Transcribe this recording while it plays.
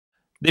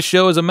This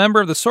show is a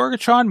member of the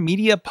Sorgatron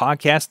Media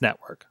Podcast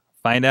Network.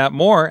 Find out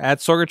more at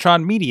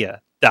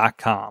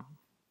sorgatronmedia.com.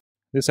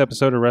 This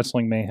episode of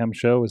Wrestling Mayhem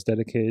Show is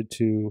dedicated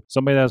to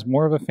somebody that was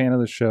more of a fan of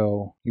the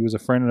show. He was a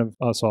friend of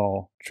us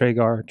all, Trey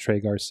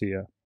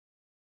Garcia.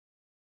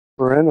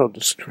 Parental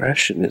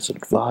discretion is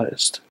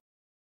advised.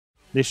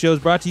 This show is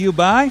brought to you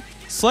by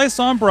Slice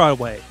on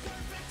Broadway,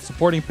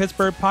 supporting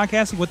Pittsburgh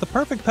podcasting with the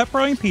perfect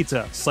pepperoni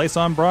pizza.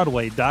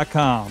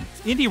 SliceOnBroadway.com.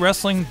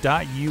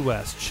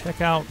 IndieWrestling.us.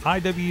 Check out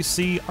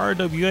IWC,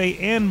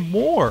 RWA, and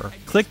more.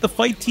 Click the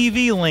Fight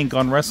TV link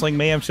on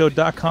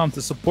WrestlingMayhemShow.com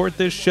to support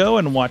this show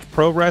and watch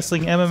pro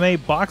wrestling,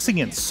 MMA,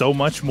 boxing, and so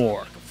much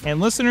more. And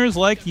listeners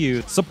like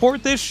you,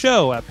 support this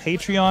show at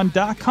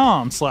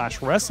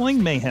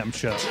Patreon.com/Wrestling Mayhem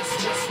Show.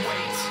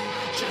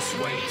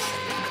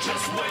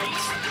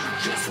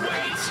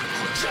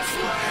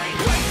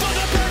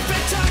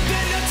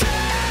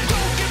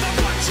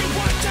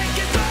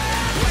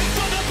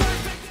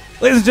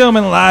 Ladies and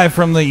gentlemen, live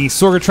from the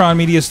Sorgatron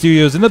Media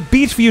Studios in the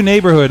Beachview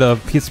neighborhood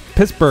of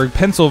Pittsburgh,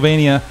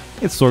 Pennsylvania,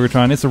 it's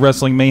Sorgatron. It's a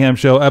Wrestling Mayhem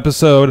Show,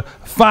 episode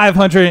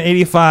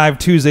 585.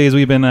 Tuesdays,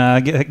 we've been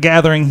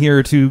gathering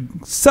here to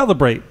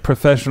celebrate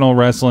professional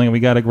wrestling. We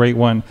got a great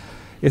one.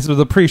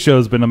 The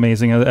pre-show's been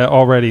amazing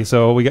already,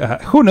 so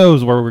who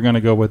knows where we're going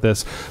to go with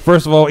this.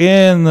 First of all,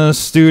 in the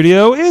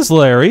studio is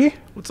Larry.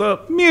 What's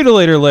up?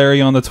 Mutilator Larry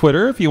on the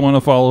Twitter, if you want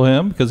to follow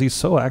him, because he's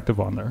so active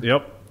on there.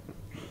 Yep.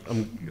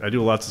 I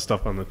do lots of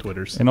stuff on the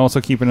Twitters. And also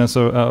keeping us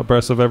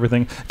abreast of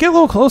everything. Get a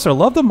little closer.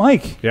 Love the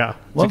mic. Yeah.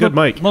 It's a good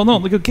mic. No,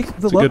 get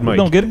the good mic.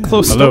 No, get it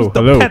close. Hello.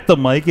 Don't pet the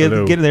mic.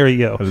 Hello. There you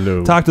go.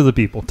 Hello. Talk to the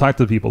people.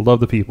 Love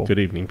the people. Good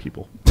evening,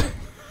 people.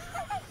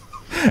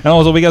 And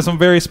also, we got some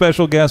very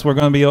special guests. We're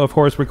going to be, of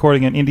course,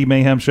 recording an Indie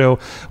Mayhem show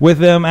with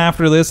them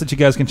after this that you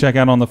guys can check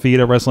out on the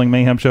feed at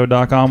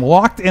WrestlingMayhemShow.com.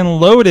 Locked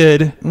and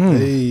loaded.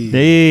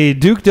 Hey,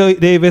 Duke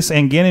Davis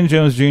and Ganon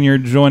Jones Jr.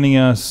 joining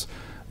us.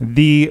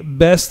 The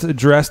best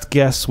dressed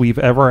guests we've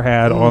ever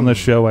had on the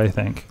show, I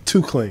think.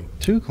 Too clean.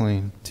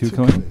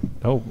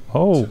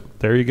 Oh,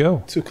 there you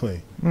go. Too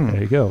clean.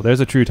 There you go. There's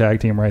a true tag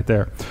team right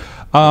there.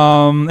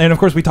 And of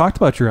course, we talked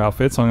about your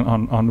outfits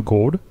on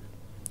Gold.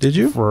 Did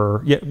you?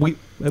 You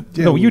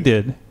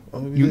did.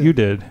 Oh, You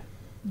did.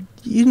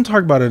 You didn't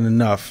talk about it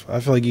enough.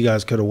 I feel like you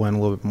guys could have went a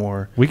little bit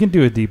more. We can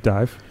do a deep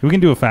dive. We can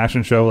do a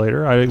fashion show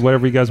later.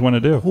 Whatever you guys want to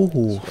do.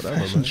 Ooh,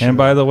 and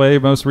by the way,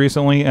 most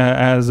recently,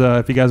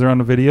 if you guys are on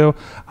the video,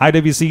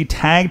 IWC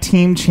Tag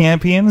Team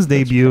Champions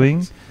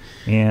debuting,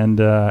 and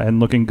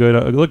looking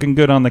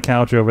good on the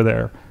couch over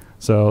there.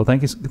 So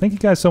thank you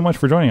guys so much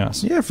for joining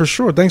us. Yeah, for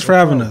sure. Thanks for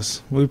having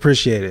us. We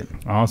appreciate it.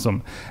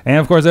 Awesome. And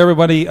of course,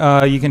 everybody,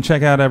 you can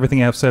check out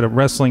everything I've said at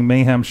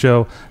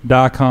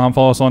WrestlingMayhemShow.com.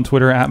 Follow us on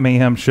Twitter at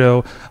Mayhem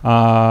Show,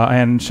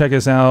 and check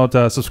us out.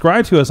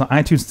 Subscribe to us on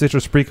iTunes, Stitcher,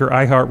 Spreaker,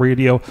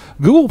 iHeartRadio,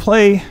 Google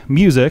Play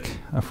Music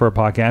for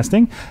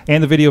podcasting,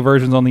 and the video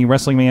versions on the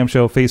Wrestling Mayhem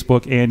Show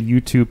Facebook and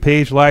YouTube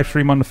page. Live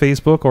stream on the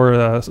Facebook,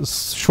 or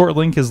short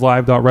link is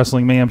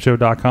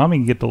live.WrestlingMayhemShow.com. You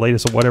can get the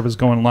latest of whatever's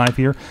going live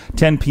here,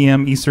 10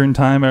 p.m. Eastern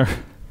time. That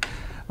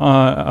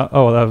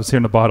was here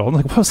in the bottle. I'm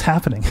like, what was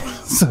happening?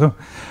 So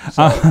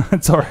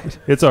it's all right.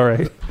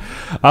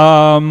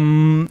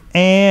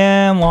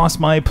 And lost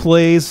my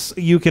place.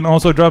 You can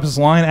also drop us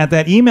a line at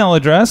that email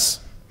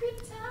address.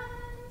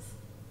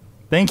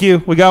 Thank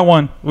you. We got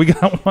one.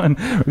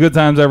 Good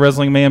times at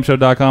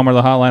WrestlingMayhemShow.com, or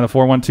the hotline of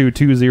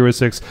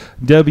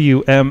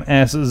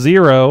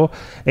 412-206-WMS0.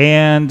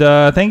 And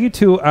thank you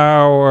to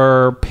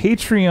our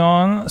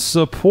Patreon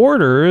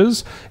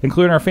supporters,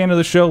 including our fan of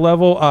the show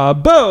level,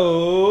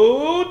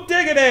 Bo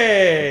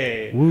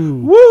Diggity.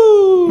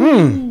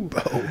 Woo!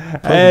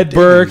 Ed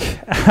Burke,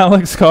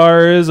 Alex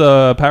Cars,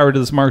 Power to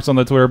the Smarks on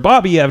the Twitter,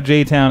 Bobby F.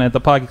 J-Town at the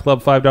Pocket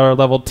Club $5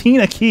 level,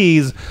 Tina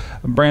Keys,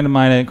 Brandon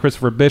Mina, and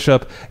Christopher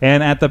Bishop.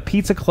 And at the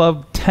Pizza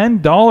Club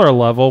 $10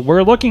 level,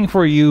 we're looking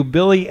for you,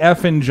 Billy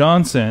Effin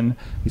Johnson.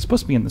 He's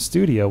supposed to be in the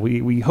studio.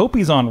 We hope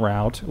he's en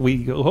route.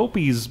 We hope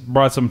he's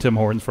brought some Tim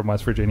Hortons from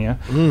West Virginia.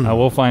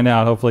 We'll find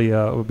out, hopefully,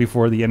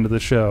 before the end of the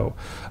show.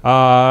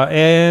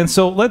 And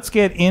so let's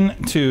get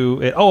into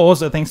it. Oh,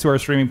 also thanks to our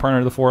streaming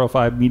partner,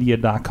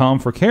 the405media.com,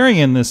 for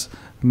carrying this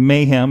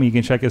mayhem. You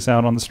can check us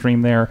out on the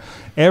stream there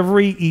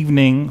every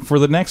evening for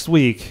the next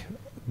week.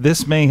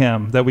 This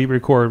mayhem that we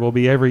record will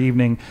be every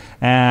evening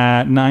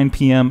at 9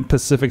 p.m.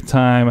 Pacific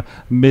time,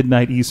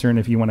 midnight Eastern,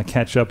 if you want to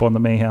catch up on the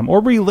mayhem or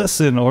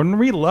re-listen or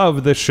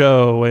re-love the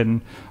show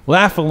and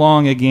laugh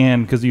along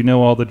again because you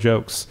know all the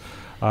jokes.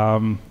 It's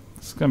going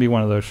to be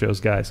one of those shows,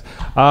 guys.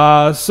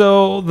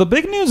 So the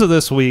big news of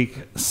this week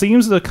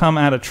seems to come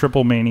out of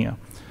TripleMania,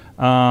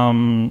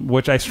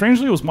 which I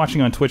strangely was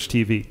watching on Twitch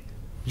TV.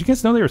 Did you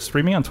guys know they were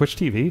streaming on Twitch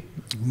TV?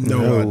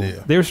 No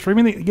idea. They were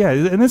streaming,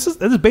 and this is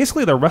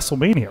basically their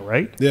WrestleMania,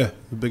 right? Yeah,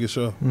 the biggest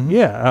show.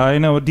 Yeah, I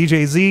know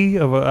DJ Z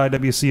of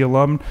IWC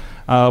alum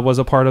was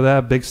a part of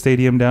that big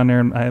stadium down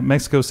there in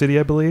Mexico City,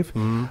 I believe.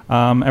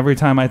 Every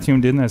time I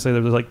tuned in, I say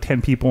there was like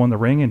 10 people in the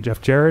ring and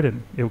Jeff Jarrett,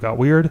 and it got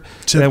weird.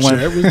 Jeff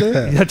Jarrett was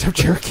there? Yeah, Jeff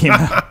Jarrett came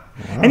out,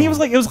 and it was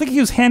like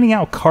he was handing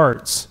out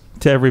cards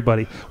to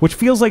everybody, which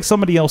feels like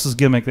somebody else's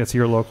gimmick that's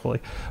here locally.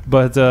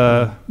 But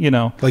you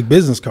know, like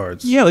business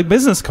cards. Yeah, like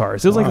business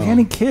cards. It was like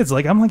handing kids.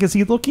 Like I'm like, is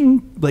he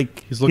looking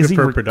like he's looking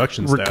for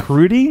production staff?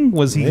 Recruiting?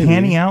 Was he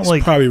handing out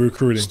like probably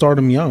recruiting? Start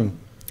him young.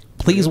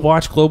 Please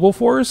watch Global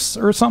Force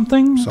or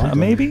something.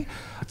 Maybe.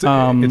 It's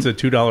a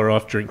 $2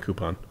 off drink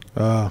coupon.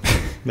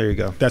 There you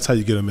go. That's how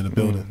you get them in the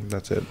building.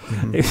 That's it.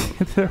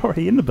 They're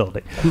already in the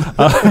building.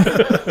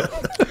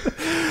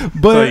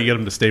 But so you get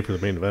them to stay for the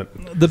main event.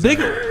 The big,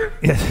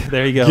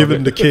 there you go. Give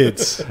them the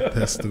kids.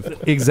 That's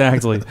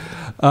exactly.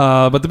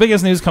 But the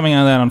biggest news coming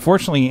out of that,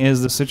 unfortunately,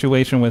 is the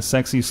situation with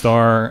Sexy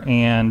Star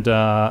and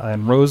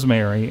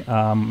Rosemary.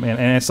 And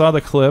I saw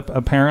the clip.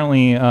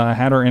 Apparently,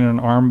 had her in an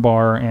arm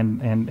bar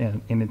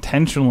and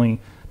intentionally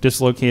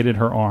dislocated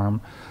her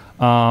arm.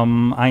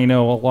 I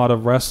know a lot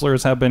of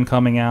wrestlers have been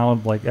coming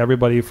out, like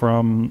everybody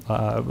from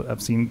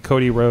I've seen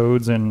Cody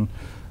Rhodes and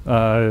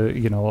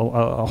you know,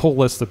 a whole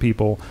list of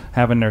people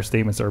having their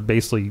statements that are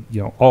basically,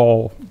 you know,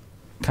 all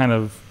kind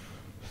of,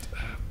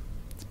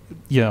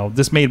 you know,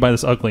 dismayed by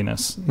this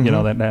ugliness, you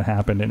know, that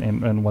happened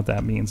and what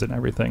that means and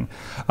everything.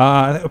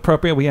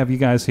 Appropriate, we have you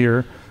guys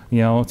here, you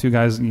know, two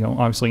guys, you know,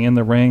 obviously in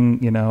the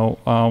ring, you know.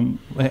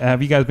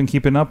 Have you guys been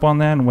keeping up on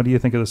that, and what do you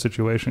think of the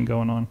situation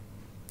going on?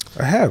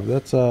 I have.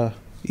 That's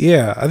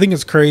yeah, I think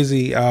it's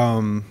crazy.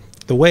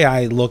 The way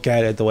I look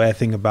at it, the way I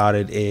think about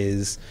it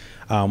is,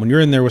 when you're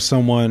in there with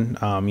someone,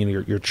 you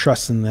know, you're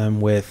trusting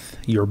them with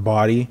your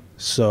body.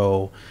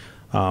 So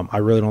I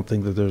really don't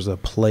think that there's a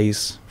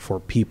place for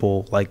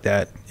people like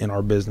that in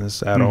our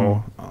business at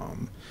all.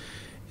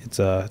 It's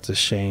a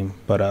shame,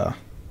 but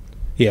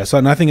yeah. So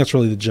and I think that's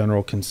really the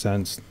general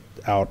consensus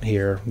out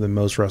here. The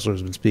most wrestlers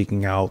have been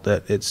speaking out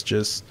that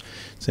it's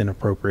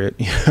inappropriate.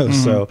 You know,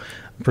 so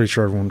I'm pretty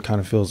sure everyone kind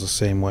of feels the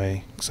same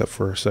way, except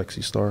for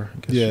Sexy Star. I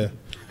guess. Yeah,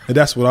 and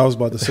that's what I was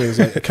about to say. Is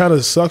like it kind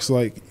of sucks.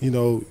 Like, you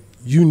know.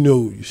 You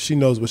knew she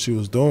knows what she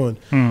was doing,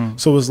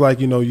 so it's like,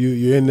 you know,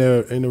 you're in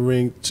there in the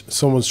ring.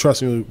 Someone's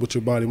trusting you with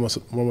your body one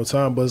more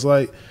time, but it's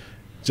like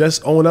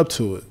just own up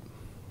to it.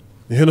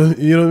 You know what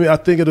I mean? I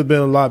think it'd have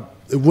been a lot.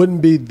 It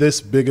wouldn't be this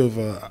big of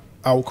a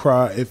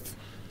outcry if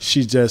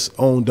she just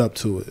owned up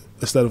to it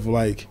instead of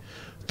like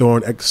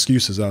throwing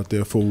excuses out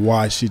there for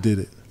why she did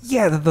it.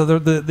 Yeah,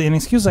 the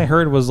excuse I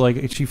heard was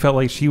like she felt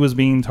like she was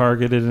being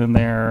targeted in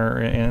there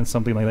and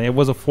something like that. It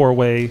was a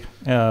 4-way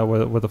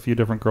with a few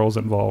different girls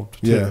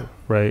involved too, yeah.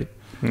 Right?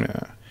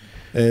 Yeah.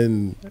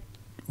 And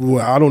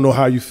well, I don't know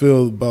how you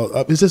feel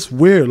about it's just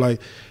weird.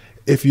 Like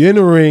if you're in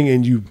the ring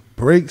and you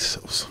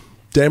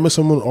damage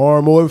someone's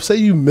arm, or say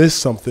you miss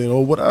something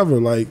or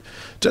whatever, like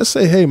just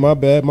say, hey, my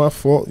bad, my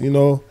fault, you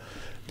know.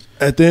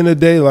 At the end of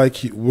the day, like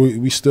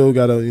we still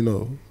gotta, you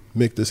know,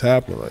 make this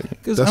happen.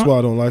 Like that's what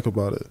I don't like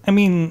about it. I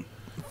mean,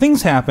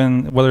 things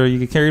happen, whether you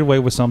get carried away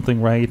with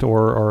something, right,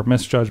 or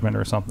misjudgment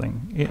or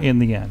something in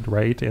the end,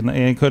 right? And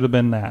it could have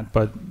been that,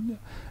 but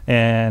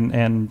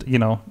and you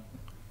know,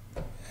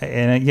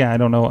 and yeah, I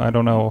don't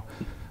know,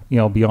 you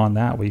know, beyond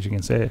that what you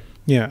can say.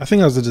 Yeah, I think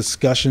that was a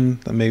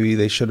discussion that maybe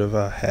they should have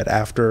had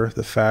after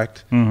the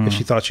fact. If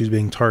she thought she was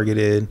being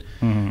targeted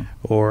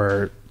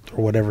or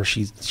whatever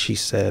she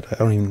said. I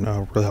don't even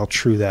know really how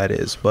true that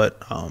is,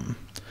 but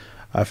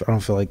I don't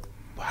feel like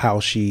how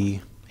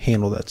she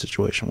handled that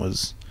situation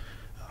was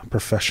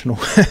professional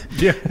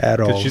at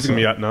all. She's gonna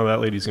be out now. That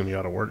lady's gonna be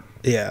out of work.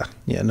 Yeah,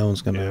 no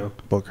one's gonna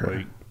book her.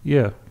 Like,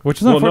 yeah, which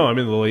is no. I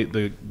mean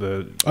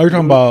the. Oh, you're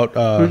talking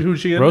about who's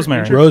she?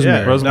 Rosemary.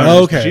 Yeah, Rosemary.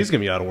 No, okay, she's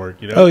gonna be out of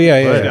work. You know. Oh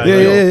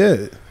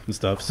yeah. And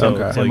stuff. So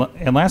okay. it's like,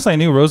 and last I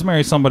knew,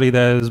 Rosemary is somebody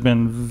that has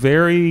been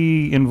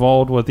very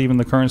involved with even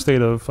the current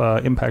state of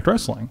Impact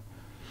Wrestling.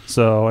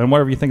 So, and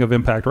whatever you think of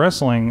Impact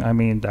Wrestling, I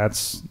mean,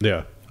 that's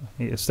a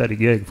steady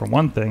gig for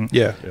one thing.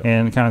 Yeah.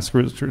 And kind of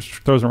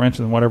throws a wrench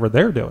in whatever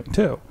they're doing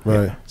too.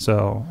 Right.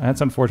 So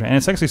that's unfortunate.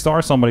 And Sexy Star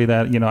is somebody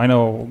that, you know, I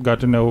know got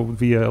to know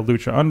via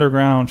Lucha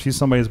Underground. She's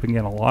somebody that's been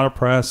getting a lot of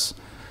press.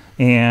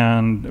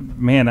 And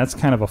man, that's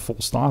kind of a full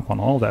stop on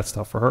all that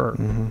stuff for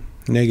her.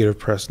 Negative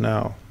press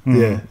now.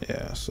 Yeah.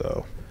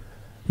 So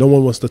no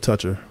one wants to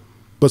touch her,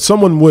 but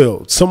someone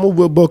will. Someone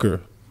will book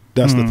her.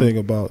 That's the thing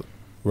about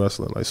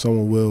wrestling. Like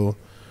someone will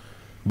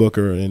book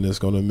her, and it's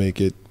going to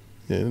make it.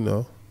 You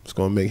know, it's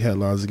going to make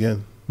headlines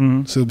again.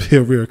 So it'll be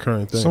a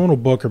reoccurring thing. Someone will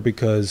book her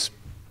because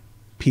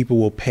people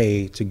will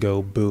pay to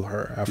go boo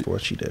her after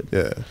what she did.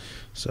 Yeah.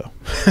 So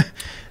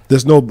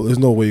there's no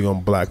way you're going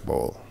to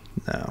blackball.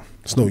 No.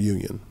 It's no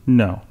union.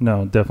 No,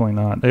 definitely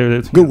not.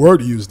 It's good word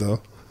to use,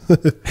 though.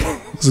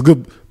 It's a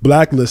good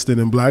blacklisting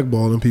and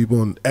blackballing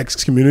people and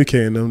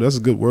excommunicating them. That's a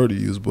good word to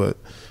use, but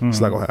it's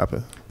not going to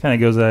happen. Kind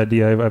of goes to the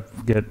idea. I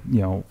forget,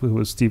 you know, it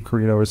was Steve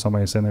Carino or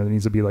somebody saying there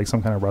needs to be like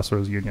some kind of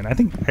wrestlers union. I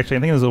think this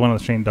is one of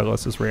the Shane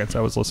Douglas's rants I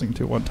was listening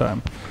to one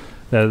time.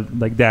 That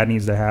like that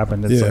needs to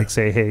happen. It's like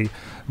say, hey,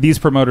 these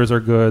promoters are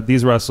good,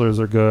 these wrestlers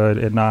are good,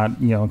 and not,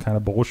 you know, kind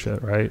of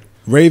bullshit, right?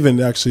 Raven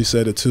actually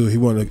said it too. He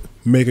wanted to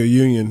make a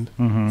union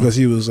because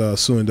he was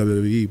suing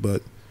WWE,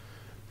 but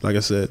like I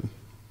said,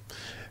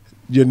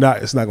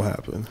 it's not gonna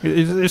happen.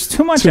 There's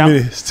too much.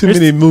 Too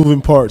many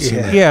moving parts.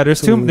 Yeah,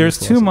 there's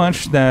too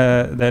much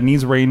that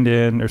needs reined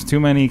in. There's too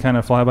many kind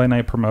of fly by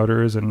night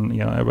promoters, and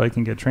everybody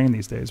can get trained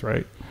these days,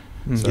 right?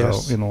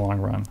 So in the long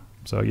run,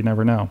 so you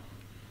never know.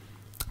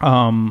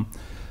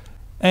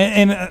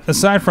 And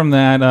aside from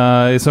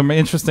that, some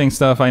interesting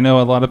stuff. I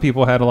know a lot of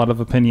people had a lot of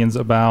opinions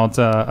about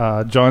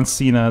John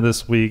Cena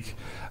this week.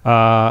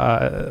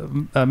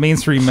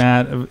 Mainstream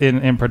Matt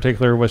in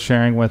particular was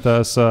sharing with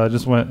us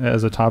just went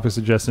as a topic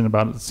suggestion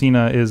about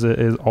Cena is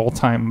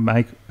all-time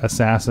mic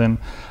assassin,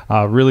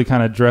 really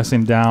kind of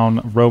dressing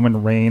down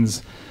Roman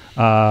Reigns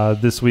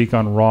this week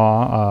on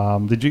Raw.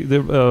 Did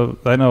you?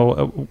 I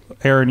know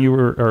Aaron, you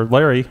were, or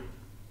Larry.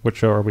 Which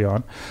show are we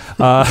on?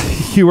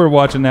 You were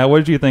watching that. What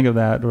did you think of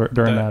that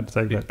during that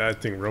segment? I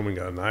think Roman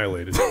got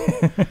annihilated.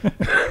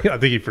 I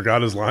think he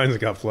forgot his lines and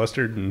got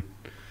flustered and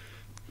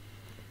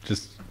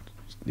just,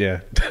 yeah.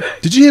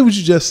 Did you hear what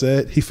you just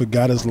said? He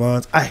forgot his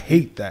lines. I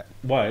hate that.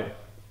 Why?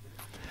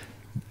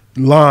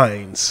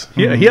 Lines.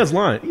 Yeah, he has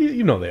lines.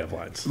 You know they have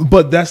lines.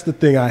 But that's the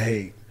thing I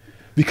hate.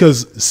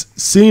 Because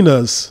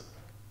Cena's,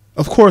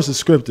 of course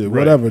it's scripted,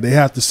 whatever. They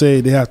have to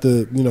say, they have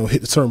to,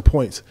 hit certain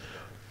points.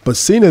 But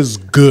Cena's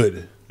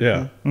good.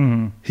 Yeah,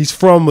 he's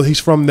from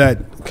that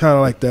kind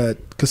of like that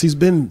because he's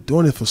been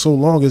doing it for so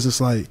long. It's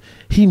just like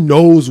he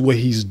knows what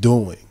he's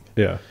doing.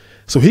 Yeah,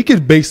 so he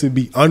could basically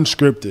be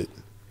unscripted.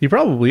 He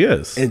probably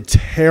is. And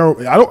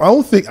terrible. I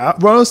don't think.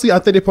 Honestly, I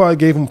think they probably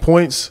gave him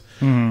points.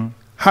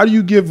 How do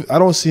you give? I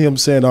don't see him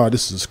saying, "Oh,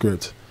 this is a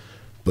script,"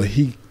 but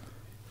he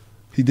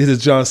did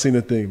his John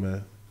Cena thing,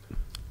 man.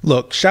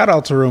 Look, shout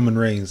out to Roman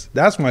Reigns.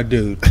 That's my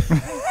dude.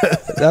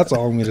 That's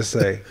all I'm gonna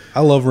say. I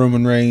love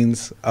Roman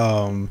Reigns.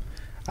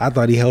 I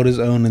thought he held his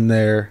own in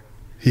there.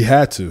 He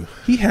had to.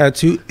 He had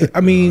to.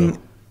 I mean,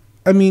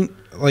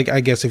 like I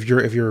guess if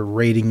you're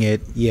rating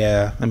it,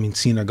 yeah. I mean,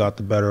 Cena got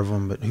the better of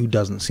him, but who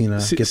doesn't? Cena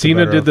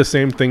did the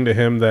same thing to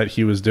him that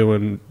he was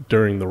doing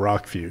during the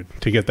Rock feud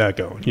to get that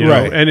going,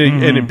 right? And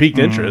it piqued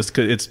interest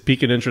because it's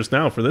piquing interest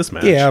now for this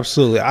match. Yeah,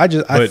 absolutely.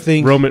 I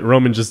think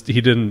Roman just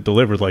he didn't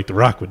deliver like the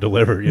Rock would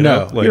deliver. You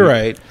know? You're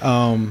right.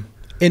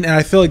 And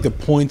I feel like the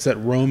points that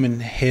Roman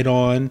hit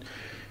on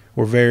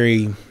were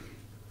very,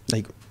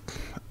 like,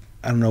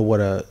 I don't know what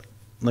a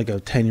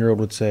 10-year-old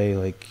would say,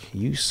 like,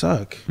 you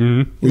suck.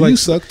 Well, like, you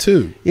suck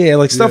too. Yeah,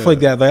 like stuff like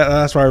that.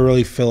 That's why I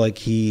really feel like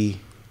he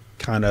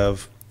kind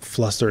of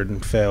flustered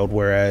and failed.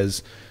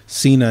 Whereas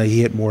Cena,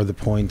 he hit more of the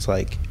points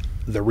like,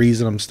 the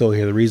reason I'm still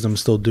here, the reason I'm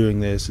still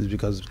doing this is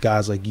because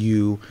guys like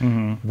you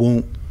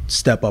won't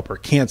step up or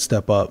can't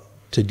step up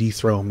to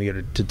dethrone me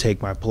or to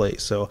take my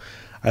place. So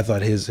I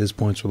thought his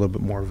points were a little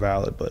bit more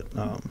valid, but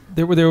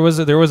there was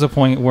a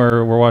point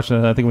where we're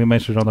watching. I think we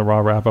mentioned it on the Raw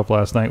wrap up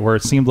last night, where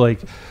it seemed like,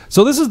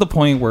 so this is the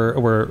point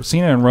where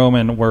Cena and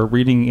Roman were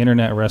reading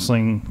internet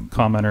wrestling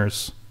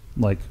commenters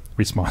like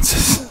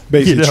responses,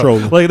 basically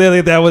trolling. Like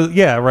that was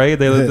right.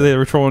 They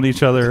were trolling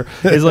each other.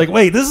 It's like,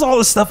 wait, this is all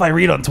the stuff I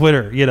read on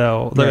Twitter,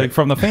 like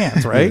from the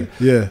fans, right?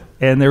 Yeah.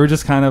 And they were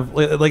just kind of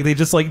like they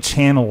just like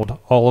channeled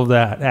all of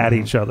that at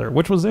each other,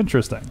 which was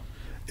interesting.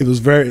 It was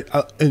very,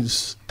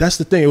 that's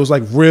the thing. It was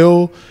like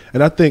real,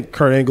 and I think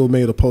Kurt Angle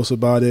made a post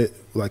about it,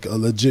 like a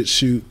legit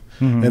shoot.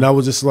 And I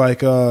was just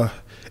like,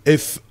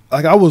 if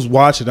like I was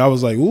watching, I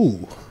was like,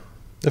 ooh,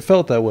 it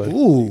felt that way.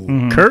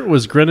 Ooh, Kurt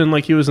was grinning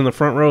like he was in the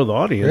front row of the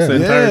audience the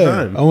entire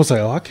time. I was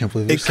like, oh, I can't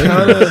believe it.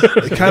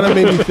 It kind of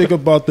made me think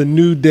about the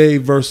New Day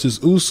versus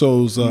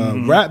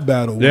Usos rap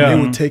battle when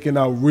they were taking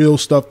out real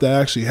stuff that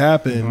actually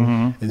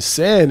happened and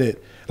saying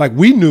it. Like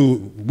we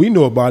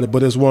knew about it,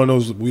 but it's one of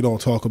those we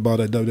don't talk about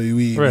at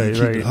WWE.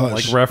 Right. It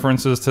hush. Like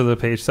references to the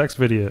Page sex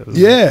videos.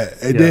 Yeah,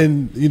 and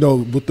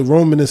then with the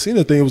Roman and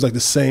Cena thing, it was like the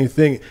same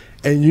thing.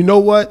 And you know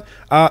what?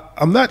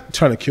 I'm not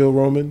trying to kill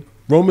Roman.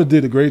 Roman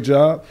did a great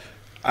job.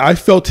 I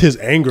felt his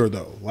anger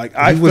though. Like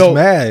I was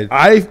mad.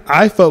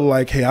 I felt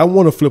like, hey, I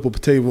want to flip a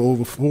potato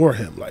over for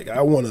him. Like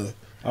I want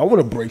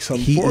to break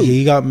something for him.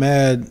 He got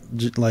mad,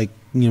 like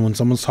when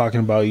someone's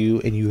talking about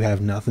you and you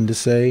have nothing to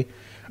say.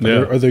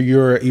 Or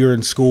you're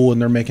in school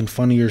and they're making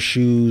fun of your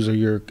shoes or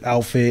your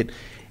outfit,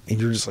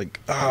 and you're just like,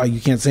 you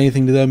can't say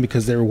anything to them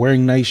because they're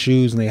wearing nice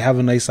shoes and they have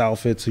a nice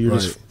outfit, so you're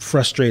just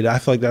frustrated. I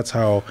feel like that's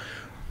how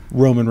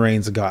Roman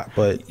Reigns got.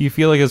 But you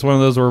feel like it's one of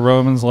those where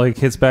Roman's like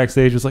hits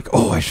backstage, is like,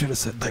 oh, I should have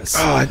said this.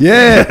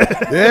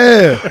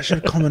 Yeah. I should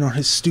have commented on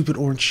his stupid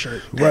orange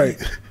shirt. Right.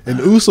 And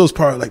the Usos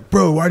part, like,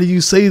 bro, why do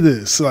you say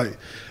this? Like,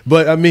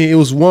 but I mean, it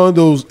was one of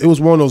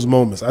those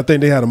moments. I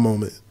think they had a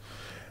moment.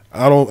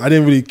 I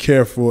didn't really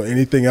care for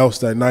anything else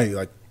that night.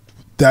 Like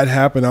that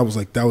happened, I was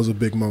like, that was a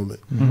big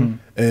moment,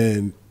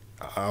 and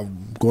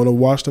I'm going to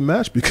watch the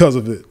match because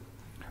of it.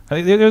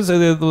 There's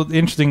an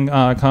interesting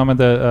comment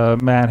that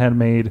Matt had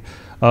made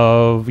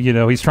of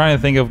he's trying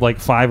to think of like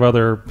 5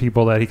 other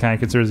people that he kind of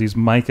considers these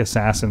mic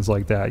assassins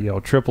like that.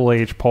 Triple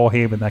H, Paul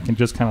Heyman, that can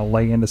just kind of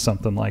lay into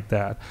something like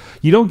that.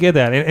 You don't get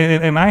that,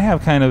 and I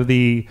have kind of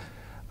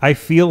I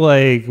feel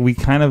like we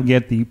kind of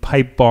get the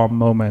pipe bomb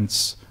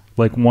moments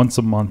like once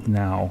a month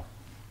now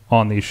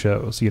on these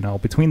shows. You know,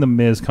 between the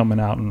Miz coming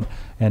out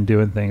and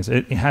doing things,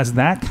 it has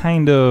that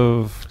kind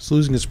of It's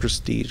losing its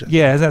prestige.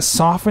 yeah. Has that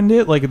softened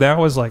it? Like that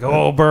was like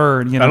oh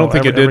burn. You know, I don't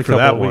think it did for couple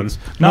that of one. weeks.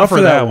 Not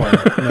for that one.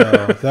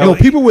 No, that You know, was-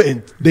 people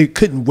they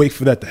couldn't wait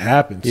for that to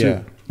happen too.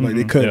 Yeah. Like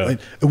they couldn't. Yeah. Like,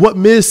 and what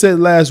Miz said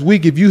last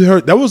week, if you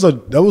heard, that was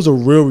a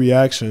real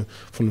reaction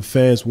from the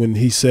fans when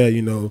he said,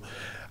 you know,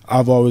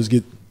 I've always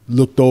get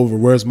looked over.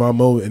 Where's my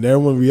moment? And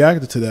everyone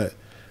reacted to that.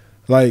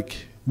 Like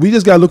we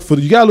just gotta look for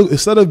you gotta look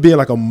instead of being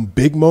like a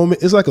big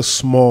moment, it's like a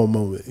small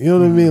moment. You know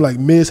what I mean? Like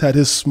Miz had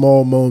his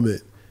small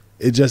moment.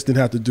 It just didn't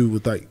have to do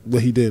with like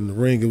what he did in the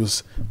ring. It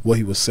was what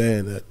he was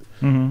saying that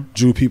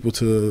drew people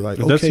to like.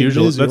 But that's okay,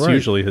 usually Miz, you're right.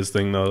 usually his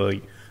thing though.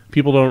 Like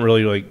people don't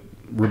really like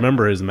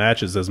remember his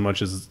matches as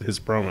much as his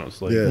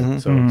promos. Like, Yeah.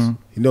 so it's,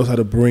 He knows how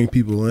to bring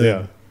people in.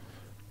 yeah.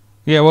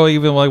 Yeah, well,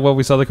 even like what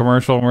we saw the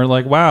commercial, and we're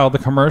like, wow, the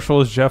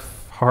commercial is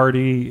Jeff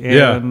Hardy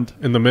and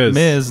and the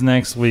Miz.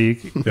 Next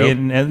week,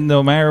 and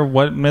no matter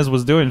what Miz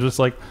was doing, just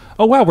like,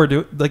 oh wow, we're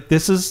doing like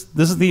this is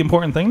the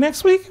important thing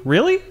next week,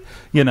 really?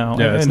 You know?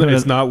 Yeah, it's, and,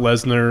 it's not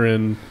Lesnar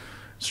and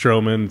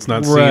Strowman. It's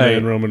not Cena Right.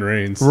 and Roman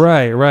Reigns.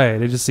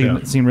 right. It just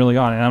seemed really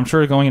on, and I'm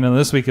sure going into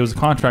this week, it was a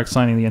contract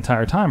signing the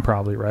entire time,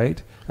 probably,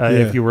 right?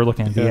 If you were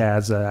looking at the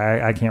ads,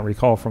 I can't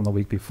recall from the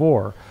week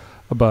before,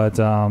 but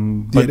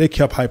they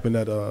kept hyping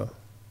that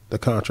the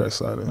contract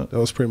signing. That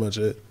was pretty much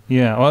it.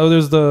 yeah. Well,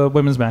 there's the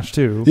women's match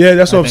too. Yeah,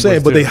 that's what I I'm think saying.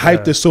 was But they too.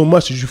 hyped it so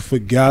much that you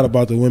forgot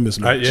about the women's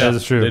match. Yeah,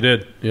 That's true. They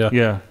did. Yeah.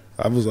 Yeah.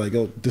 I was like,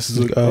 oh, this is.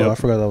 I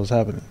forgot that was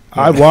happening.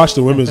 I watched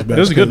the women's match.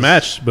 It was a good 'cause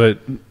match, but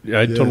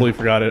I totally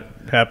forgot it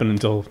happened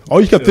until All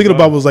you kept it thinking was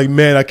about on. was like,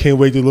 man, I can't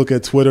wait to look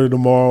at Twitter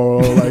tomorrow.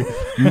 Or like,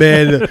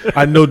 man,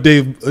 I know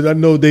Dave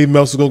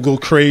Meltzer's gonna go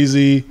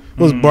crazy.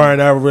 What's Brian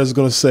Alvarez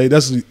gonna say?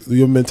 That's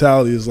your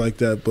mentality is like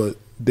that. But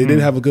they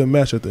didn't have a good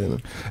match at the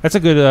end. That's a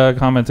good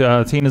comment.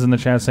 Tina's in the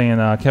chat saying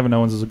Kevin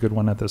Owens is a good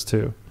one at this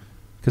too,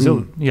 because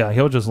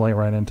he'll just lay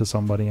right into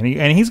somebody,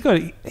 and he's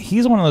good.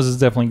 He's one of those that's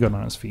definitely good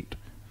on his feet.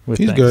 With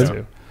He's things good.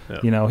 too. Yeah.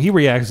 You know, he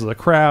reacts to the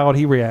crowd.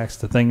 He reacts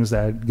to things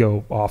that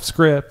go off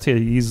script.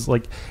 He's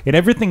like, and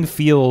everything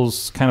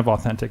feels kind of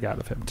authentic out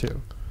of him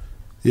too.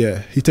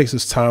 Yeah, he takes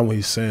his time when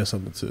he's saying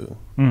something too.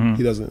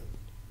 He doesn't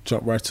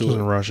jump right to Doesn't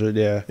it. rush it.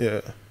 Yeah,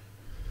 Yeah,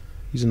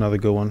 he's another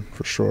good one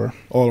for sure.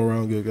 all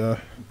around good guy.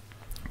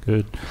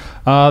 Good.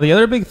 The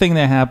other big thing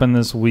that happened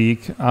this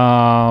week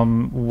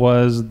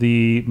was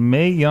the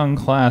Mae Young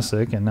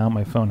Classic, and now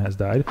my phone has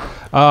died.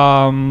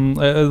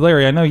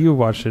 Larry, I know you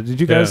watched it. Did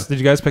you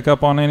guys pick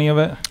up on any of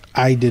it?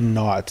 I did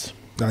not.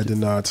 I did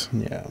not.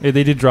 Yeah.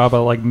 They did drop at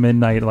like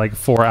midnight, like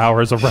 4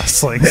 hours of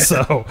wrestling.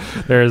 So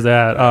there's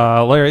that.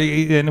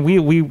 Larry, and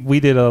we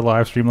did a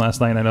live stream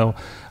last night. I know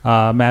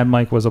Mad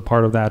Mike was a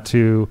part of that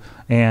too,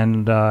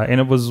 and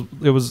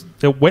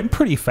it went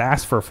pretty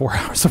fast for 4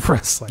 hours of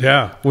wrestling.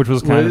 Yeah, which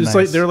was kind of it's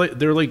nice. like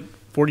they're like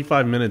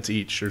 45 minutes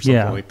each or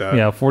something like that.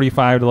 Yeah,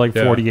 45 to like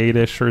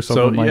 48ish or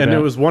something like that. And it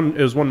was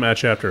one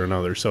match after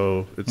another,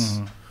 so it's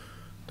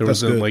there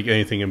That's wasn't good. like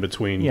anything in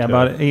between. Yeah,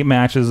 about 8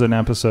 matches an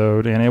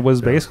episode, and it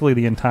was basically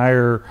the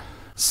entire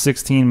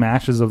 16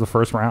 matches of the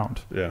first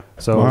round. Yeah.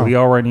 So we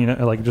already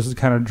like just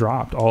kind of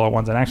dropped all at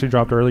once, and actually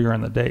dropped earlier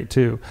in the day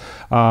too.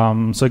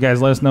 So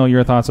guys, let us know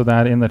your thoughts of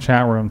that in the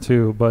chat room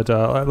too. But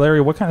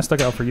Larry, what kind of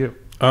stuck out for you?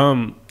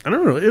 I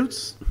don't know.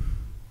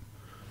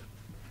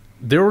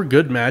 There were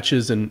good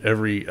matches in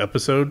every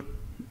episode.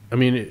 I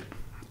mean,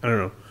 I don't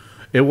know.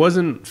 It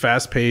wasn't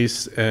fast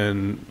paced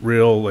and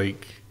real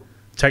like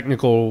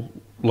technical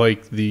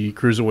like the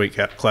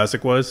Cruiserweight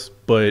Classic was,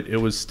 but it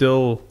was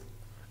still.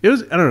 It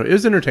was, I don't know. It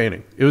was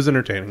entertaining. It was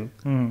entertaining.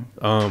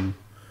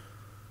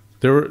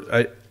 There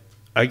were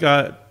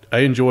I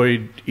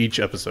enjoyed each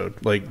episode.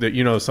 Like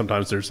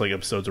sometimes there's like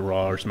episodes of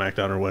Raw or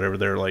SmackDown or whatever.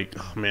 They're like,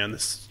 oh man,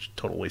 this is a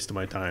total waste of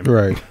my time.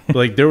 Right.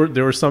 Like there were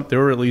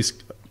at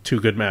least 2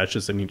 good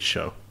matches in each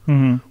show,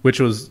 which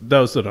was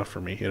enough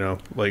for me.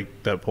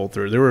 Like that pulled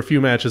through. There were a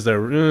few matches that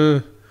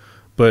were,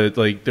 but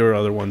like there were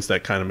other ones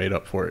that kind of made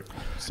up for it.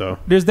 So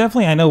There's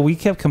definitely, I know we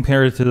kept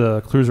comparing it to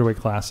the Cruiserweight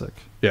Classic.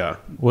 yeah,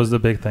 Was the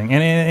big thing,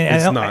 and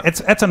It's I don't- not.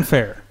 It's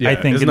unfair. yeah. I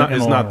think it's in not the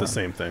it's long not the run.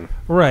 same thing.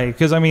 Right,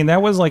 because I mean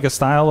that was like a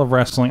style of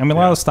wrestling. I mean a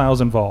lot of styles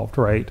involved,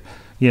 right?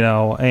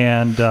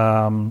 And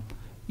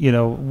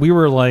we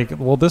were like,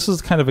 well, this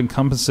is kind of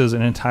encompasses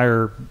an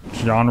entire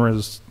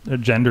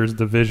genders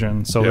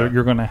division, so Yeah.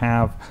 you're going to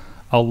have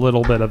a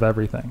little bit of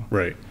everything.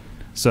 Right.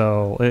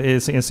 So it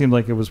seemed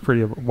like it was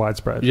pretty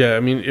widespread. Yeah, I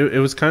mean, it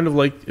was kind of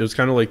like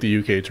the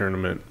UK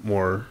tournament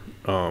more,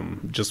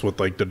 just with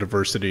like the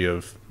diversity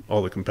of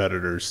all the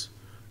competitors.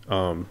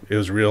 It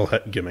was real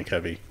gimmick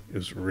heavy. It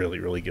was really,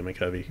 really gimmick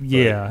heavy. But,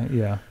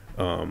 Yeah.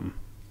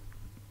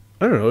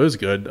 I don't know. It was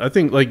good. I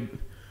think like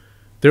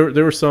there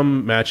were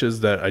some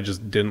matches that I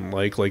just didn't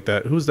like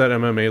that. Who's that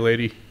MMA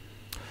lady?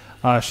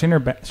 Shayna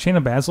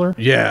Baszler.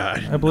 Yeah,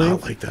 I believe.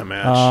 don't like that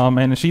match.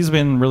 And she's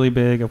been really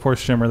big. Of course,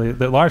 Shimmer.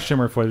 A lot of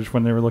Shimmer footage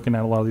when they were looking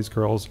at a lot of these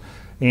girls,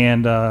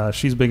 and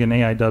she's big in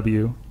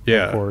AIW.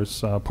 Yeah. Of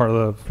course, part of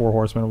the Four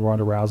Horsemen of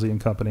Ronda Rousey and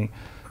company.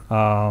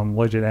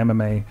 Legit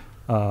MMA.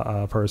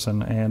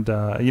 person, and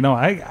you know,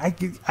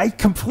 I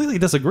completely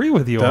disagree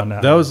with you on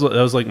that. That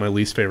was like my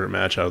least favorite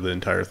match out of the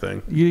entire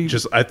thing.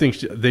 I think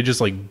they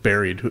just like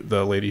buried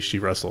the lady she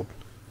wrestled,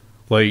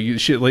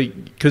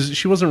 because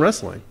she wasn't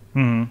wrestling.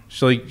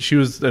 Mm-hmm. She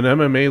was an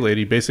MMA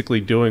lady, basically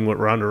doing what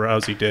Ronda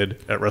Rousey did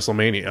at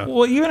WrestleMania.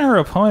 Well, even her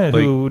opponent,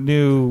 who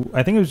knew,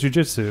 I think it was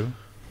jiu-jitsu,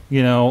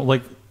 you know,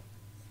 like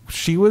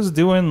she was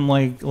doing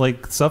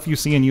like stuff you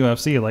see in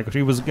UFC. Like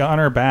she was on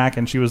her back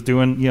and she was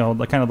doing, you know,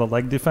 the kind of the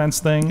leg defense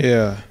thing.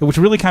 Yeah, which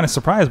really kind of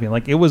surprised me.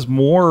 Like it was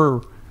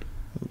more.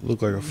 It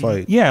looked like a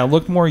fight. Yeah, it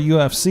looked more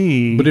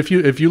UFC. But if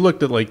you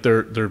looked at like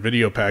their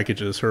video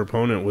packages, her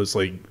opponent was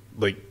like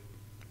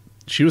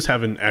she was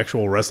having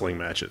actual wrestling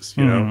matches,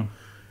 you know.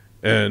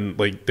 And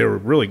like they were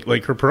really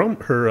like her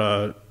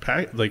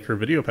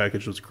video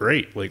package was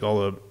great, like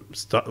all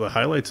the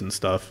highlights and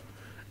stuff,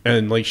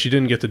 and like she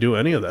didn't get to do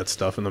any of that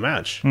stuff in the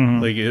match.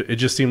 Like it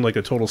just seemed like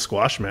a total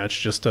squash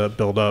match just to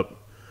build up.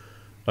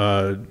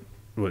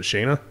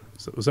 Shayna?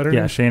 Was that her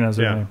name? Shayna's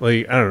her name.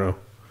 Like I don't know.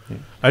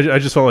 I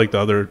just felt like the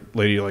other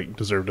lady like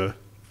deserved a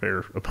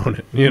fair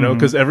opponent, you know,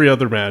 because every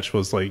other match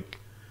was like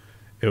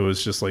it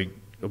was just like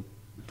a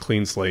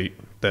clean slate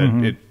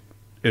that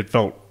it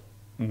felt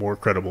more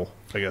credible,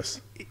 I guess.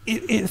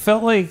 It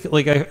felt like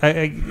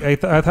I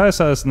thought I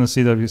saw this in the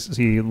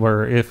CWC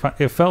where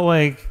it felt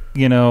like,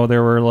 you know,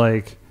 there were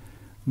like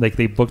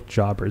they booked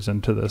jobbers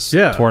into this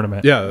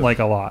tournament, like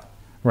a lot,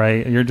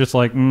 right? You're just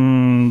like,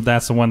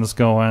 that's the one that's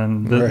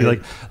going.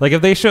 Right. Like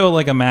if they show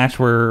like a match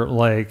where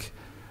like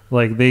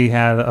they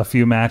had a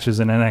few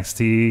matches in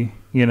NXT,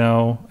 you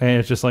know, and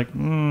it's just like,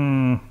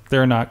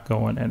 they're not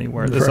going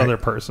anywhere. This other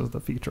person's the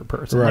feature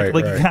person. Right,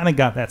 like you kind of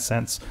got that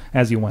sense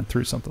as you went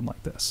through something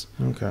like this.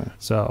 Okay.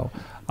 So,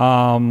 you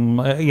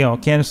know,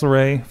 Candice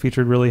LeRae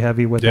featured really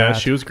heavy with that. Yeah,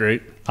 she was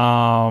great.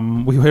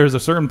 There was a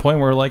certain point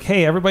where like,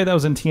 hey, everybody that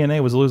was in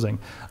TNA was losing.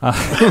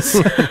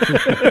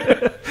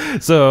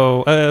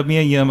 So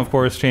Mia Yim, of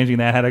course, changing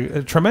that, had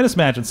a tremendous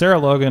match. And Sarah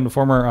Logan,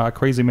 former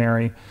Crazy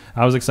Mary,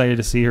 I was excited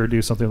to see her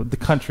do something with the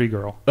country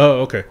girl.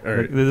 Oh, okay. All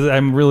right.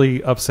 I'm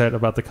really upset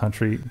about the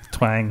country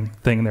twang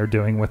thing they're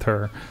doing with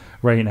her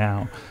right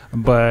now.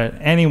 But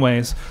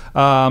anyways,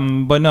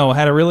 but no,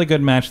 had a really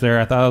good match there.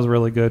 I thought it was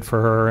really good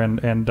for her.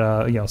 And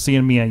you know,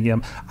 seeing Mia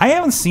Yim. I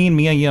haven't seen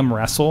Mia Yim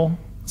wrestle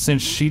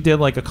since she did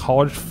like a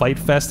college fight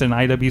fest in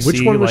IWC.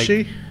 Which one was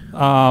she?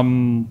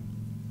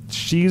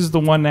 She's the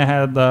one that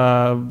had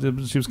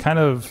she was kind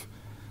of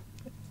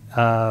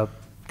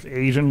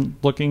Asian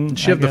looking. Did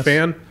she have the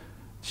fan?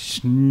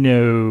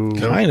 No.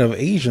 Kind of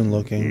Asian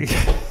looking.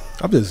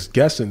 I'm just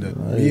guessing that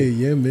Mia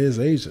Yim is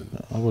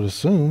Asian. I would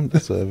assume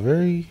that's a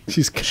very.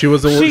 She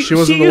was the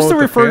she used to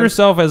refer to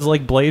herself as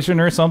like Blasian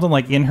or something,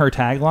 like in her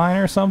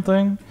tagline or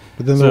something.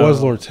 But then there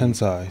was Lord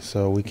Tensai,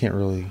 so we can't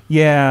really.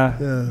 Yeah,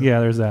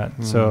 there's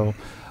that. So,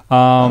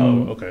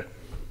 okay.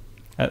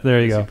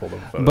 There you go.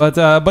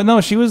 But no,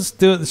 she was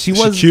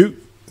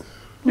cute.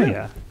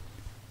 Yeah.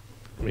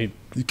 I mean,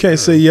 you can't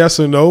say yes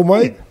or no,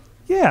 Mike.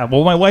 Yeah.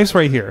 Well, my wife's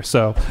right here,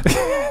 so.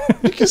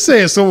 You can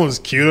say if someone's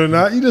cute or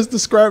not. You just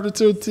described it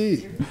to a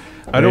T.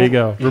 I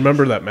don't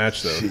remember that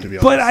match though, to be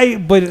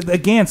honest. But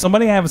again,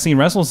 somebody I haven't seen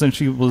wrestle since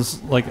she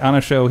was like on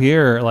a show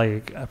here,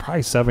 like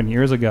probably 7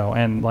 years ago,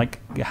 and like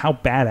how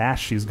badass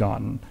she's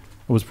gotten.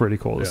 It was pretty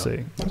cool to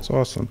see. That's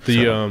awesome.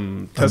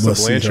 The Tessa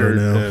Blanchard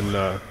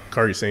and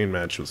Kairi Sane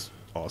match was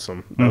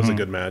awesome. That was a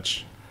good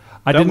match.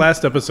 That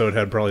last episode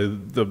had probably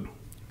the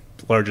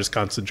largest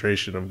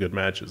concentration of good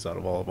matches out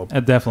of all of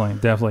them.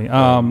 Definitely.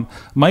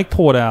 Mike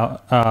pulled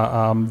out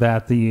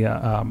that the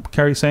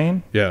Kairi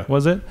Sane,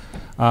 was it?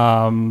 The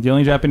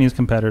only Japanese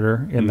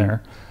competitor in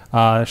there.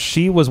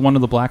 She was one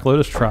of the Black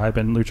Lotus tribe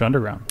in Lucha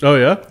Underground. Oh,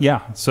 yeah?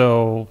 Yeah.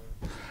 So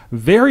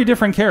very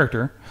different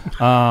character.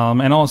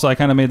 And also I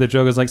kind of made the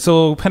joke, is like,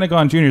 so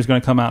Pentagon Jr. is going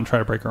to come out and try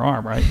to break her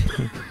arm, right?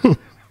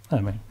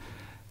 I mean,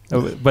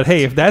 but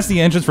hey, if that's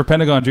the entrance for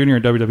Pentagon Jr.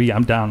 in WWE,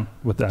 I'm down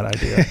with that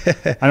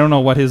idea. I don't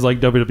know what his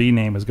like WWE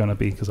name is going to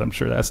be, because I'm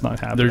sure that's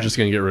not happening. They're just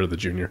going to get rid of the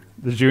Junior.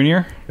 The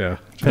Junior? Yeah.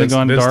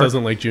 Pentagon Vince Dark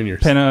doesn't like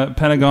juniors.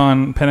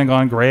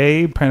 Pentagon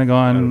Gray,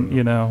 Pentagon,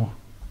 you know,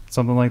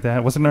 something like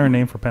that. What's another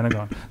name for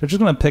Pentagon? They're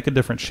just going to pick a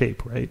different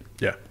shape, right?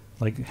 Yeah.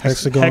 Like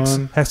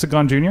Hexagon.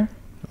 Hexagon Jr.?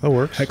 That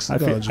works.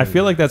 I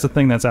feel like that's a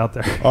thing that's out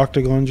there.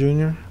 Octagon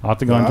Jr.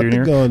 Octagon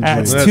Jr.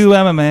 It's too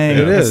MMA.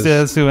 It is.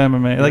 It's too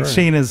MMA. Like right.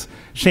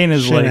 Shane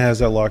like has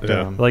that locked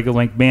down.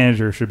 Like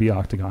manager should be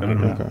Octagon. I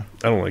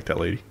don't like that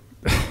lady.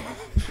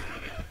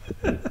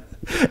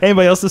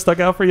 Anybody else that stuck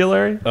out for you,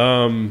 Larry?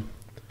 What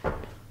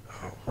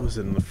was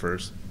it in the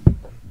first?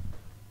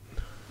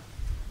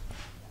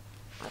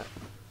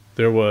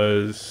 There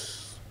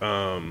was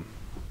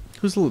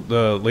who's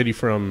the lady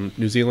from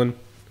New Zealand?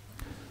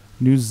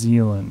 New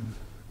Zealand.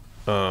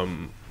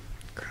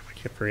 Crap,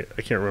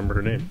 I can't remember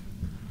her name.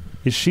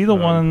 Is she the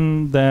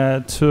one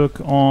that took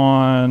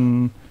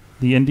on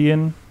the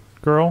Indian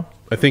girl?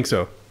 I think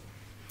so.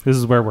 This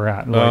is where we're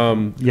at.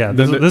 Like, yeah,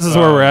 then this is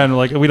where we're at. And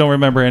like, we don't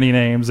remember any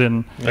names.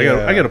 And I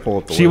got to pull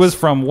up the she list. was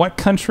from what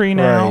country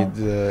now? Right,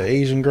 the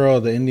Asian girl,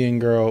 the Indian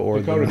girl, or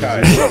Dakota the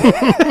Kai.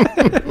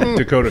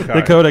 Dakota Kai.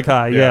 Dakota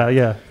Kai.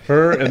 Yeah.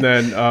 Her, and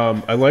then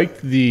I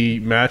liked the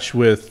match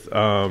with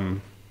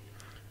I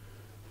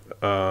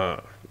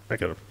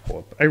gotta pull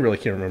up. I really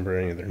can't remember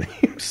any of their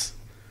names.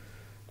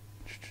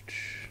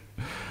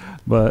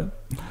 But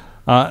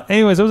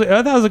anyways, I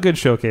thought it was a good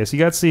showcase. You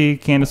got to see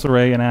Candice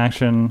LeRae in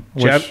action.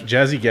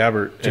 Jazzy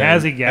Gabbert.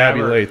 Jazzy Gabbert.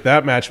 Abby Late.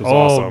 That match was Oh,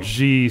 awesome.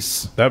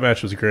 jeez. That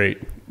match was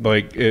great.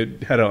 Like,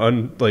 it had I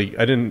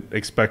didn't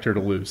expect her to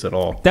lose at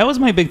all. That was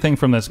my big thing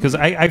from this, because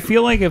I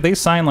feel like if they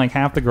sign like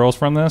half the girls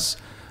from this,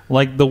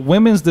 like the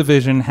women's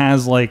division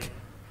has like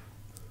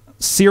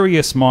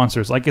serious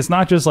monsters. Like, it's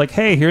not just like,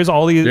 hey, here's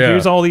all these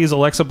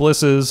Alexa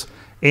Blisses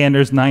and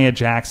there's Nia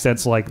Jax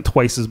that's like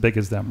twice as big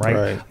as them,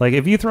 right? Like,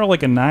 if you throw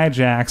like a Nia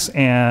Jax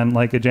and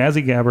like a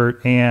Jazzy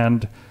Gabbert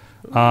and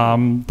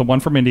the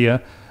one from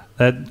India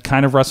that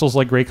kind of wrestles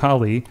like Great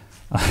Khali,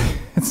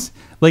 it's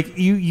like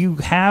you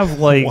have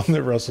like one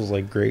that wrestles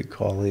like Great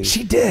Khali.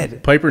 She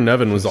did. Piper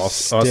Nevin was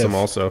awesome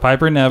also.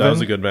 Piper Nevin. That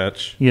was a good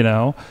match. You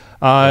know,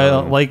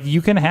 like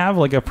you can have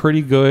like a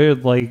pretty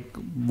good like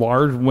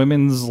large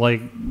women's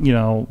like, you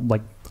know,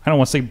 like I don't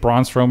want to say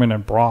Braun Strowman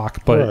and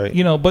Brock, but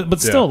you know,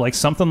 but still like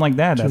something like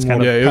that. That's kind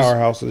of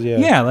powerhouses.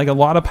 Yeah, like a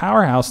lot of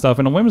powerhouse stuff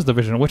in a women's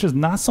division, which is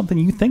not something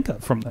you think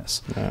of from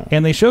this.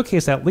 And they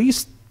showcased at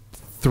least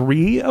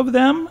 3 of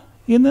them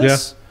in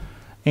this,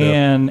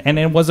 and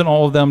it wasn't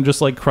all of them just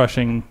like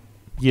crushing,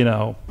 you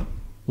know,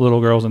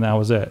 little girls, and that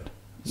was it.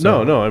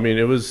 So, No. I mean,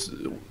 it was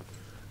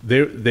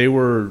they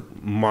were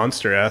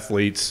monster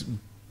athletes,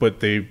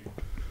 but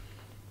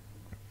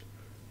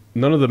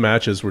none of the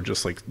matches were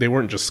just like, they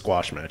weren't just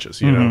squash matches,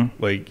 you know?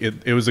 Like,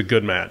 it was a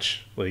good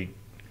match. Like,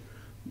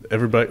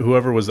 everybody,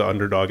 whoever was the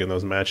underdog in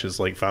those matches,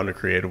 like, found a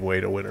creative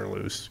way to win or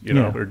lose, you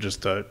know, or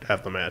just to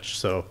have the match.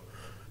 So,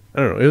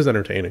 I don't know. It was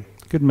entertaining.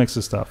 Good mix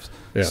of stuff.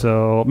 Yeah.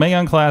 So, Mae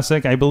Young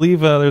Classic, I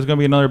believe there's going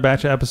to be another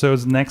batch of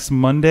episodes next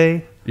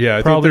Monday. Yeah,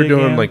 I think they're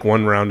doing like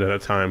one round at a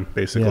time,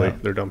 basically. Yeah.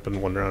 They're dumping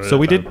one round at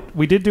a time.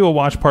 We did do a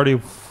watch party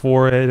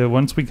for it.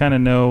 Once we kind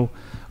of know,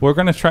 we're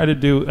going to try to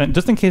do, and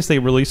just in case they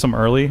release them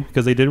early,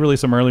 because they did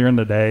release them earlier in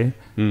the day,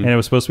 and it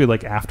was supposed to be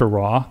like after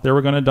Raw, they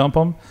were going to dump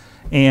them.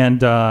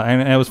 And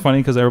it was funny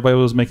because everybody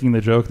was making the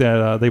joke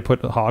that they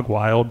put Hog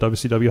Wild,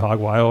 WCW Hog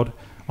Wild,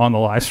 on the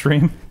live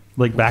stream,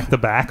 like back to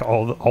back,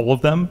 all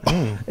of them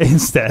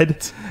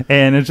instead.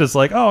 And it's just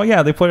like, oh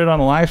yeah, they put it on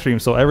the live stream,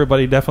 so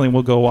everybody definitely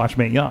will go watch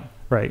Mae Young,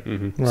 right?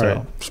 Right,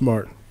 So,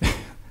 smart.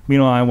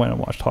 meanwhile, I went and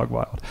watched Hog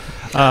Wild.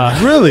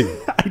 Really?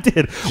 I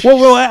did.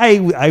 Well,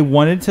 I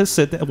wanted to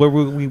sit where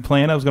we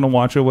planned. I was going to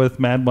watch it with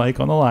Mad Mike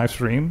on the live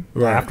stream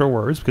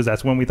afterwards, because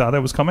that's when we thought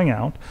that was coming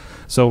out.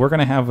 So we're going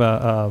to have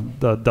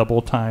the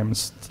double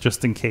times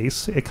just in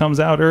case it comes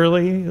out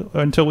early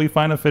until we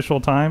find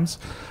official times.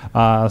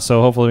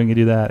 So hopefully we can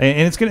do that.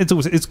 And it's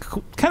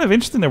kind of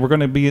interesting that we're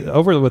going to be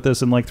over with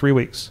this in like 3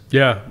 weeks.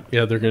 Yeah,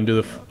 they're going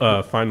to do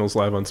the finals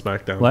live on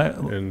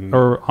SmackDown.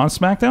 Or on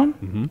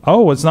SmackDown?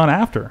 Oh, it's not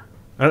after.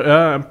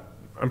 I'm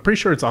pretty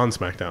sure it's on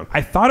SmackDown.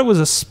 I thought it was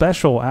a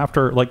special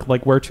after,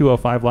 like where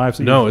 205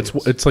 Live. No,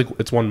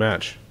 it's one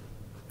match.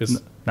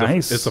 It's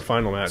nice. It's the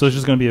final match. So it's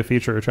just going to be a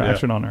feature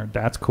attraction on there.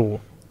 That's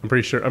cool. I'm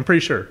pretty sure.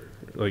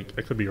 Like,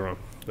 I could be wrong.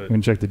 But. We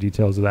can check the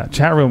details of that.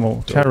 Chat room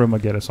will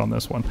get us on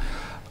this one.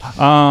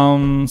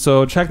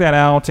 So check that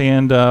out,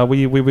 and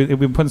we've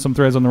been putting some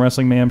threads on the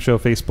Wrestling Mayhem Show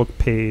Facebook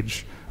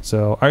page.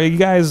 So are you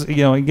guys,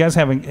 you guys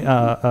haven't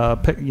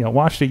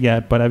watched it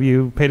yet, but have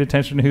you paid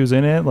attention to who's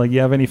in it? Like, you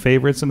have any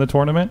favorites in the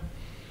tournament?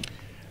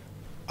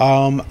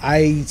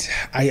 I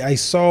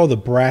saw the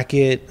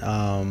bracket.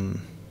 The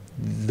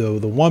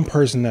one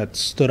person that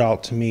stood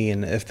out to me,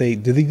 and did they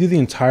do the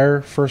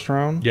entire first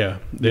round? Yeah,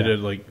 they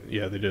did.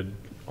 They did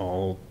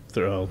all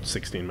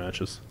 16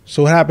 matches.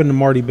 So what happened to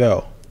Marty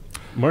Bell?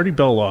 Marty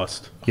Bell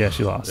lost. Yeah,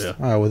 she lost. Yeah.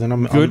 All right, well then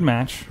I'm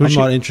match. I'm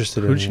not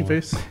interested. Who did she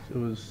face?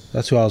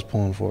 That's who I was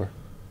pulling for.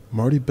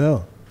 Marty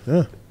Bell.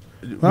 Yeah.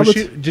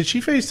 Did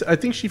she face? I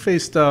think she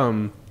faced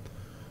Rachel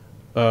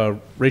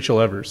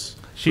Evers.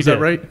 Is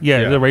that right?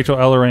 Yeah, the Rachel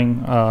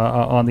Ellering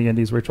on the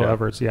Indies. Rachel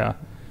Evers. Yeah.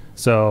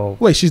 So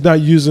wait, she's not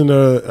using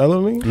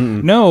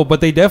Ellering? No, but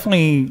they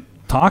definitely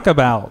talk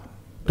about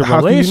the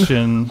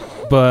relation.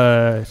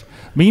 But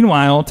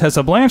meanwhile,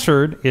 Tessa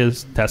Blanchard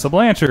is Tessa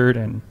Blanchard,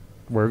 and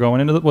we're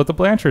going into with the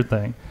Blanchard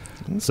thing.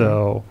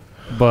 So,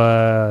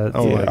 but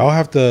I'll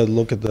have to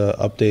look at the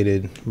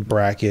updated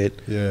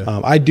bracket. Yeah.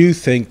 I do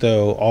think,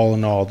 though, all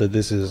in all, that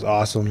this is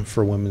awesome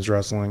for women's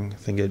wrestling. I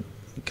think it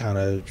kind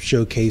of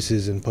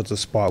showcases and puts a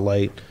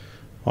spotlight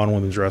on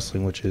women's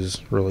wrestling, which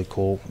is really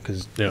cool,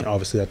 because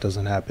obviously that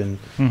doesn't happen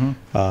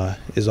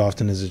as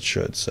often as it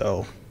should.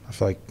 So I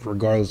feel like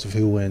regardless of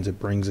who wins, it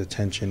brings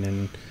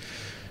attention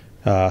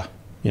and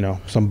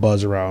some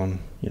buzz around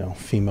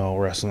female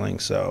wrestling.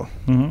 So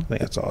I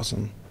think that's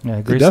awesome. Yeah,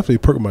 it definitely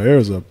perked my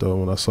ears up though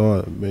when I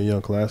saw it, Mae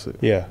Young Classic.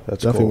 Yeah,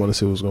 that's definitely want to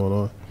see what's going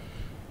on.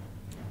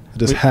 I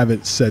just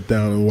haven't sat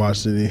down and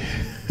watched any.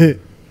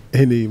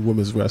 any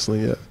women's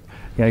wrestling yet.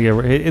 Yeah.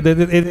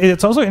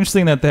 It's also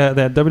interesting that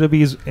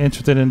WWE is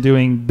interested in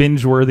doing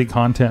binge-worthy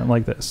content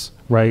like this,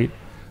 right?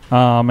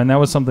 And that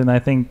was something I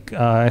think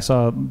I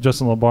saw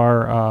Justin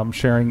LaBar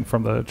sharing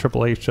from the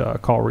Triple H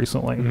call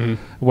recently,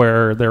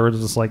 where they were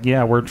just like,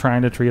 yeah, we're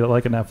trying to treat it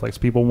like a Netflix.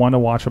 People want to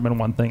watch them in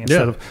one thing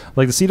instead of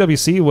like the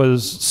CWC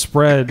was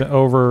spread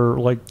over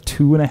like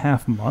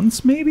 2.5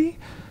 months, maybe.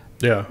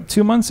 Yeah,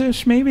 2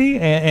 months-ish, maybe,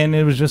 and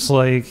it was just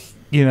like,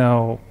 you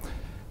know,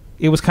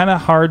 it was kind of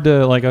hard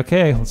to like,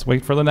 okay, let's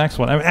wait for the next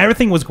one. I mean,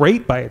 everything was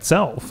great by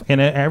itself, and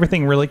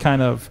everything really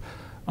kind of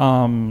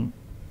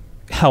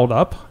held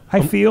up.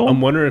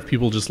 I'm wondering if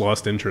people just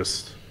lost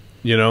interest,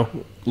 you know,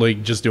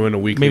 like just doing a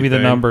weekly maybe the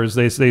thing, numbers,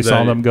 they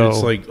saw them go.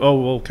 It's like, oh,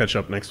 we'll catch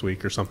up next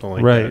week or something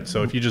like that.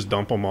 So if you just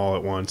dump them all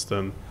at once,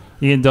 then...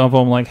 You can dump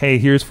them like, hey,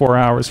 here's 4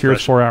 hours,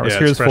 here's 4 hours,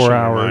 here's 4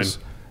 hours.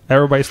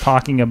 Everybody's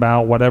talking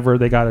about whatever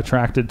they got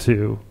attracted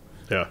to.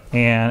 Yeah.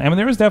 And I mean,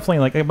 there was definitely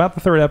like about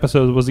the 3rd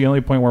episode was the only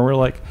point where we're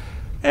like,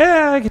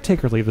 I could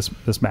take or leave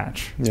this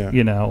match. Yeah.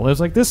 You know, it was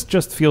like, this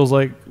just feels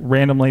like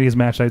random ladies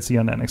match I'd see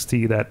on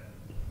NXT that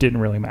didn't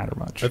really matter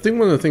much. I think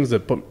one of the things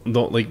that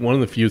one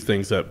of the few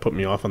things that put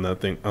me off on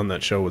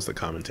that show was the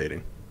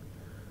commentating.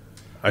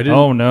 I did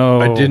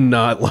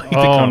not like the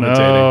commentating.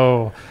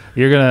 No.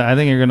 I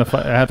think you're gonna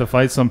have to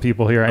fight some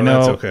people here. I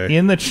know. That's okay.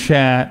 In the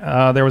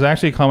chat, there was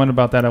actually a comment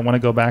about that I want to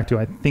go back to.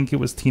 I think it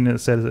was Tina that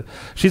said it.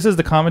 She says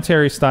the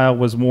commentary style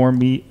was more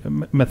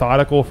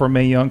methodical for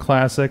Mae Young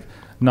Classic,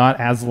 not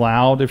as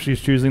loud, if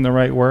she's choosing the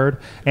right word.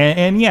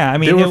 And yeah, I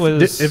mean,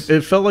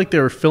 it felt like they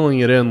were filling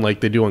it in like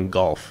they do in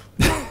golf.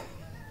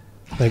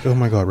 Like, oh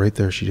my god, right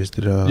there, she just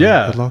did a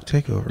headlock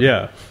takeover.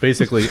 Yeah,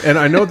 basically. And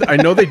I know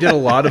they did a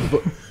lot of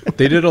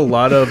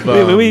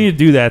we need to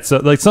do that. So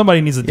like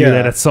somebody needs to do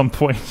that at some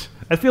point.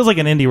 It feels like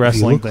an indie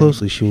wrestling if you look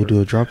closely, she will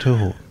do a drop toe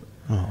hold.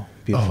 Oh,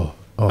 beautiful.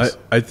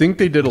 I think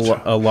they did a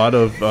lot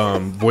of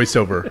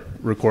voiceover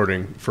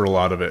recording for a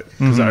lot of it,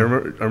 because I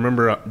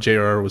remember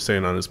JR was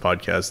saying on his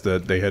podcast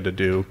that they had to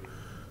do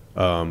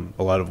a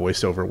lot of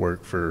voiceover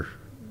work for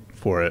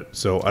it.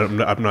 So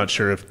I'm not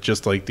sure if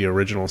just like the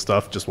original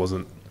stuff just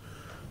wasn't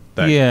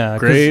that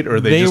great,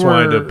 or they just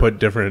wanted to put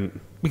different,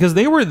 because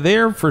they were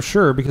there for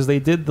sure, because they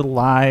did the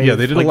live. Yeah,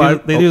 they did a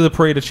live. They did the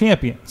Parade of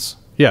Champions.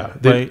 Yeah,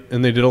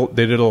 and they did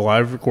a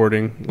live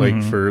recording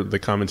like for the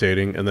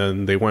commentating, and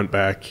then they went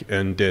back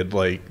and did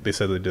they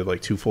said they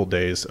did 2 full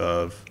days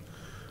of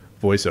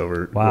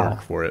voiceover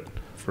work for it,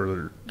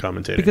 for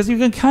commentating. Because you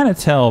can kind of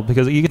tell,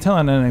 because you can tell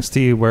on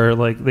NXT where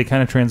they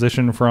kind of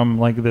transition from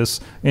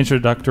this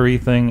introductory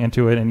thing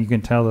into it, and you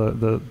can tell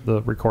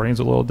the recording's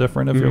a little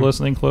different if you're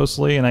listening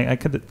closely, and I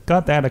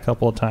got that a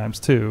couple of times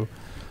too.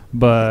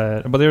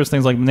 But there's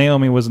things like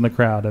Naomi was in the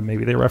crowd, and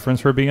maybe they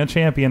referenced her being a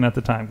champion at the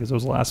time because it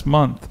was last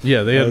month.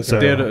 Yeah, they had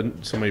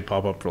somebody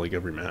pop up for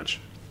every match.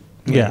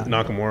 Yeah,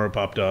 Nakamura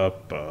popped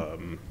up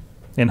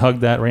and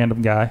hugged that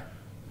random guy.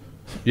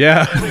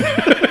 Yeah.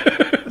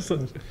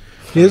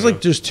 There's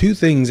there's 2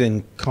 things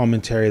in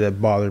commentary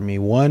that bother me.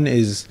 One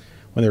is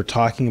when they're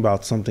talking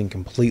about something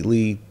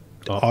completely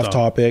off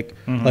topic.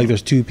 Like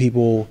there's 2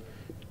 people,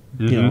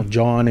 you know,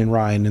 John and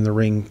Ryan in the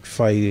ring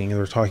fighting, and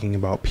they're talking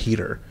about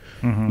Peter.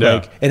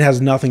 It has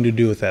nothing to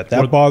do with that.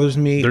 That bothers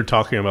me. They're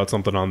talking about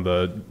something on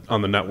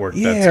the network.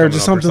 Yeah, or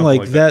just something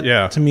like that.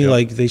 Yeah, to me,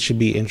 they should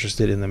be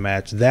interested in the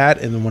match. That,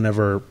 and then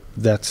whenever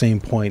that same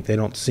point, they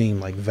don't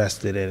seem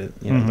vested in it.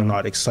 You know, they're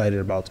not excited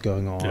about what's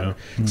going on.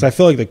 So I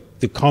feel like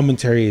the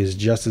commentary is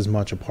just as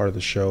much a part of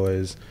the show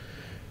as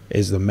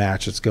the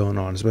match that's going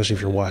on, especially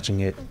if you're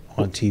watching it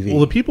on TV. Well,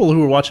 the people who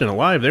were watching it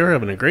live, they were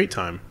having a great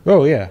time.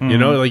 Oh yeah, you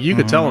know, you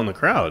could tell in the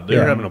crowd they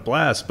were having a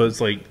blast. But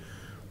it's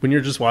when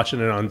you're just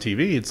watching it on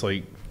TV, it's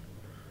it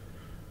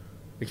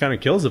kind of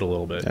kills it a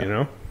little bit, you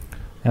know.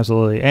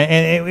 Absolutely,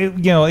 and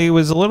it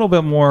was a little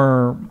bit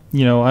more, I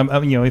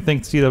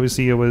think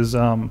CWC, it was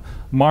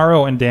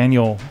Morrow and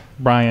Daniel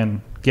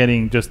Bryan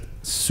getting just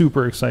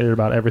super excited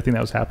about everything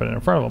that was happening in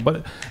front of them.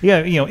 But yeah,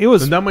 it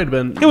was, and that might have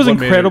been, it was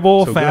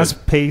incredible, so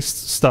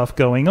fast-paced stuff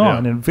going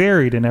on and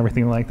varied and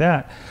everything like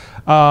that.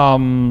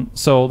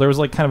 So there was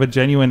kind of a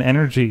genuine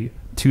energy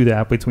to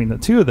that between the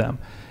 2 of them.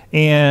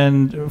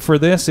 And for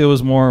this, it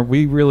was more,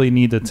 we really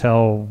need to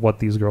tell what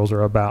these girls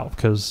are about,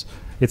 because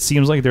it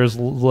seems like there's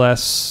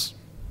less,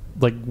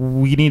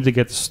 we need to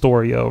get the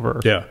story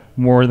over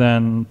more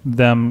than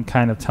them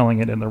kind of telling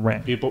it in the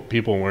ring.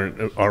 People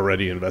weren't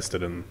already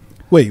invested in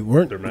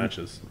their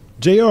matches.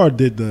 JR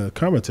did the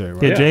commentary,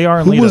 right? Yeah, JR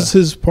and Who Lita. was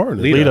his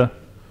partner? Lita.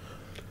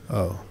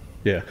 Oh.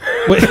 Yeah.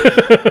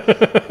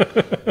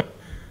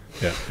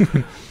 Yeah.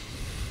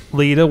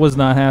 Lita was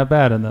not half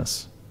bad in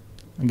this,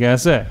 I gotta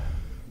say.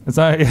 It's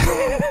not.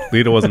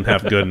 Lita wasn't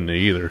half good in it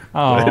either.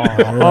 All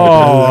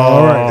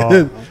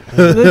right.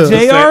 The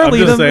JR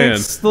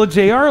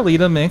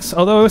Lita mix.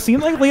 Although it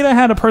seemed like Lita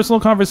had a personal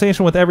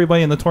conversation with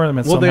everybody in the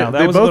tournament somehow.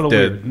 They both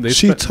did.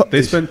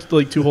 They spent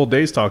 2 whole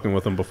days talking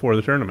with them before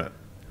the tournament.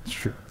 It's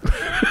true.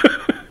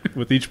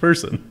 With each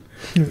person.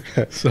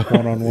 So,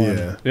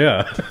 one-on-one.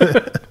 Yeah.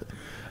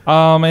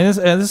 And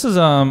this is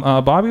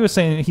Bobby was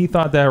saying he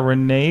thought that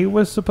Renee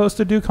was supposed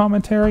to do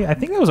commentary. I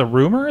think that was a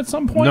rumor at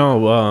some point.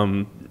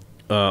 No,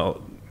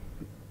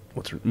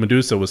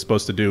 Medusa was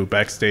supposed to do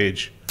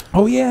backstage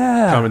Oh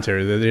yeah,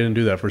 commentary. They didn't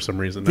do that for some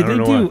reason. Did I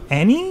don't they know do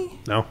any? why.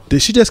 No.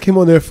 Did she just came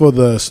on there for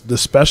the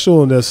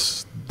special and they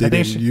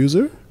didn't use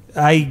her?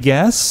 I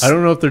guess. I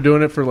don't know if they're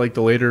doing it for like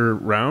the later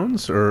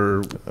rounds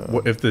or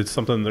if it's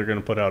something they're going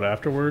to put out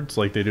afterwards,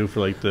 like they do for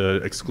like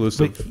the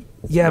exclusive. But,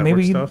 yeah,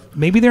 stuff.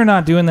 maybe they're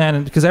not doing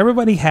that because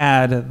everybody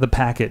had the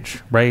package,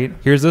 right?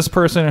 Here's this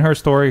person and her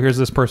story. Here's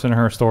this person and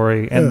her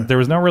story, and there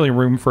was no really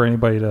room for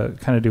anybody to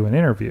kind of do an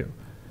interview,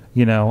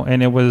 you know.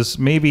 And it was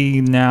maybe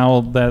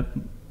now that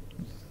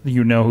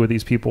you know who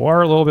these people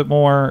are a little bit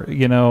more,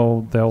 you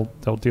know,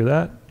 they'll do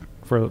that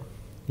for,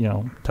 you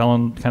know,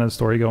 telling kind of the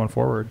story going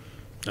forward.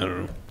 I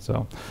don't know.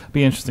 So,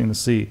 be interesting to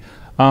see.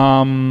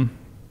 Awesome.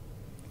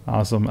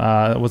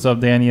 What's up,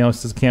 Danielle?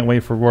 Says, can't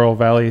wait for Royal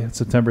Valley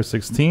September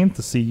 16th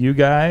to see you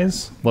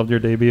guys. Loved your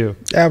debut.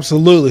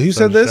 Absolutely. Who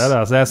said this? Shout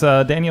outs. That's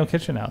Danielle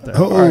Kitchen out there.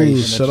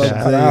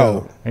 Shout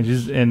out.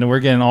 And we're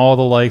getting all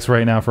the likes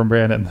right now from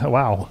Brandon.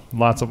 Wow.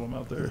 Lots of them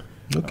out there.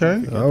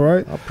 Okay. All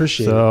right. I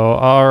appreciate it. So,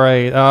 all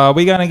right.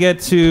 We got to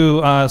get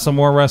to some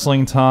more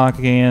wrestling talk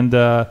and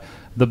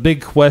the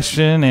big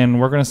question, and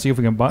we're going to see if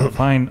we can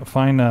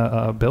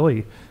find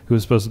Billy,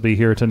 who's supposed to be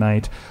here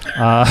tonight.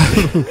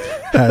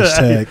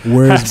 Hashtag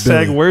where's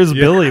Billy? Where's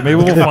Billy? Maybe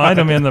we'll find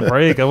him in the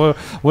break.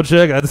 We'll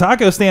check. The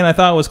taco stand I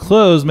thought was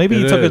closed. Maybe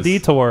he took a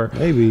detour.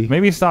 Maybe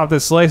he stopped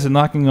at Slice and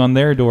knocking on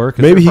their door.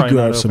 Maybe he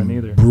grabbed some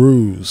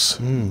brews.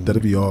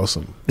 That'd be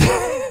awesome.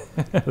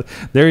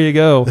 There you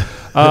go.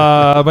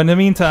 But in the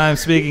meantime,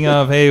 speaking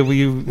of, hey,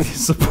 we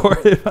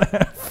supported by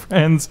our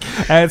friends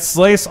at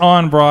Slice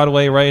on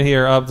Broadway, right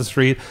here up the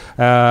street,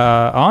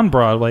 on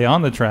Broadway,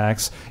 on the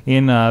tracks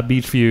in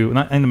Beachview,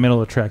 not in the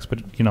middle of the tracks, but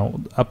you know,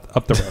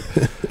 up the road.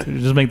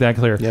 Just make that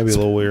clear. Yeah, it'd be a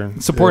little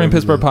weird. Supporting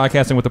Pittsburgh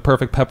podcasting with the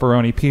perfect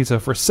pepperoni pizza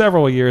for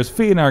several years,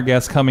 feeding our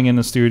guests coming in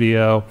the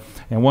studio,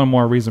 and one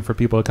more reason for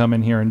people to come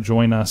in here and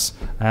join us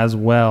as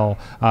well.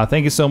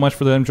 Thank you so much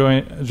for them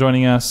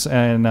joining us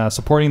and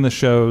supporting the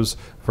shows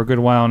for a good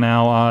while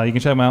now. You can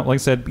check them out, like I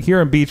said,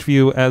 here in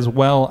Beachview, as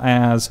well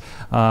as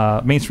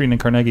Main Street in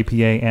Carnegie, PA,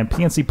 and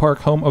PNC Park,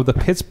 home of the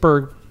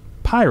Pittsburgh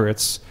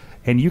Pirates.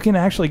 And you can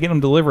actually get them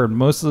delivered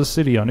most of the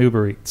city on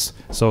Uber Eats.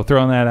 So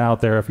throwing that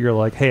out there, if you're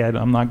like, hey,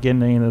 I'm not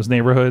getting any of those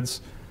neighborhoods,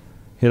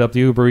 hit up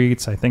the Uber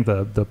Eats. I think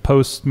the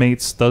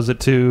Postmates does it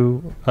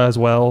too as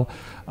well.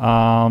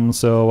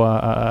 So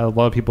a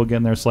lot of people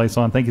getting their Slice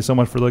on. Thank you so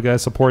much for the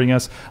guys supporting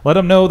us. Let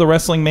them know the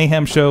Wrestling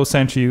Mayhem Show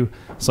sent you.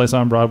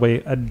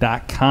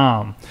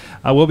 SliceOnBroadway.com.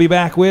 We'll be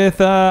back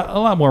with a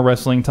lot more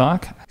wrestling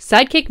talk.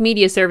 Sidekick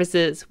Media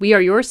Services. We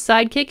are your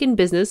sidekick in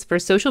business for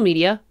social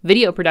media,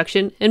 video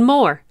production, and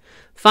more.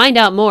 Find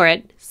out more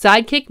at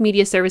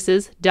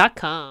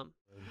sidekickmediaservices.com.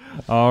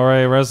 All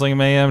right, Wrestling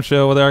Mayhem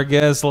Show with our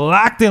guests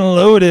locked and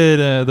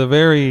loaded. The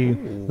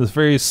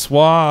very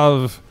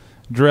suave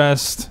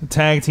dressed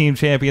tag team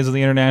champions of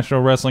the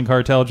International Wrestling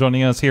Cartel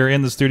joining us here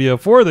in the studio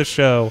for the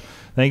show.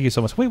 Thank you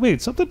so much.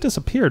 Wait, something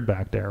disappeared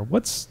back there.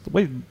 There's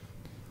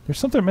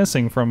something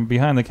missing from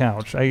behind the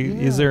couch.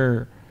 Is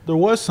there? There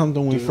was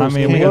something we first. I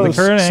mean, we got the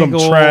current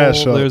angle.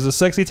 Trash There's a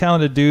sexy,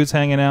 talented dudes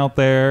hanging out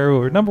there who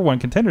were #1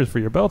 contenders for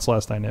your belts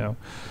last I knew.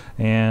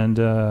 And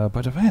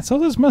but man,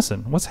 something's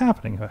missing. What's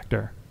happening back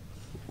there?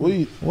 What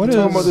is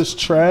talking about this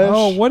trash?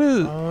 Oh, what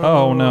is?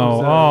 Oh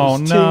no! Oh no!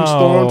 Team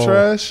Storm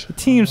trash.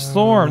 Team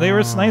Storm. They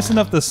were nice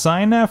enough to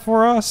sign that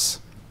for us.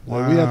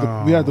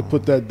 Wow. We have to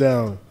put that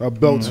down. Our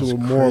belts were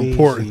more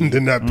important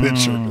than that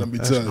picture. Let me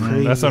tell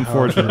you. That's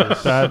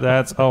unfortunate.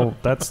 that's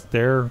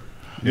there.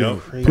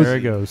 Yep. There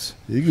it goes.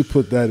 You can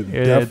put that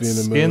definitely in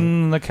the middle.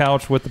 In the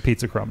couch with the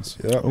pizza crumbs.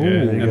 Yep. Yeah,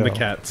 and the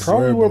cats.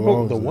 Probably were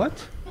both the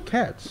what?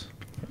 Cats.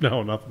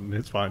 No, nothing.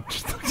 It's fine.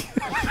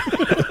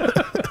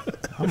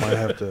 I might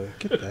have to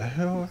get the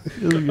hell.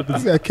 You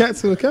got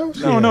cats in the couch?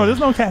 No, there's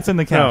no cats in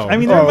the couch. No. I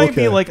mean, there might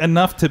be like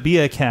enough to be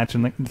a cat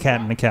in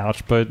the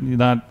couch, but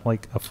not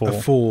like a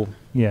full.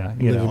 Yeah,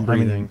 you know,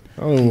 breathing.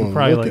 I don't want to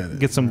probably look like at it.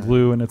 get some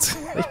glue and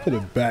it's. Let's put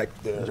it back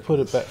there. Let's put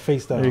it back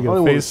face down. There you I go.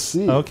 don't wanna Face.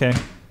 see it. Okay.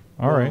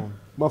 All right.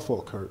 My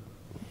fault, Kurt.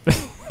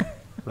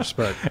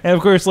 Respect. And of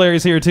course,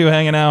 Larry's here too,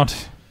 hanging out,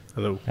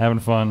 Hello. having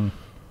fun.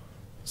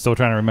 Still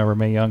trying to remember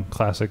Mae Young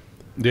classic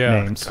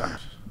names.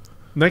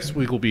 Next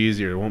week will be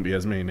easier. There won't be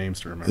as many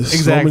names to remember. There's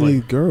Exactly. so many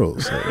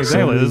girls.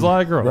 Exactly. There's a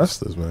lot of girls.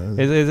 Wrestlers, man.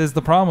 It's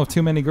the problem with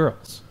too many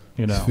girls.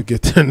 You know.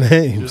 Forget their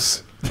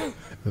names.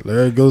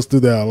 Larry goes through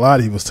that a lot,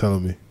 he was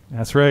telling me.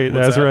 That's right.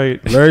 What's That's that? right.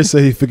 Larry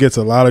said he forgets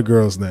a lot of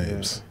girls'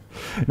 names.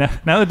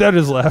 Now the Dutch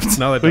is left.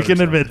 Now that we Dutch can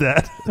is admit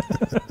that.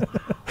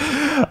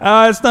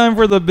 It's time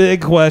for the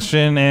big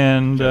question,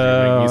 and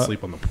Make me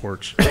sleep on the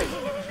porch.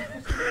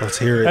 Let's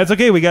hear it. that's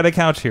okay. We got a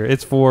couch here.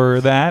 It's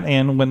for that,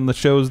 and when the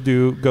shows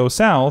do go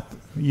south,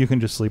 you can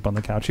just sleep on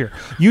the couch here.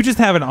 You just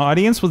have an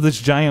audience with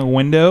this giant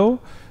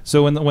window,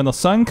 so when the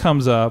sun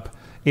comes up,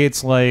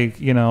 it's like,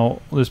 you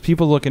know, there's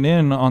people looking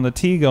in on the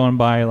T going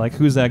by, like,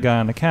 who's that guy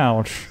on the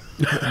couch?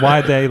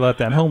 Why'd they let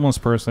that homeless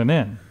person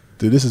in?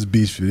 Dude, this is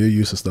Beachview. They're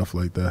used to stuff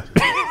like that.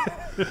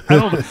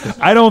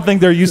 I don't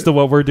think they're used to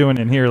what we're doing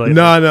in here lately.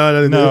 No,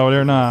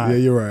 they're not. Yeah,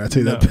 you're right. I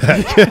take that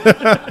back.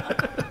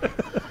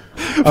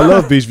 I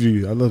love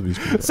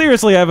Beachview.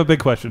 Seriously, I have a big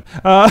question.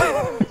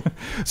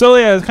 So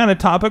yeah, it's kind of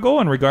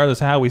topical, and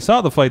regardless of how we saw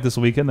the fight this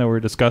weekend that we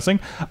were discussing,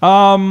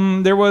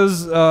 there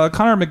was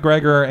Conor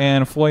McGregor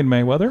and Floyd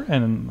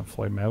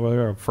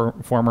Mayweather, a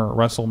former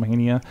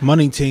WrestleMania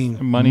Money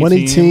team.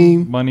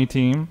 Money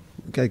team.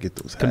 Gotta get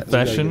those hats.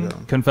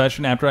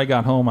 Confession. After I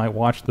got home, I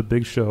watched the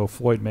Big Show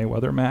Floyd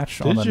Mayweather match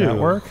on the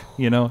network.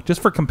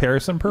 Just for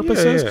comparison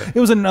purposes. Yeah. It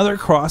was another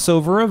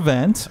crossover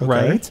event,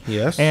 right?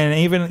 Yes. And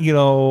even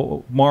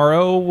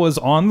Morrow was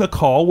on the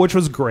call, which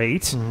was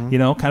great.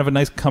 Kind of a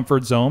nice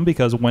comfort zone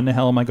because when the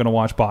hell am I going to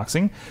watch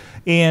boxing?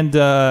 And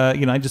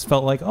I just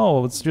felt like,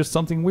 it's just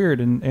something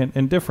weird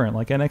and different,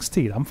 like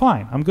NXT. I'm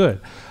fine. I'm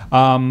good.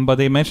 But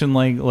they mentioned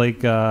like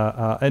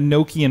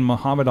Inoki and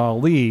Muhammad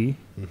Ali.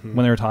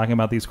 When they were talking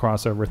about these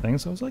crossover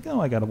things, I was like,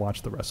 I got to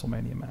watch the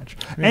WrestleMania match.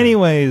 Yeah.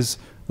 Anyways,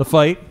 the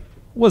fight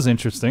was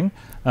interesting,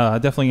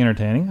 definitely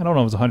entertaining. I don't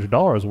know if it was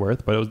 $100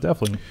 worth, but it was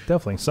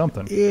definitely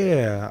something.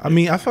 Yeah, I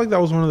mean, I feel like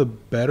that was one of the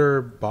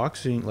better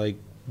boxing, like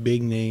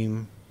big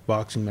name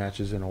boxing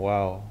matches in a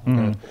while.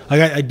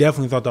 I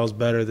definitely thought that was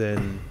better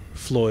than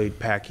Floyd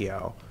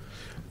Pacquiao.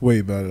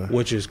 Way better.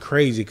 Which is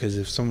crazy because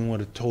if someone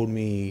would have told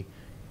me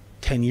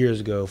 10 years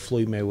ago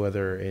Floyd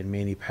Mayweather and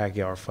Manny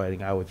Pacquiao are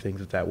fighting, I would think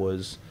that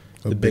was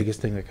the biggest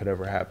thing that could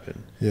ever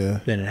happen. Yeah.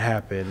 Then it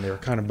happened. They were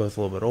kind of both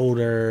a little bit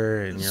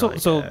older, and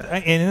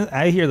and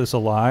I hear this a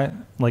lot.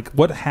 Like,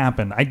 what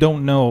happened? I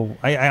don't know.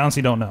 I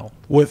honestly don't know.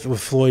 With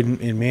Floyd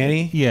and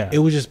Manny, yeah, it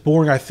was just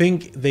boring. I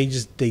think they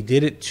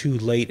did it too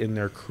late in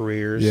their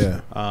careers.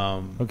 Yeah.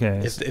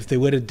 Okay. If they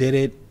would have did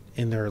it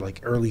in their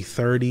like early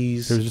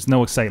 30s, there's just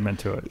no excitement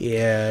to it.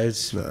 Yeah.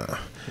 It's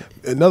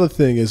another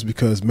thing is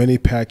because Manny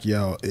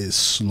Pacquiao is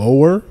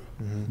slower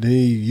than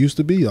he used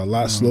to be, a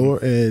lot slower,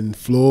 and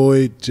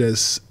Floyd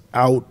just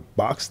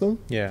outboxed him.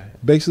 Yeah,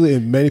 basically,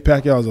 and Manny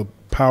Pacquiao is a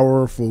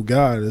powerful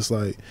guy. And it's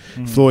like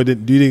Floyd he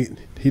didn't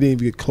even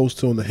get close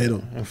to him to hit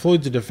him. And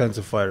Floyd's a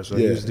defensive fighter, so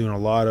he was doing a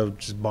lot of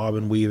just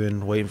bobbing,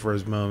 weaving, waiting for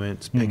his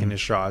moments, picking his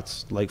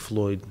shots, like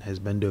Floyd has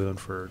been doing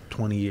for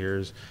 20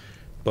 years.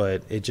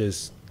 But it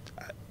just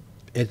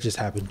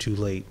happened too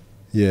late.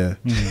 Yeah,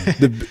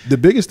 the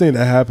biggest thing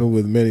that happened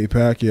with Manny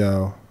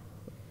Pacquiao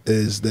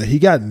is that he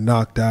got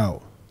knocked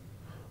out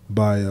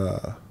by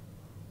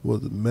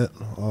was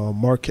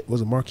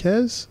it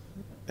Marquez?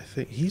 I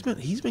think he's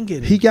been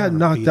getting. He got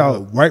knocked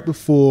out right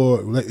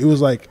before. Like, it was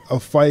like a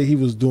fight he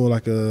was doing.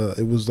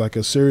 It was like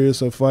a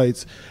series of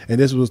fights, and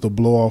this was the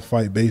blow off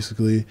fight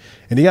basically.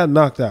 And he got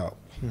knocked out.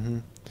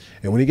 And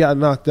when he got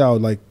knocked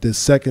out, like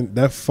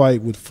that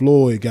fight with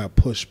Floyd got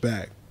pushed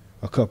back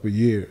a couple of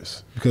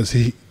years because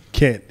he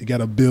can't. You got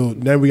to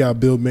build. Then we got to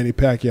build Manny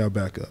Pacquiao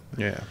back up.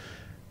 Yeah,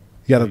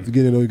 you got to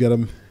you got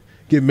to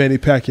get Manny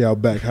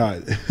Pacquiao back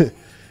hot.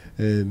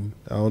 And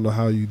I don't know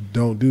how you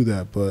don't do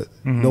that, but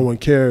no one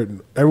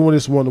cared. Everyone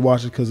just wanted to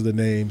watch it because of the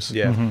names.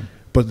 Yeah.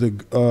 But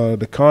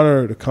the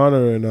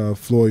Conor and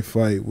Floyd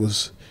fight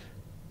was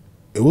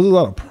a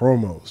lot of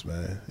promos,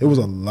 man. It was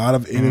a lot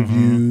of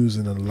interviews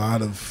and a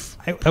lot of.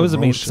 I was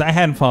amazed. I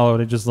hadn't followed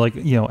it, just like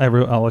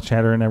all the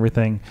chatter and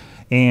everything.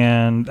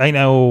 And I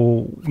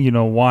know,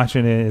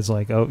 watching it is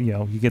like,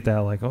 you get that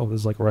like, this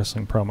is like a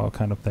wrestling promo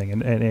kind of thing.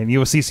 And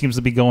UFC seems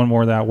to be going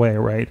more that way,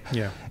 right?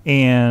 Yeah.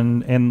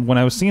 And when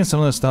I was seeing some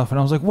of this stuff, and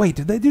I was like, wait,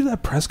 did they do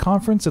that press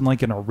conference in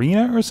like an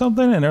arena or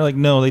something? And they're like,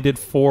 no, they did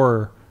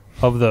 4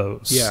 of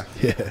those. Yeah.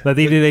 That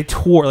they did a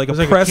tour, like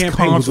a press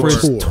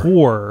conference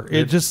tour.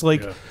 It just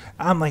like,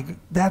 I'm like,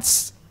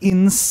 that's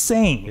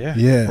insane.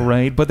 Yeah.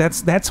 Right? But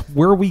that's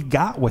where we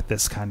got with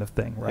this kind of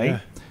thing, right? Yeah.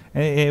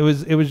 It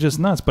was just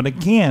nuts. But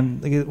again,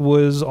 it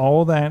was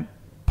all that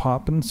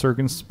pop and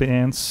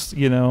circumstance,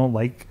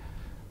 like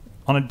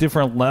on a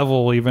different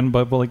level even,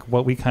 but like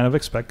what we kind of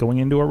expect going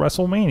into a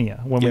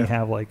WrestleMania when we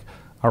have like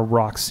our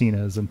Rock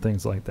Cenas and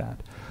things like that.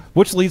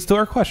 Which leads to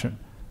our question.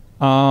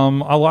 A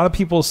lot of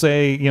people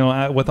say,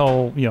 with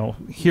all,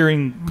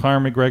 hearing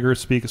Conor McGregor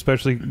speak,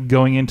 especially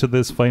going into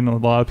this fight, and a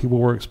lot of people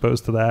were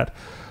exposed to that.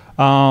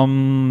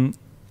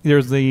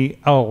 There's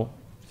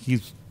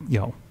he's,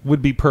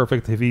 would be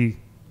perfect if he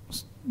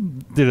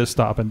did a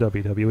stop in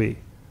WWE,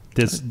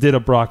 did a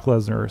Brock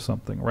Lesnar or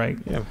something, right?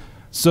 Yeah.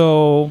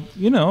 So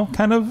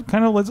kind of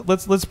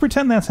let's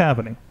pretend that's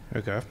happening.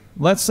 Okay.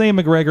 Let's say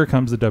McGregor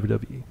comes to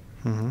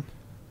WWE.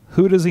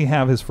 Who does he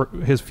have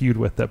his feud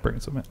with that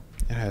brings him in?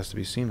 It has to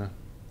be Cena.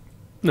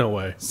 No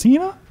way.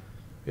 Cena?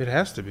 It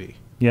has to be.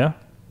 Yeah.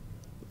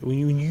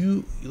 When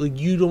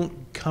you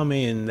don't come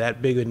in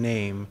that big a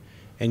name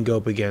and go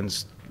up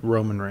against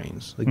Roman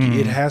Reigns,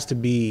 it has to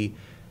be.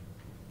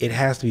 It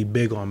has to be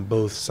big on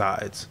both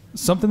sides.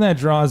 Something that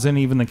draws in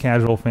even the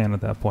casual fan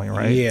at that point,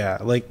 right? Yeah,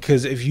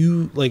 because if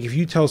you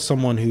tell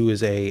someone who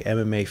is a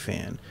MMA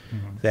fan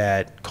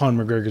that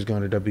Conor McGregor is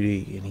going to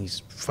WWE and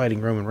he's fighting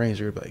Roman Reigns,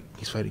 you're like,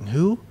 he's fighting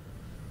who?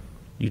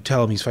 You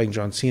tell him he's fighting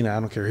John Cena. I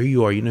don't care who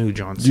you are. You know who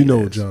John Cena is. You know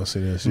who John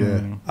Cena is,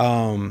 yeah.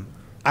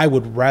 I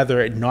would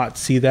rather not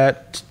see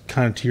that,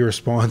 kind of to your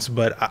response,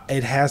 but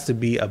it has to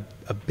be a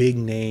big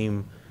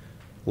name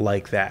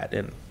like that.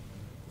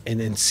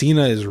 And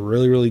Cena is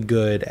really, really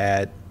good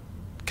at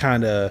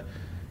kind of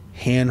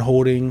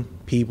hand-holding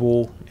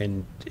people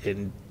and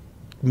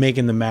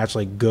making the match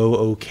like go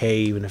okay,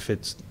 even if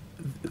it's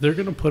They're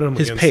gonna put him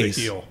his against pace.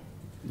 the heel.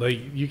 Like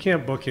you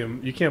can't book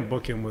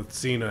him with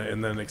Cena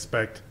and then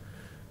expect.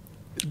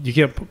 You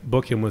can't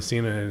book him with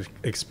Cena and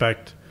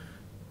expect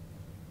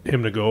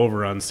him to go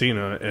over on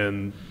Cena,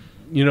 and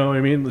you know what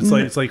I mean.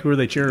 It's like who are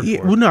they cheering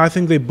for? Well, no, I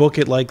think they book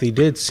it like they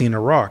did Cena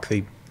Rock.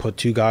 They put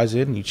two guys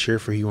in, and you cheer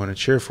for who you want to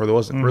cheer for. There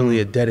wasn't really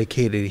a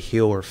dedicated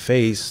heel or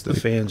face. The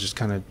fans just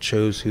kind of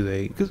chose who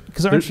they.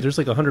 Because There's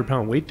like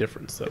 100-pound weight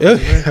difference, though.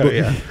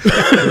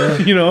 Yeah.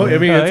 You know, I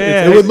mean,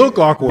 It would look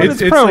awkward.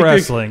 it's pro like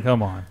wrestling.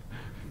 Come on.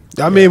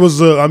 I mean, it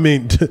was. I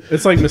mean,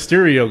 it's like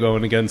Mysterio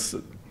going against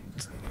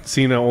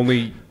Cena.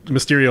 Only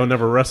Mysterio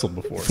never wrestled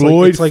before.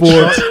 Floyd like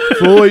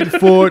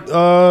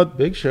fought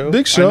Big Show.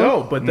 Big Show. I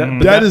know, but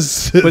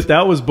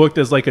that was booked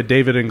as like a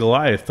David and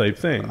Goliath type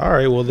thing. All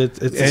right, well, it's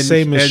the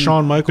same as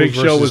Shawn Michaels Big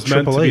Show was versus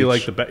meant Triple to be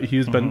H. like he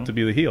was meant to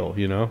be the heel,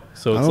 you know.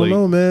 So I it's don't like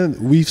know, man.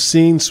 We've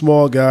seen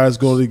small guys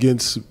go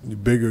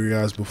against bigger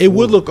guys before. It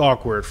would look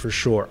awkward for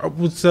sure.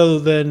 So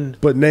then,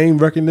 but name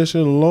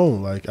recognition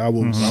alone, like I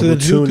will. I so will then who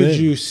tune could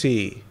in. you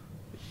see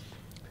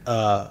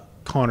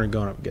Connor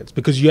going up against?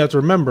 Because you have to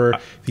remember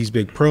these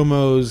big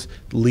promos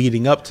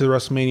leading up to the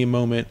WrestleMania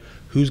moment.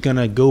 Who's going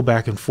to go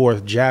back and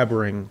forth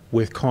jabbering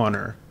with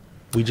Connor?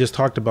 We just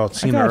talked about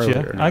Cena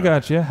earlier. I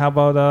got you. How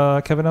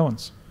about Kevin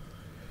Owens?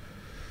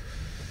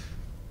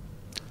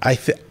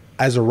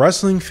 As a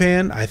wrestling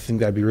fan, I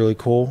think that'd be really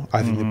cool.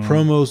 I think the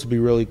promos would be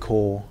really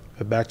cool.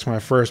 But back to my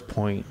first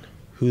point,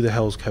 who the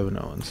hell's Kevin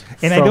Owens?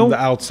 And from I don't- the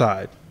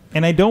outside.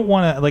 And I don't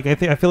want to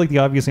I feel like the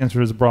obvious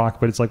answer is Brock,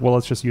 but it's like, well,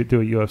 let's just do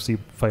a UFC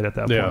fight at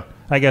that Yeah. point.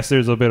 I guess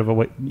there's a bit of a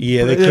weight.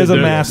 Yeah, they there's could a do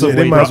it. massive Yeah,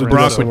 they weight. might as well do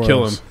Brock that would somewhere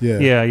kill else.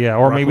 him. Yeah. Yeah,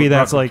 or Brock maybe would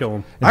that's like, kill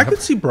him. I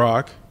could see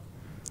Brock.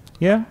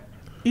 yeah.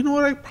 You know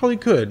what? I probably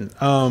could.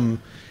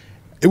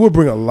 It would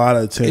bring a lot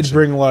of attention. It'd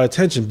bring a lot of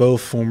attention. Both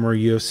former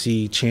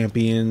UFC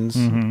champions.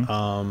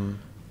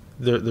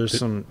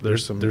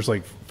 There's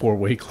like 4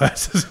 weight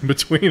classes in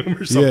between them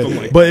or something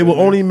like but that. it will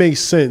only make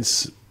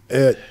sense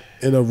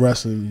in a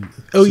wrestling.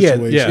 Oh yeah,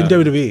 situation. in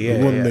WWE. Yeah, It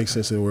wouldn't yeah. make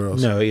sense anywhere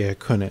else. No, yeah, it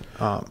couldn't.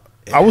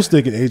 I was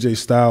thinking AJ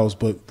Styles,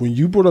 but when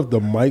you brought up the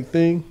mic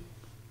thing,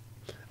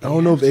 I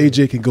don't know if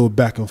AJ can go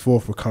back and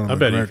forth with Conor I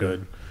bet he McGregor.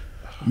 could.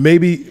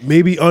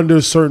 Maybe under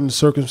certain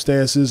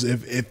circumstances,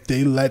 if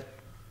they let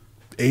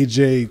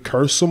AJ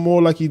curse some more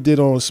like he did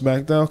on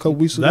SmackDown a couple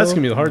weeks ago. That's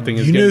gonna be the hard thing.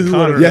 Is You knew getting who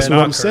Conor would've to That's what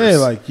not I'm curse. saying.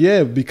 Like,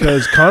 yeah,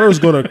 because Conor's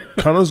gonna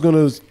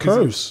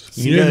curse.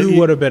 You know who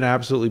would have been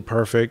absolutely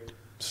perfect?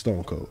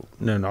 Stone Cold.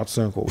 No, not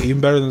Stone Cold. Even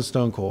better than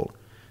Stone Cold.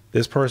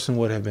 This person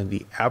would have been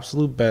the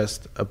absolute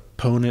best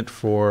opponent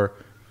for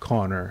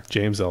Connor,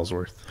 James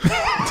Ellsworth.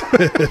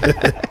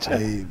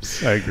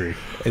 James. I agree.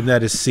 and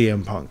that is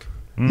CM Punk.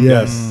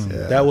 Yes.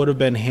 Yeah. That would have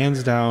been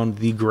hands down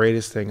the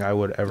greatest thing I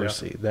would ever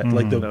see. That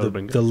like That would've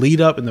been good. the lead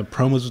up and the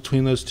promos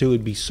between those two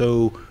would be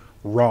so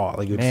raw.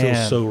 Like it would feel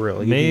Man, so real.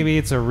 Like, maybe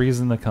it's a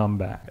reason to come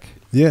back.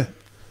 Yeah.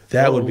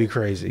 that would be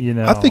crazy. You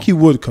know, I think he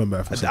would come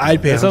back for something.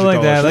 I'd pay something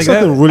like that. $100. That's Like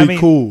something that- really I mean,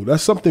 cool.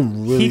 That's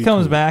something really he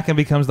comes cool. back and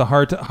becomes the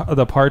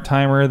part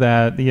timer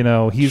that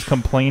he's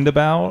complained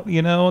about.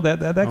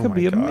 That could my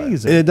be God.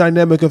 amazing. And the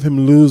dynamic of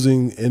him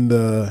losing in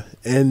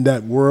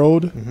that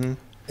world Mm-hmm.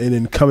 and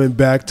then coming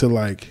back to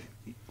like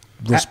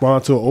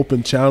respond to an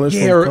open challenge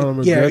Yeah, from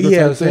Conor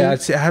McGregor type thing.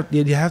 I'd say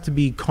you have to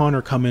be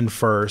Connor come in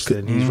first,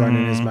 and he's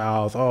running his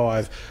mouth. Oh,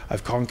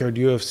 I've conquered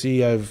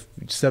UFC. I've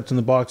stepped in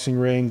the boxing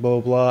ring. Blah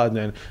blah. And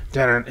then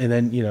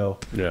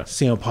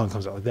CM Punk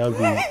comes out. Like, that would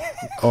be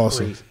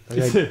Awesome.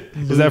 crazy.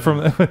 Is that from?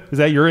 Is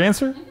that your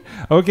answer?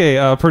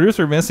 Okay,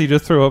 producer Missy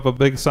just threw up a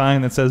big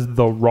sign that says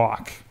 "The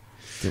Rock."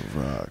 The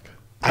Rock.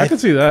 I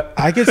could see that.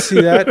 I could see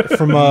that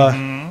from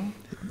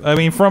I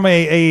mean, from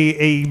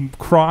a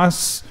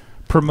cross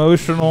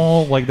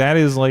promotional, like that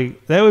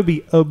would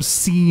be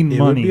obscene It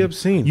would money. be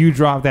obscene. You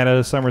drop that at a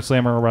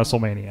SummerSlam or a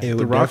WrestleMania. It The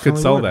would Rock could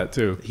definitely sell would. that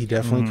too. He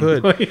definitely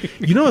could.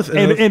 You know,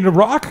 and The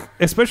Rock,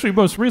 especially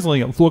most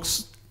recently,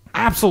 looks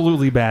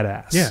absolutely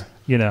badass.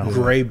 yeah,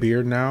 gray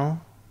beard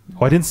now.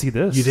 Oh, I didn't see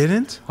this. You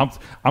didn't?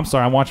 I'm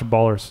sorry. I'm watching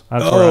Ballers.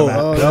 That's where I'm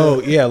at.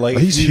 no, yeah, like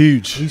He's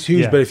huge. He's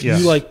huge, Yeah, but if yeah.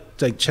 you like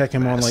check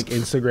him on like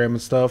Instagram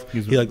and stuff,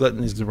 He's- he like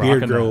letting his he's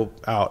beard rocking grow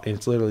out, and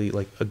it's literally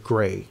like a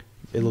gray.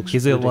 It looks.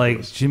 Is it like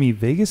ridiculous. Jimmy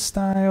Vegas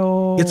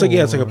style? It's like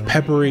it's like a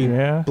peppery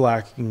Yeah.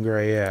 black and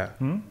gray. Yeah,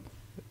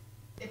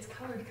 It's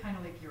colored kind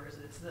of like yours.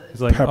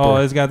 It's like, Pepper. oh,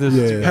 it's got this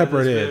Yeah.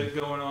 Peppered this in.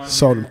 bit going on.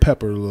 Salt and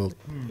pepper a little.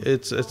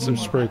 it's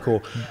pretty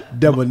cool.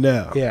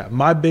 Debonair. Yeah,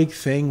 my big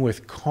thing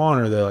with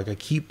Connor though, like I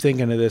keep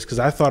thinking of this because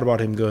I thought about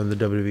him going to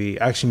the WWE.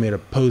 I actually made a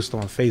post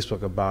on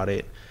Facebook about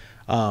it.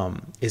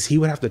 Is he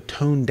would have to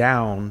tone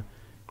down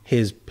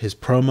his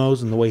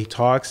promos and the way he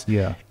talks.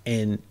 Yeah.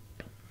 And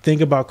think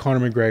about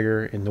Conor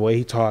McGregor and the way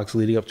he talks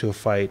leading up to a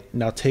fight.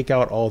 Now take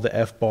out all the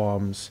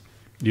F-bombs.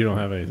 You don't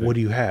have anything. What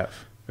do you have?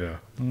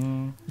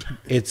 Yeah.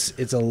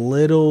 It's a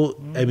little.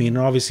 I mean,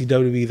 obviously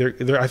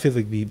WWE. I feel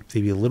like they'd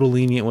be a little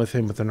lenient with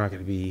him, but they're not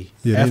going to be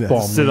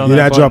F-bomb. Sit on You're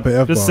that not button. dropping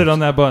F-bombs. Just sit on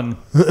that button.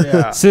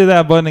 Yeah. Sit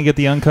that button and get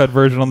the uncut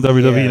version on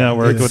WWE Yeah,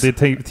 Network it's- with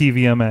the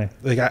TVMA.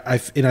 Like I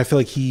feel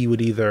like he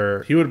would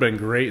either. He would have been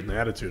great in the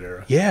Attitude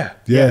Era. Yeah.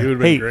 Yeah. He would have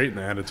been Hey, great in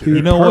the Attitude You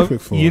Era. know what?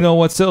 perfect for You it. know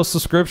what sells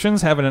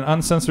subscriptions? Having an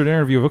uncensored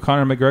interview with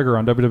Conor McGregor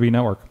on WWE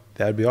Network,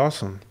 That'd be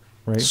awesome.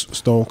 right?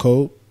 Stone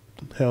Cold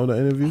held the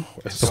interview.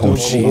 Stone Cold.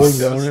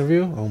 Cold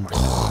interview. Oh my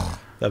god,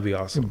 that'd be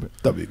awesome.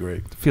 That'd be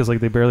great. Feels like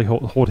they barely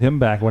hold him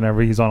back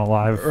whenever he's on a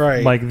live,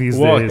 Right. like these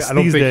Well, days. I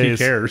don't these think days.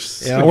 he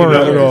cares. Yeah, Or-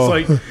 not at all.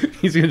 It's like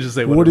he's gonna just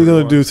say, What are you whatever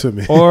gonna he do wants. to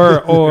me?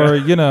 or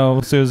you know,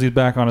 as soon as he's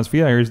back on his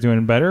feet, I hear he's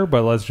doing better.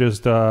 But let's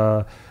just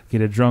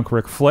get a drunk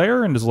Ric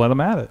Flair and just let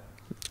him at it.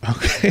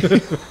 Okay.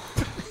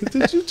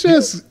 Did you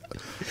just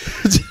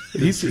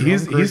He's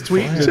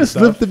tweeting and just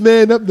stuff. lift the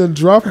man up, then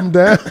drop him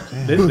down?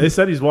 They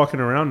said he's walking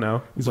around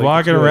now. He's Like,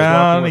 walking he's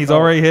around. walking He's without-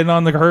 already hitting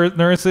on the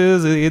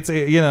nurses. It's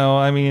you know,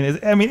 I mean,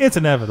 it's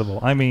inevitable.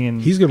 I mean,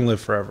 He's gonna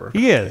live forever.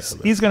 he is.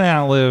 He's gonna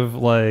outlive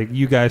like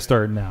you guys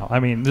starting now. I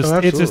mean, just Oh,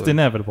 it's just absolutely.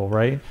 inevitable,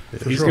 right?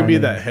 He's gonna be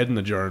that head in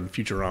the jar in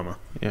Futurama.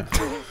 Yeah.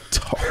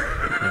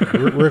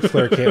 Ric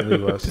Flair can't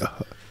leave us.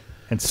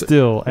 And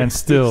still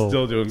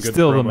Still doing good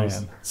still the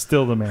promos. man,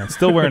 still the man,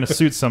 still wearing a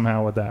suit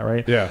somehow with that,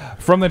 right? Yeah.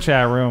 From the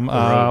chat room,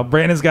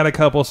 Brandon's got a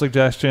couple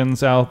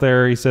suggestions out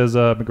there. He says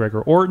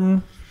McGregor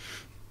Orton.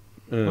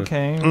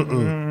 Okay.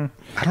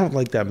 I don't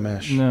like that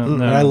mesh. No, And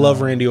no, I no. love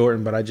Randy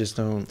Orton, but I just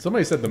don't.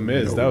 Somebody said the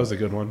Miz. That was a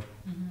good one.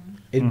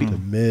 It'd be The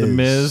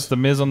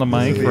Miz on the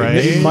mic, Miz.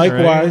 right? Mike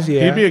Right? wise,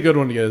 yeah. He'd be a good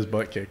one to get his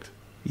butt kicked.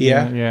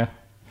 yeah.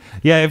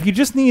 Yeah, if you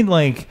just need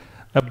like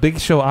a Big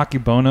Show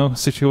Akibono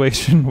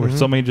situation where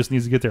somebody just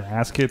needs to get their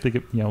ass kicked, they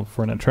get, you know,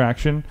 for an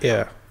attraction.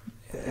 Yeah.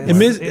 And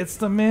Miz, It's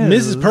the Miz.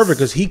 Miz is perfect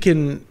because he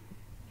can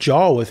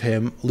jaw with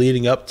him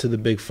leading up to the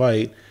big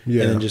fight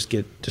Yeah. and then just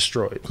get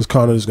destroyed. Because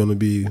Connor is going to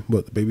be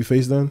what, the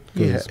babyface then?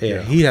 'Cause-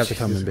 Yeah, he'd have to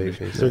come in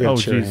babyface. They're gonna Oh,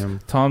 cheer jeez. him.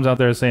 Tom's out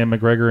there saying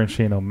McGregor and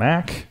Shane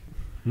O'Mac.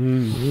 I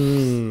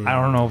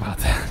don't know about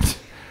that.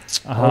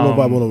 I don't know if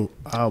I want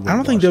to. I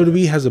don't think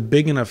WWE has a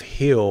big enough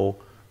heel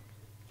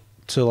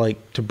to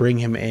bring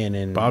him in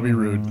and Bobby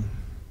Roode.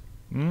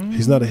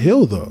 He's not a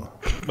heel though.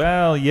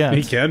 Well, yeah.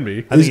 He can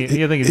be. I think,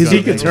 I think He he's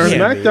can got- turn yeah.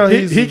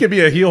 SmackDown. He could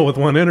be a heel with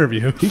one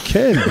interview. He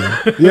can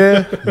be.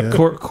 Yeah. Yeah.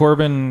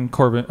 Corbin,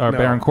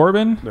 Baron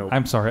Corbin. No.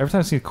 I'm sorry. Every time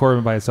I see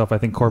Corbin by itself, I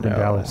think Corbin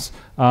Dallas.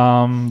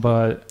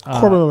 But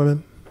Corbin,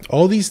 man.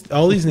 all these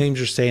names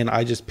you're saying.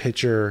 I just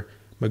picture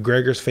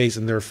McGregor's face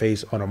and their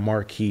face on a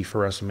marquee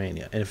for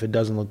WrestleMania, and if it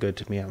doesn't look good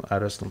to me, I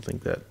just don't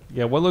think that.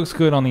 yeah, what looks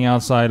good on the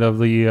outside of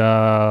the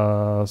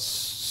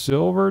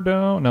Silver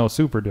Dome? No,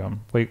 Superdome.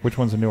 Wait, which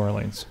one's in New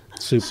Orleans?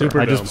 Super.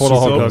 I just pulled a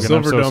Hulk Hogan. I'm so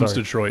Silverdome's sorry.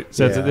 Detroit.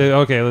 So it's- Yeah.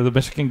 okay, the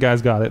Michigan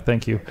guys got it.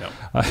 Thank you.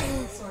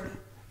 Sorg,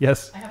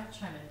 Yes. I have to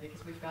chime in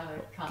because we've got a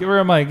comment. Give her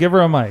a mic. Give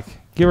her a mic.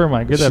 Give her a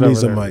mic. Get She that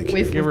needs over a there. mic.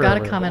 We've Give her got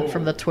a over. comment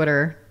from the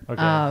Twitter.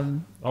 Okay.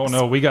 Oh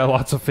no, we got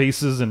lots of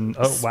faces and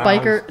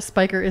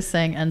Spiker is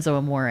saying Enzo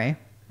Amore.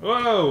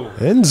 Whoa.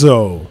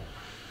 Enzo.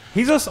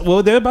 He's just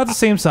well. They're about the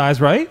same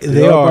size, right?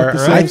 They about are. the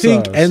same I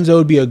think size. Enzo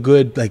would be a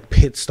good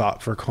pit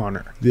stop for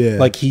Connor.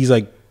 Yeah.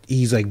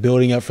 He's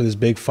building up for this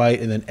big fight,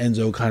 and then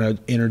Enzo kind of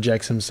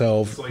interjects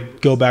himself,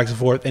 go back and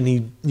forth, and he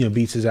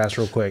beats his ass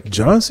real quick.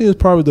 John Cena is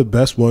probably the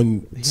best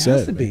one has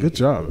set. to be. Good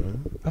job,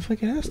 man. I feel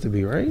like it has to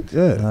be right.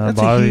 Yeah.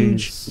 That's a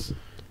huge.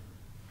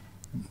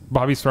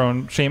 Bobby's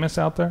throwing Sheamus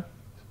out there.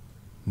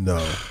 No.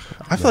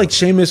 I feel like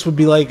Sheamus would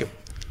be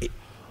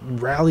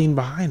rallying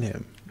behind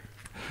him.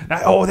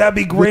 Oh, that'd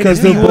be great.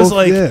 Because He they're was both-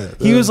 like yeah,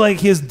 he was like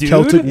his dude,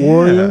 Celtic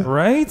warrior.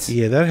 right?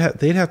 Yeah,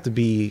 they'd have to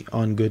be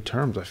on good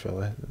terms. I feel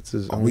that's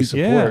his only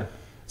support. Yeah.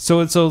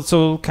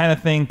 So kind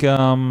of think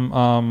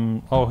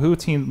who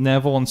teamed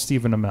Neville and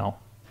Stephen Amell.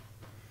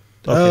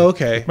 Oh,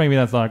 okay. Maybe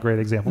that's not a great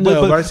example.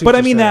 No, but I see but what I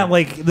you're mean saying.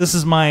 that this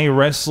is my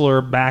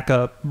wrestler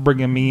backup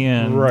bringing me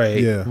in. Right.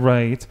 Yeah.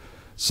 Right.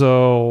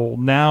 So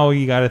now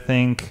you got to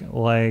think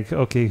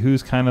okay,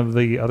 who's kind of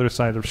the other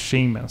side of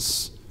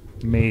Sheamus?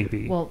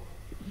 Maybe. Well,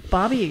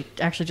 Bobby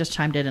actually just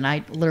chimed in, and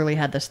I literally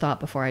had this thought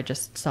before I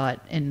just saw it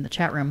in the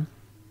chat room.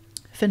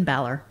 Finn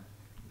Balor.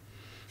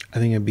 I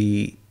think it'd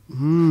be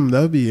That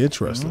would be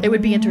interesting. It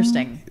would be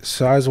interesting.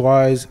 size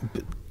wise.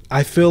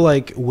 I feel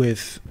like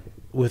with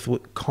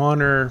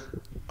Connor,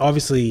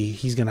 obviously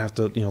he's gonna have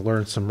to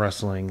learn some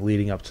wrestling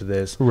leading up to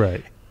this,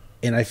 right.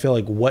 and I feel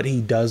like what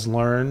he does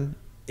learn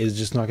is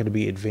just not going to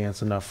be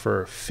advanced enough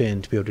for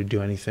Finn to be able to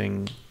do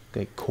anything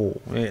cool.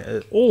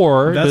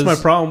 Or That's my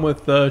problem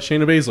with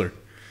Shayna Baszler.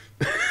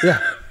 Yeah.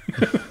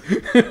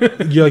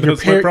 You're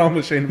That's my problem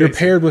with Shayna Baszler. You're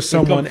paired with We've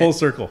come someone full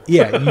circle.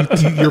 Yeah,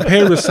 you're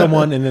paired with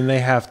someone, and then they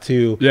have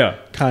to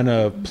kind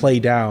of play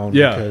down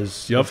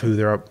because of who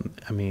they're up.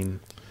 I mean,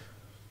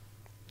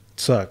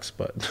 sucks,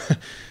 but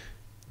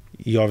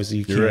you can't.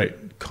 You're right.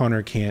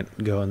 Connor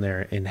can't go in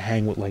there and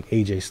hang with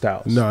AJ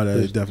Styles. No,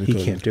 he definitely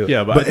he can't do it.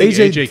 Yeah, but I think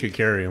AJ could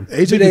carry him.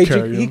 AJ But could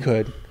carry he him.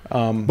 could.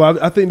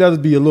 But I think that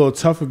would be a little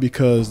tougher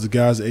because the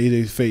guys at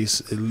AJ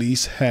face at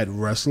least had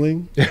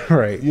wrestling.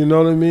 Right. You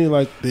know what I mean?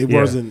 Like they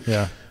wasn't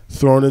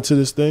thrown into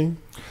this thing.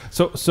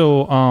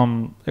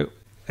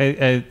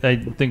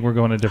 I think we're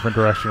going a different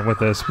direction with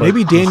this. But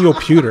Maybe Daniel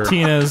Pewter.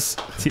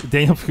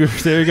 Daniel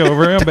Pewter. There you go.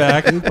 Over and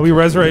back. We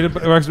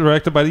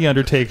resurrected by the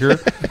Undertaker.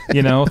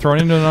 You know, thrown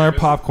into another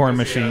popcorn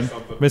machine.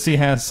 Missy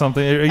has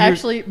something.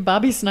 Actually,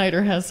 Bobby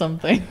Snyder has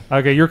something.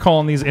 Okay, you're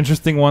calling these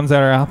interesting ones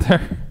that are out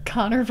there.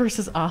 Connor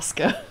versus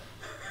Asuka.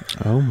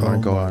 Oh my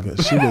god.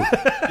 She would,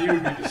 He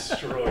would be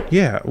destroyed.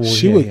 Yeah. Well,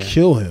 she would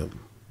kill him.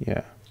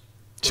 Yeah.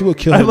 She would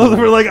kill I him. love that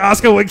we're like,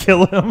 Asuka would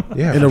kill him.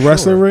 Yeah. In a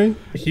wrestling ring?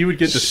 He would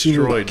get She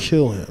would destroyed.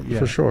 kill him. Yeah.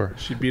 For sure.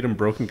 She beat him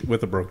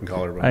with a broken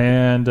collarbone.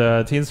 And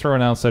Tina's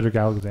throwing out Cedric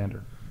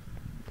Alexander.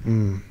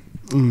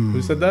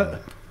 Who said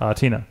that?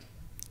 Tina.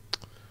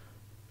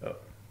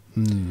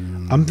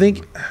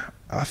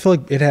 I feel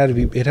like it has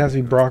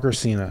to be Brock or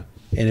Cena.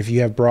 And if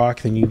you have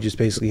Brock, then you just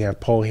basically have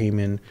Paul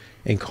Heyman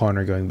and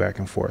Connor going back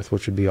and forth,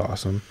 which would be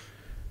awesome.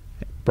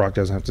 Brock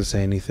doesn't have to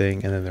say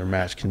anything, and then their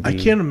match can be. I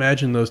can't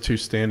imagine those two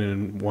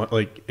standing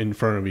in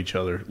front of each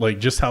other. Like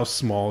just how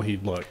small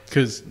he'd look.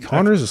 Because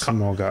Connor's a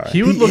small guy. He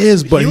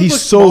is, but he's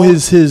so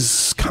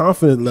his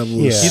confident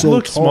level is He so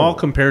looks tall. small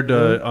compared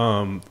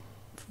to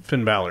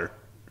Finn Balor,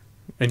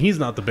 and he's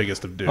not the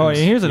biggest of dudes. Oh, and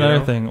here's another you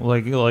know? thing.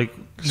 Like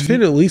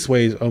Finn at least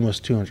weighs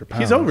almost 200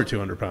 pounds. He's over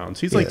 200 pounds.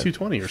 He's like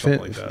 220 or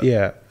something like that.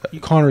 Yeah.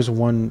 Connor's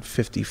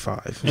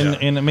 155.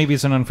 and maybe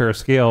it's an unfair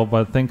scale,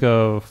 but think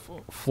of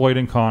Floyd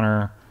and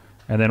Connor,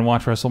 and then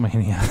watch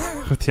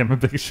WrestleMania with him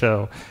and Big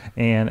Show,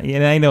 and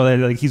I know that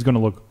like he's going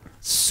to look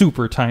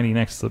super tiny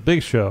next to the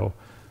Big Show,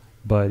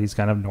 but he's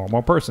kind of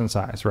normal person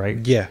size,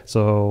 right? Yeah.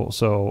 So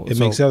It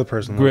makes the other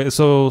person look.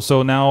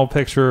 So now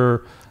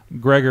picture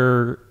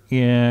Gregor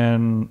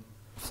in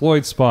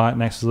Floyd's spot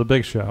next to the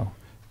Big Show.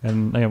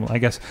 And I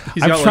guess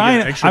He's I'm got, like,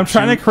 trying. an extra I'm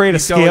trying to two- create a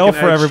he's got, scale like,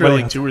 an for extra,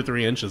 everybody. like 2 or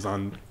 3 inches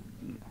on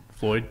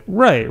Floyd.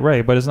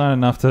 Right, but it's not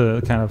enough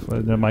to kind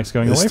of the mic's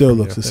going It away. still from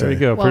looks you. the There you same.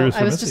 go. Well, Producer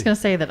I was Missy. just going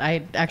to say that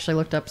I actually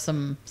looked up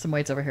some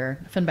weights over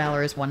here. Finn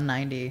Balor is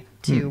 190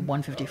 to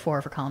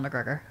 154 for Conor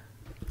McGregor.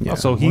 Yeah.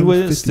 So he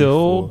would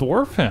still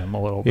 154. dwarf him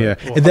a little Yeah.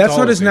 bit. Well, And how that's tall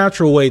not is his he?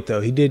 natural weight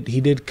though. He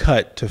did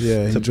cut to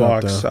he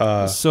dropped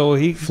box So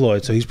he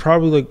Floyd. So he's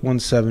probably like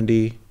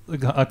 170.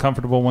 a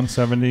comfortable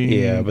 170.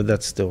 Yeah, but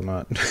that's still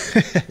not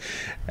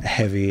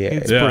heavy.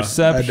 It's Yeah.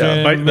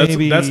 perception. That's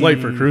maybe light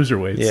for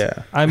cruiserweights. Yeah.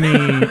 I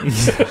mean,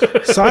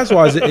 Size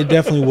wise, it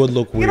definitely would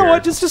look weird. you know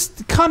what?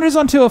 Just Connor's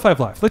on 205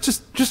 Live.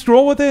 Let's just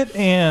roll with it.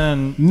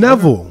 And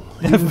Neville.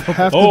 You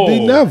have to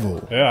be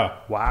Neville. Yeah.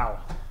 wow.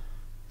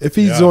 If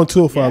he's Yeah. on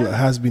 205, it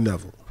has to be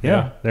Neville.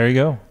 Yeah, there you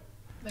go.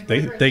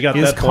 They got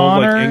Is that whole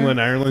Connor- like England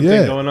Ireland Yeah.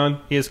 thing going on.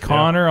 Is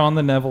Connor on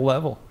the Neville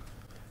level?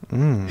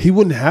 He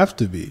wouldn't have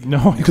to be.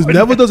 No, he because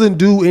wouldn't. Neville doesn't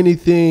do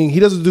anything. He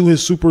doesn't do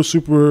his super as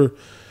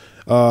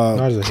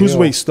a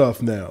cruiserweight heel.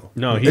 stuff now.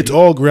 No, it's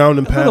all ground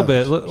and A little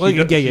pound.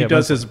 bit. He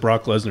does his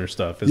Brock Lesnar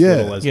stuff, his Yeah.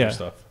 little Lesnar Yeah.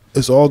 stuff.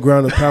 It's all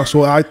ground and pound.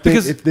 So I think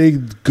Because- if they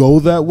go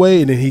that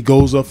way and then he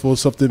goes up for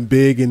something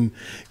big and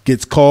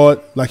gets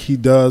caught like he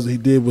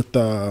did with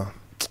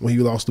when he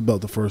lost the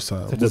belt the first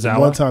time. To Was the Tozawa?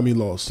 one time he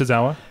lost.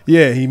 Tozawa?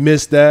 Yeah, he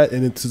missed that,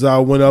 and then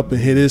Cesaro went up and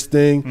hit his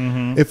thing.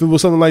 Mm-hmm. If it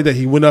was something like that,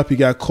 he went up, he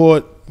got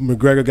caught.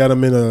 McGregor got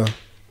him in a, I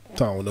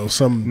don't know,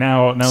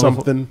 Now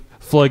something.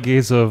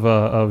 floodgates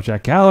of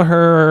Jack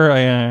Gallagher,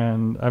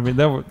 and I mean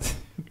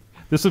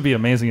this would be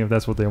amazing if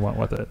that's what they went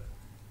with it.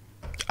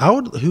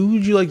 Who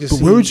would you like to But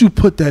see? where would you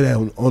put that at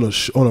on a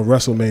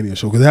WrestleMania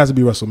show? Because it has to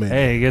be WrestleMania.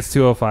 Hey, it gets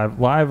 205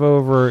 Live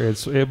over.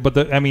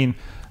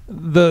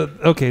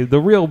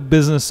 The real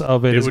business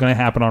of it is going to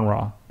happen on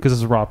Raw because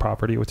it's a Raw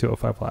property with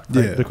 205 Live.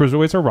 Right? Yeah. The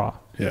cruiserweights are Raw,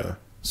 Yeah.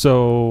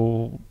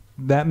 so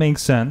that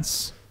makes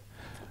sense.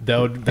 That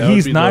would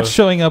He's be not the-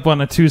 showing up on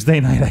a Tuesday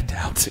night. I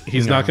doubt.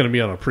 He's not going to be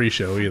on a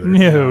pre-show either.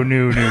 No.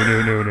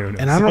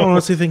 And I don't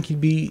honestly think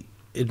he'd be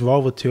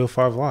involved with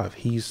 205 Live.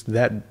 He's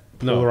that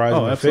polarizing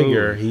Oh, a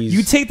figure. absolutely. He's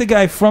You take the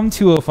guy from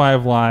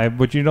 205 Live,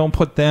 but you don't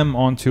put them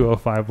on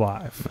 205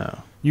 Live. no.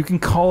 You can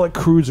call it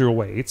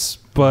cruiserweights,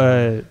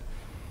 but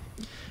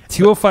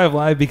 205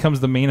 Live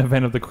becomes the main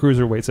event of the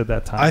cruiserweights at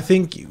that time. I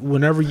think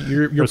whenever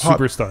you're Or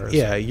superstars.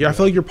 yeah, I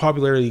feel like your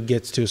popularity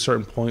gets to a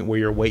certain point where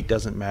your weight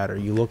doesn't matter.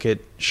 You look at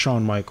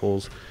Shawn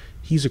Michaels;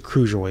 he's a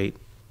cruiserweight.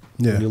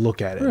 Yeah. When you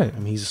look at it, Right. I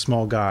mean, he's a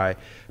small guy,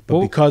 but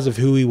Well- because of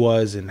who he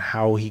was and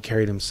how he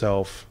carried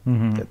himself,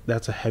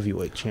 that's a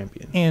heavyweight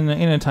champion. in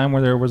a time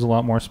where there was a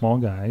lot more small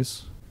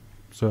guys,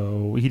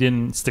 so he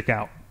didn't stick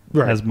out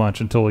Right. as much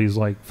until he's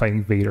like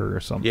fighting Vader or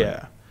something.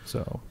 Yeah,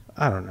 So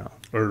I don't know.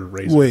 Or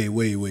Razor.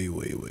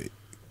 Wait.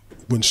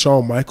 When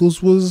Shawn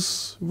Michaels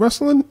was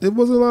wrestling, it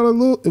wasn't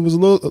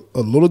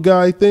a little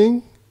guy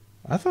thing.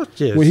 I thought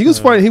yes, When he was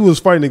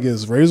fighting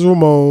against Razor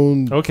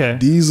Ramon, Okay.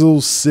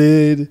 Diesel,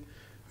 Sid,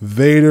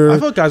 Vader. I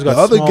thought guys got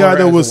the other guy smaller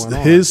that as it was went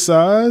on. his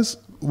size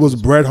was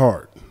Bret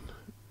Hart.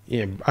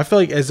 Yeah, I feel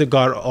like as it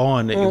got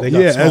on, they got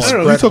yeah, smaller. as- I don't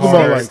know. We're He's talking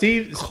about, like,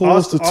 Steve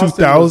close to Austin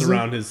 2000. was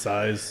around his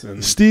size.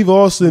 And Steve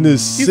Austin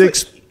is He's like-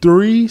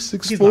 6'3", He's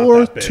 6'4",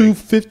 not that big.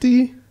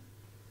 250.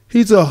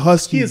 He's a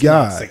husky He is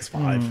guy. not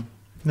 6'5".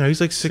 No,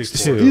 he's like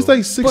 6'2". He's like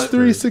 6'3",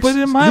 6'. but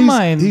in my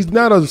mind- he's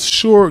not a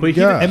short But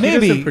guy. and he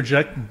maybe- doesn't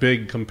project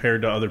big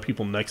compared to other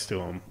people next to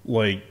him.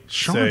 Like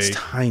Sean's say,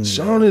 tiny.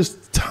 Sean is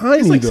tiny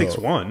he's like though.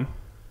 6'1".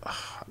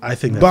 I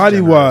think that's Body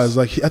generous. wise,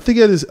 like I think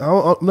it is.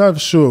 I'm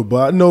not sure,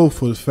 but I know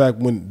for the fact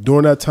when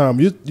during that time,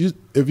 if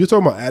you're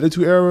talking about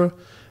Attitude Era,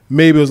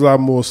 maybe it was a lot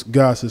more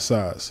guys his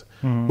size.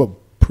 But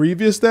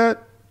previous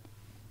that,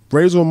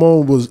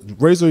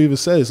 Razor even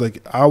says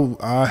like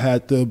I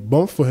had to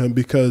bump for him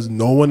because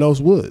no one else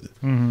would.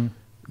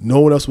 No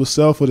one else would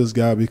sell for this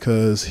guy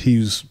because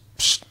he's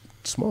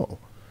small.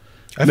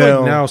 I feel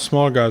like now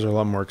small guys are a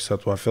lot more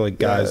acceptable. I feel like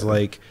guys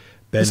like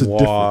It's a Benoit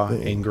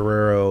different thing. and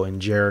Guerrero and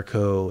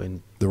Jericho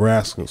and The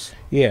Rascals.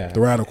 yeah,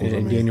 The Radicals, and, I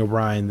mean. Daniel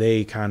Bryan,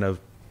 they kind of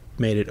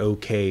made it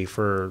okay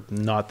for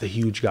not the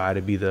huge guy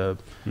to be the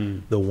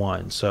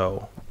one.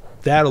 So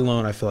that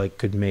alone, I feel like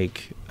could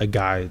make a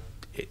guy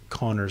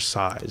Connor's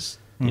size,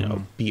 you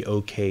know, be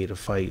okay to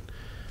fight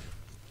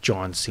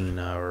John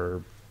Cena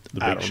or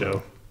The I Big don't Show.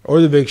 know. Or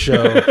the Big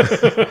Show.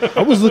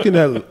 I was looking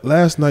at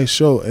last night's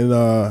show and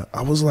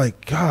I was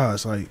like,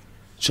 gosh, like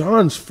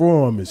John's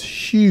forearm is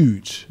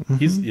huge.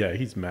 He's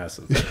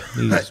massive.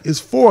 His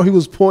forearm, he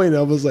was pointing.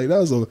 I was like,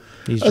 that's a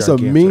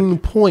gigantic. mean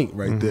point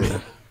right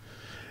there.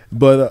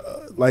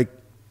 But like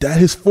that,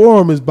 his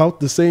forearm is about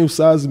the same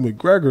size as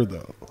McGregor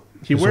though.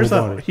 He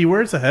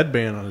wears a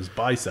headband on his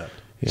bicep,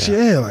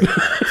 Yeah, like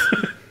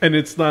and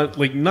it's not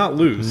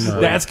loose. No.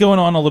 That's going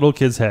on a little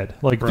kid's head.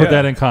 Like, put Yeah.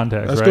 that in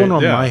context, That's right? going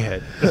on Yeah. my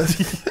head.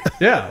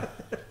 Yeah.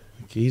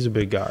 He's a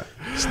big guy.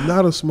 it's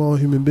not a small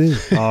human being.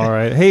 All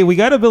right. Hey, we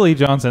got a Billy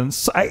Johnson.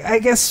 I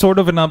guess sort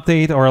of an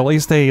update, or at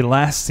least a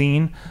last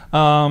scene.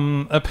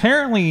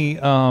 Apparently,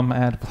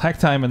 at Black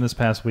Time in this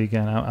past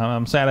weekend,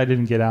 I'm sad I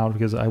didn't get out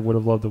because I would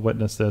have loved to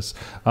witness this.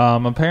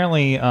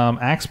 Apparently,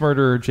 axe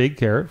murderer Jake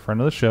Garrett, friend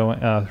of the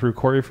show, threw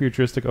Corey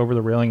Futuristic over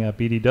the railing at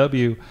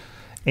BDW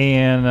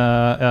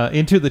and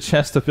into the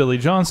chest of Billy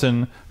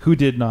Johnson, who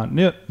did not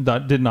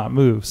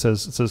move.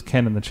 Says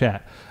Ken in the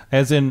chat,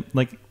 as in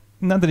like.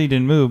 Not that he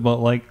didn't move, but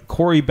like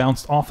Corey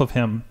bounced off of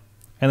him,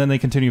 and then they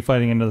continue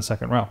fighting into the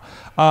second round.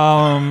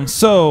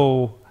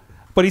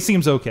 But he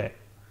seems okay.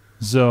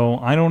 So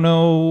I don't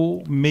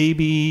know.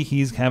 Maybe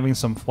he's having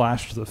some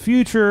flash to the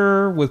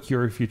future with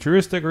Corey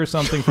Futuristic or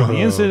something from the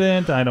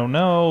incident. I don't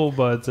know,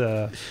 but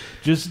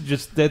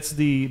just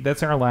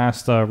that's our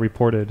last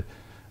reported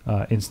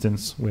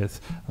instance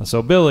with.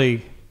 So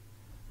Billy,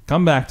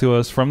 come back to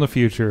us from the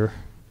future,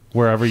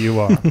 wherever you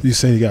are. You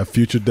saying he got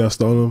future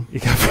dust on him? You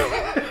got-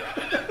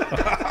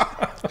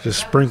 Just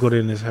sprinkled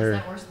in his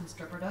hair. Worse than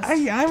stripper dust? I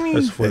mean,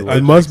 That's what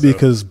It must be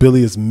because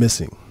Billy is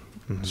missing.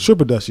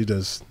 Stripper dust, you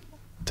just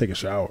take a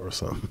shower or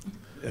something.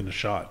 And a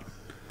shot.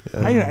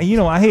 I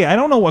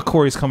don't know what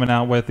Corey's coming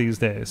out with these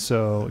days.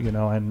 So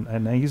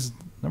and he's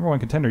 #1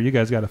 contender. You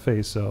guys got to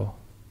face. So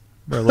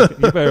you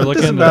better look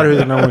doesn't into matter who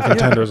that. the number one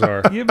contenders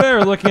are. You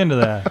better look into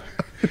that.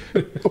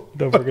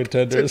 Number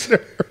contenders.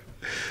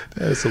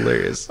 That's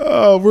hilarious.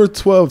 Oh, we're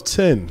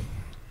 12'10".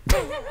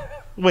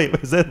 Wait,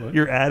 is that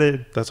your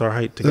added? That's our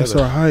height together. That's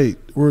our height.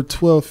 We're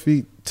 12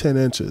 feet 10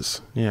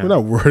 inches. Yeah. We're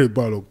not worried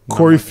about a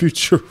Corey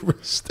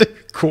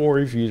Futuristic.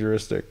 Corey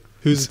Futuristic.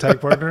 Who's the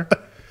tag partner?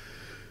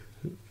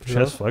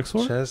 Chest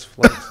flexor? Chest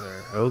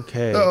flexor.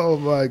 Okay. Oh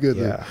my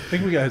goodness. Yeah. I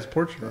think we got his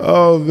portrait.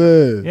 Oh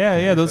man.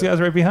 Yeah, those guys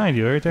right behind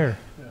you, right there.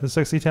 The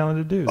sexy,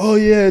 talented dudes. Oh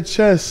yeah,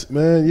 Chess,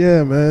 man.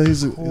 Yeah, man.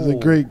 He's a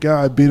great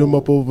guy. I beat him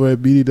up over at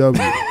BDW.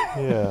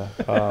 Yeah.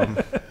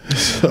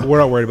 We're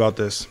not worried about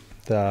this.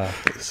 The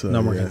So,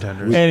 number yeah.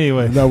 contenders.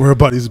 Anyway, Not worried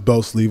about these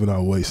belts leaving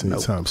our waist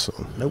anytime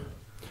soon. Nope.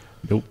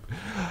 nope.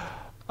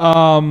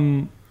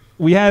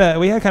 We had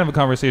kind of a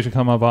conversation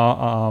come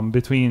up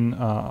between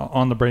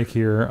on the break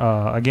here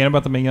again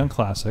about the Mae Young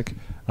Classic,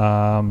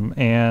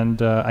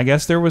 and I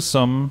guess there was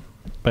some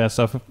bad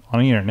stuff on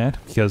the internet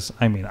because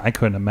I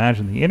couldn't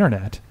imagine the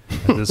internet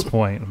at this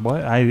point.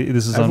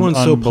 This is Everyone's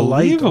so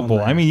polite on unbelievable.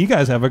 there. I mean, you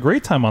guys have a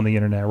great time on the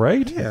internet,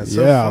 right? Yeah, it's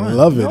Yeah, I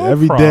love it. No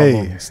Every day.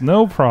 problems.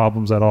 No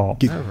problems at all.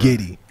 Get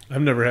giddy.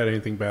 I've never had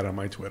anything bad on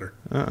my Twitter.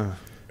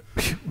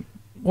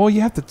 Well,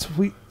 you have to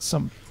tweet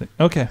something.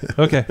 Okay.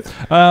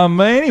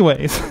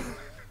 Anyways,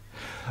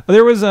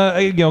 there was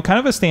a kind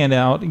of a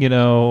standout.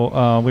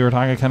 We were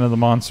talking kind of the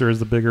monsters,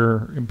 the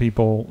bigger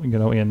people. In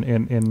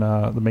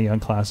the Mae Young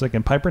Classic,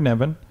 and Piper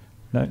Nevin.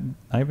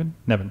 Nevin.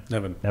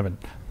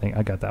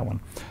 I got that one.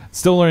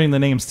 Still learning the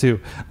names too.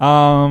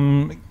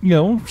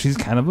 She's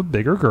kind of a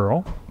bigger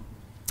girl,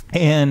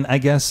 and I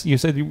guess you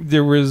said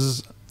there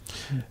was.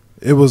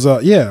 It was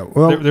yeah.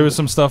 Well, There was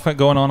some stuff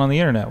going on the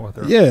internet with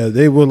her. yeah,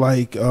 they were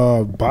like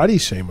body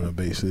shaming her,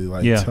 basically,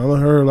 like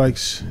telling her like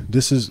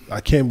this is. I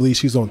can't believe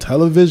she's on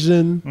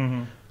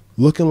television,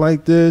 looking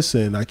like this,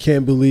 and I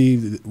can't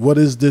believe what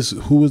is this?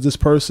 Who is this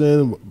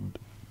person?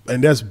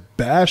 And that's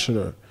bashing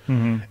her.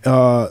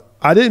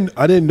 I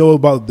didn't know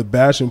about the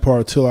bashing part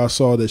until I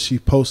saw that she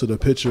posted a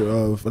picture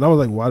of, and I was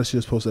like, why did she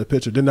just post that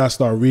picture? Then I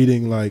started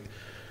reading, then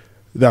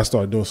I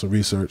started doing some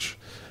research,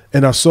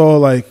 and I saw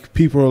like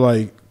people are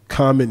like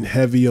commenting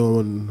heavy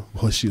on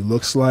what she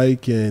looks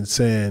like and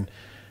saying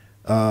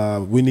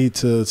we need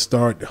to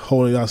start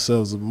holding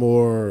ourselves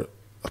more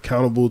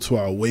accountable to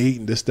our weight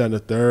and this, that, and the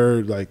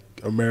third. Like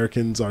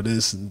Americans are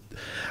this, and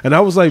I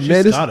was like, She's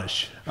man, this.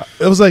 Scottish.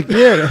 It was like,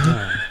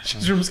 yeah,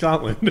 She's from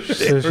Scotland.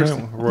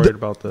 Worried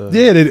about the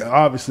they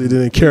obviously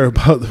didn't care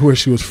about where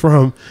she was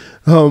from,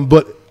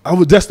 but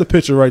that's the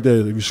picture right there.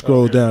 If you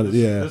scroll down,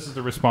 This is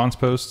the response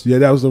post. Yeah,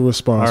 that was the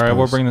response. All right,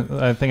 post.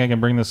 I think I can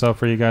bring this up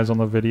for you guys on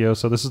the video.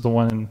 So this is the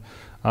one.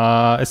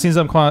 It seems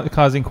I'm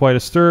causing quite a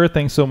stir.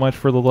 Thanks so much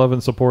for the love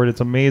and support.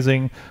 It's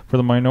amazing for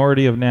the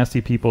minority of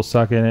nasty people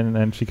sucking.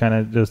 And she kind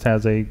of just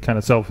has a kind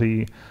of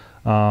selfie,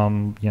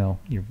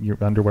 your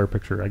underwear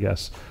picture, I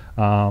guess.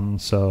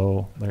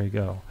 So there you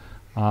go.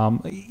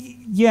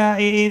 Yeah,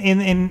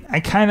 and I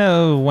kind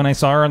of, when I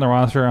saw her on the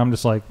roster, I'm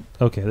just like,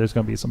 okay, there's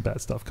going to be some bad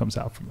stuff comes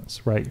out from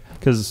this, right?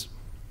 Because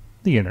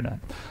the internet.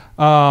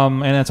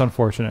 And that's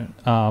unfortunate.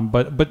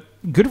 But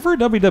good for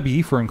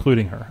WWE for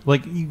including her.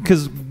 Like,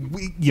 because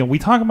we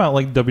talk about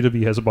like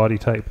WWE has a body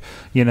type,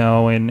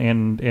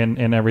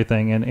 and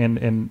everything,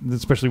 and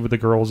especially with the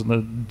girls in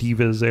the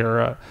Divas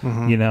era,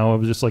 it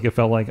was just like, it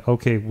felt like,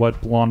 okay,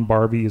 what blonde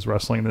Barbie is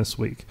wrestling this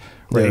week,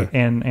 right? Yeah.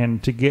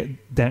 And to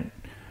get that,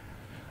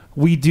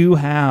 we do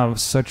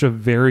have such a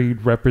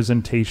varied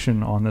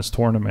representation on this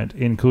tournament,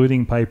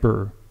 including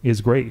Piper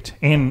is great.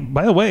 And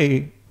by the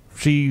way,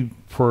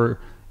 for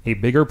a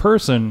bigger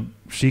person,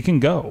 she can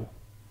go.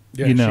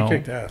 Yeah, she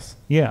kicked ass.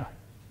 Yeah.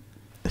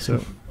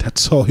 So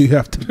That's all you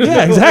have to do.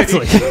 yeah,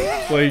 exactly.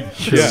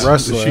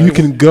 You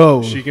can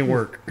go. She can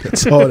work.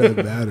 That's all that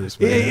matters,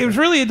 man.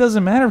 It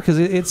doesn't matter because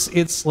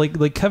it's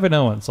like Kevin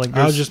Owens. Like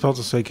I was just about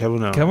to say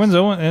Kevin Owens. Kevin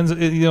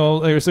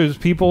Owens, there's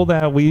people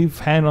that we've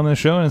had on the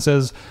show and it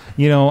says,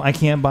 I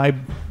can't buy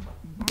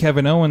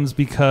Kevin Owens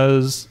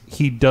because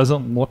he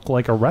doesn't look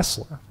like a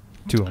wrestler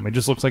to him. It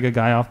just looks like a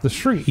guy off the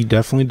street. He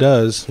definitely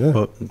does. Yeah.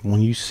 But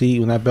when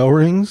that bell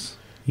rings,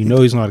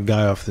 he's not a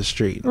guy off the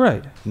street.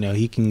 Right.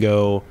 He can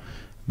go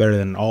better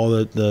than all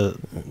the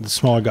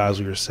smaller guys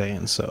we were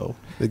saying. So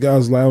The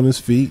guy's lie on his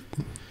feet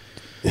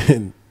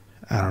and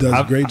does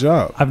a great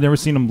job. I've never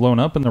seen him blown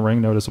up in the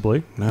ring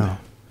noticeably. no.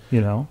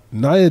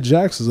 Nia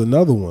Jax is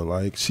another one.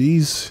 Like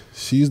she's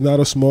not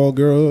a small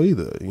girl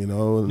either.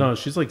 No,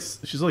 she's like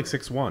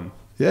 6'1".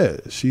 Yeah,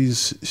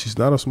 she's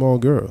not a small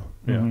girl.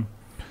 Yeah.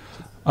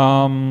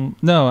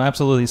 No,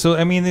 absolutely. So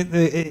I mean,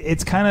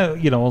 it's kind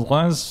of as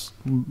long as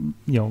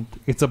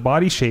it's a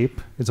body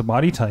shape, it's a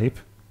body type,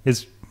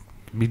 it's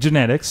be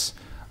genetics,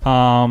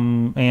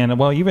 and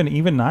well,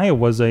 even Nia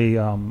was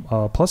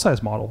a plus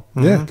size model.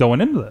 Yeah.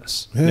 Going into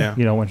this. Yeah.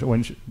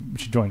 When she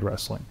joined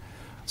wrestling.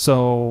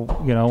 So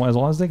as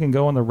long as they can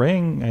go in the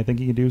ring, I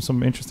think you can do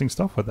some interesting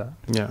stuff with that.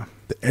 Yeah.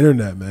 The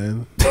internet,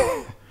 man.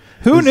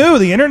 Who knew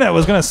the internet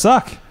was gonna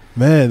suck?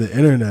 Man, the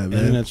internet, man.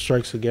 Internet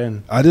strikes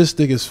again. I just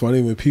think it's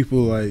funny when people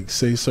like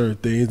say certain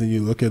things and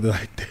you look at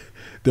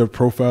their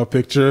profile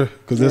picture,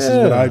 because this is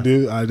what I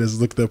do. I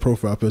just look at their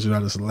profile picture and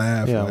I just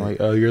laugh. Yeah, I'm like,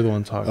 oh, you're the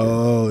one talking.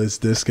 Oh, it's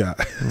this guy.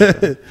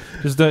 Okay.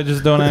 Just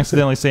don't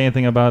accidentally say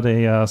anything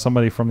about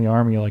somebody from the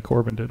army like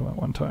Corbin did at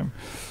one time.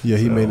 Yeah,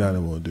 he may not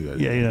want to do that.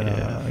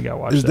 Yeah. I gotta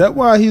watch. Is that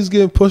why he's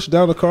getting pushed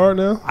down the card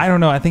now? I don't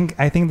know. I think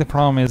the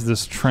problem is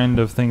this trend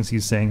of things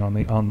he's saying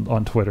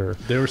on Twitter.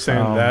 They were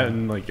saying that,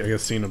 and I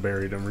guess Cena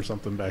buried him or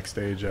something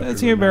backstage. After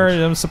Cena buried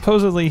him.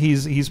 Supposedly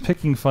he's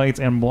picking fights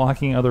and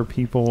blocking other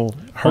people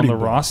on the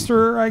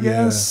roster, I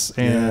guess.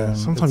 And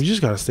sometimes you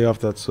just gotta stay off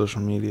that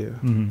social media.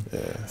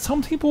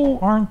 some people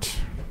aren't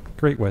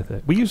great with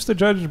it. We used to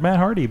judge Matt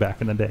Hardy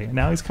back in the day, and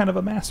now he's kind of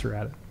a master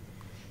at it.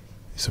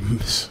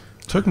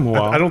 Took him a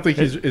while. I don't think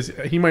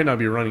he might not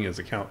be running his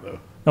account though.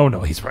 Oh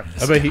no, he's right.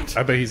 I bet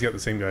he's got the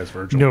same guy as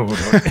Virgil. No.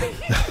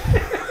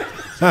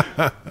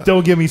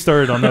 Don't get me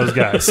started on those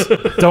guys.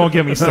 Don't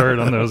get me started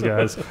on those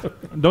guys.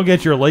 Don't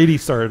get your lady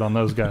started on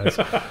those guys.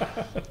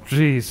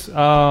 Jeez.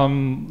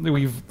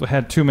 We've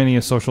had too many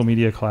social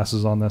media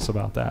classes on this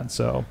about that.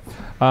 So,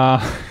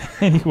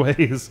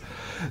 anyways.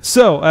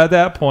 So at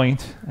that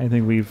point, I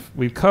think we've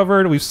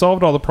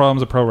solved all the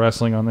problems of pro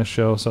wrestling on this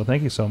show. So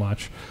thank you so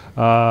much,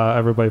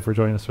 everybody, for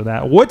joining us for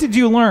that. What did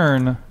you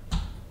learn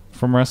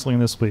from wrestling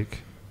this week?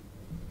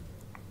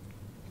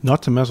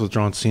 Not to mess with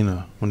John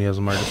Cena when he has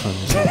a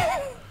microphone.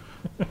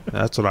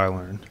 That's what I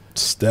learned.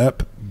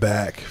 Step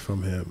back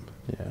from him.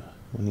 Yeah,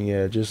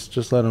 and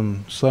just let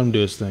him do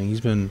his thing.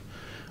 He's been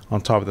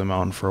on top of the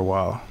mountain for a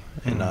while,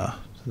 and it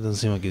doesn't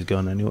seem like he's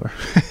going anywhere.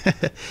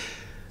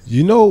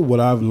 You know what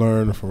I've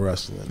learned from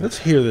wrestling? Let's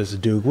hear this,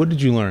 Duke. What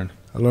did you learn?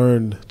 I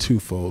learned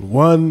twofold.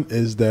 One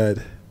is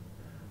that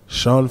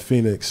Sean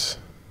Phoenix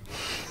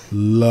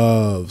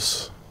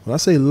loves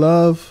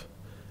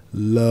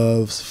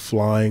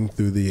flying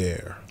through the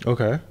air.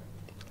 Okay.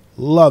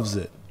 Loves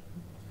it.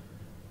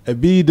 At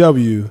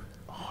BEW,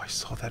 I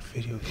saw that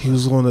video. he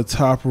was on the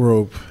top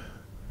rope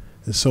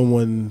and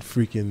someone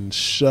freaking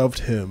shoved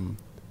him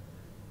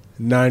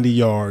 90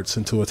 yards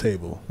into a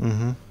table.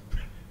 Mm-hmm.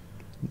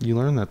 You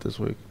learned that this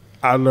week.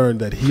 I learned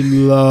that he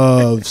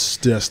loves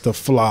just to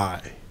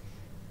fly.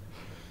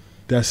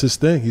 That's his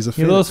thing. He's a He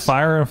phoenix. loves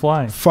fire and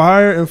flying.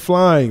 Fire and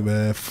flying,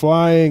 man.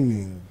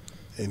 Flying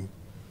and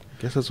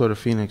Guess that's what a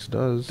phoenix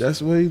does.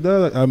 that's what he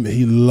does. I mean,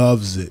 he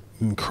loves it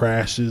and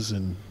crashes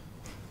and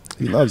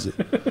he loves it.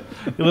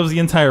 He loves the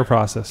entire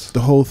process. The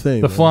whole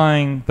thing. The man.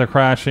 flying, the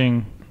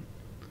crashing.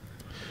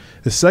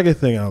 The second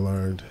thing I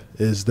learned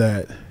is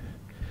that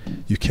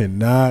you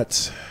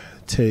cannot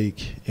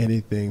take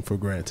anything for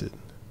granted.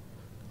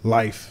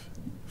 Life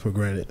for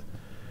granted.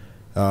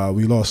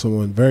 We lost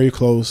someone very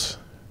close,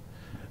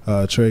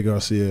 Trey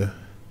Garcia,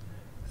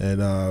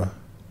 and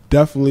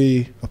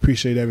definitely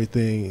appreciate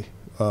everything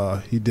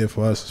he did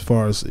for us as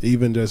far as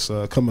even just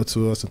coming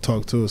to us and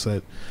talk to us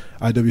at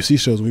IWC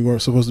shows. We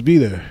weren't supposed to be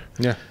there.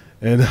 Yeah.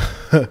 And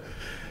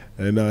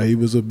and he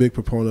was a big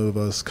proponent of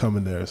us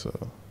coming there.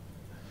 So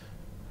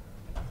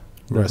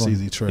rest Definitely.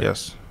 easy, Trey.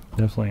 Yes.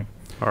 Definitely.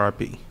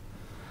 R.I.P.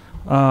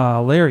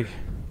 Larry.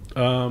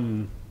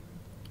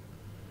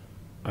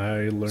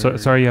 I learned. So,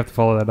 sorry you have to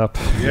follow that up.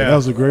 Yeah, that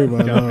was a great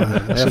one.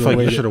 I feel like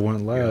you should have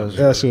went last.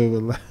 Yeah, should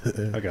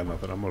have. I got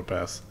nothing. I'm gonna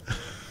pass.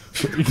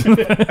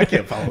 I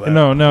can't follow that.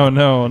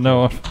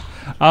 No.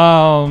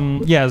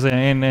 Yes,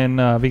 and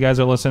if you guys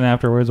are listening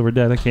afterwards, we're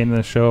dedicating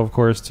the show, of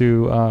course,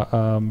 to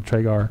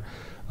Tragar.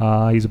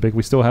 He's a big.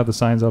 We still have the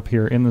signs up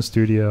here in the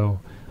studio.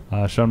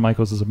 Shawn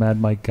Michaels is a Mad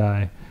Mike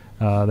guy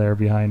there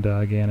behind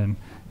Ganon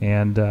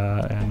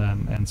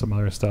and some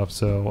other stuff.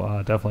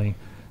 So definitely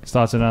his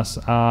thoughts on us.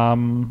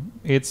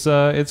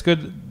 It's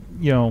good,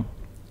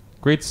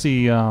 great to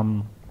see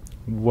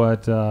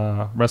what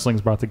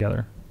wrestling's brought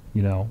together.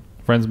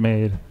 Friends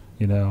made.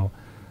 And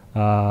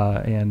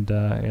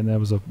that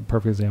was a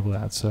perfect example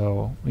of that.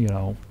 So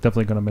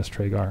definitely going to miss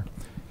Tragar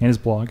and his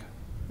blog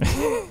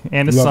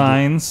and his Loved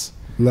signs.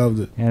 Loved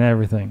it. And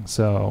everything.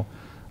 So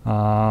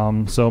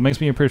it makes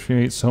me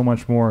appreciate so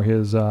much more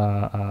his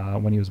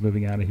when he was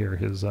moving out of here,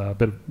 his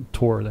bit of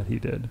tour that he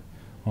did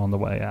on the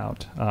way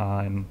out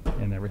and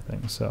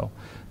everything. So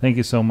thank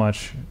you so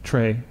much,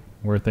 Trey.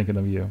 We're thinking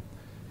of you.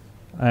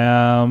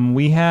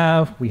 We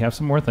have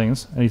some more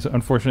things. And these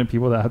unfortunate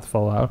people that have to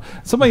follow out.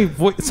 Somebody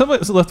left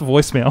a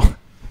voicemail.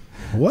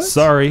 What?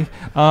 Sorry.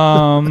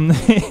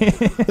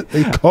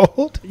 They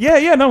called?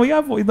 Yeah. No, we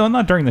have. No,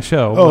 not during the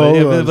show.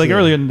 Oh, but like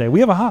earlier in the day,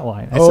 we have a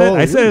hotline.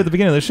 I said at the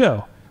beginning of the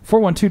show,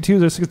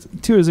 412-206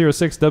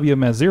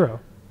 WMS0.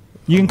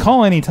 You can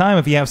call any time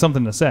if you have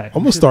something to say.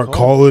 I'm gonna start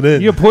calling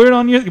in. You put it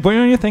on your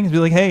things. Be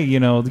like, hey,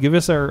 give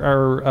us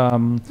our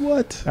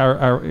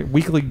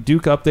weekly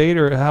Duke update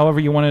or however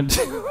you want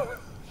to.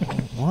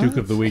 Duke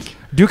of the week.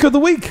 Duke of the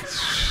week.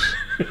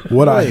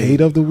 What I hate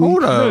of the week.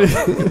 Hold up.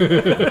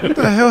 What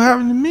the hell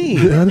happened to me?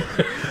 I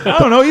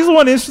don't know. He's the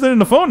one interested in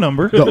the phone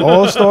number. The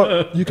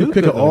All-Star. You can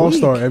pick an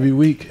All-Star every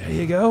week. There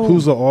you go.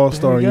 Who's the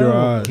All-Star in your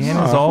eyes?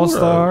 Ganon's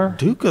All-Star.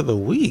 Duke of the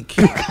week.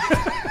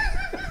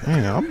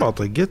 Man, I'm about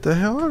to get the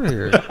hell out of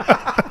here.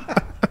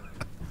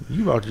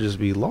 You about to just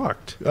be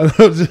locked.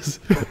 Just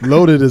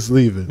Loaded is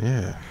leaving.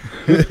 Yeah.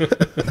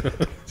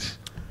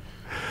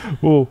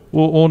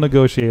 We'll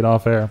negotiate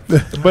off air.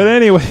 But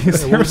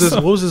anyways, What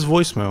was his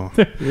voicemail?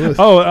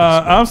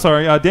 I'm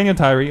sorry. Daniel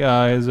Tyree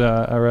is,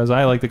 or as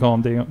I like to call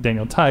him,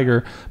 Daniel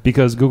Tiger,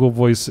 because Google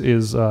Voice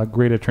is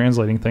great at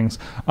translating things.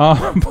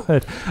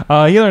 But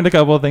he learned a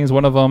couple of things.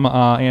 One of them,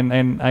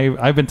 and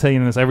I've been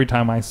telling this every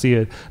time I see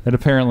it, that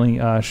apparently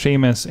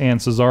Sheamus and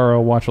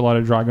Cesaro watch a lot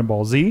of Dragon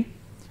Ball Z.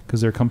 Because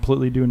they're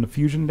completely doing the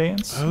fusion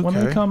dance when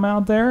they come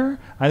out there.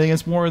 I think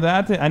it's more of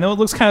that. I know it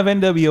looks kind of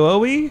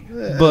NWO-y,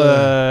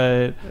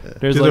 but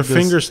there's Do like their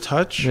fingers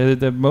touch?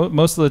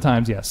 Most of the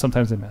times, yes.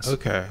 Sometimes they miss.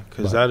 Okay,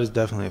 because that is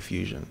definitely a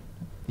fusion.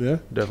 Yeah.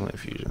 Definitely a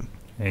fusion.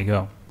 There you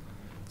go.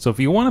 So if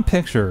you want to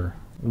picture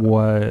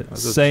what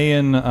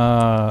Saiyan...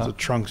 It's a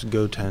Trunks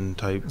Goten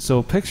type.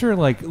 So picture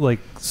like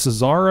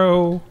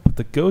Cesaro with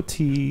the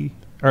goatee,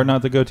 or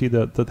not the goatee,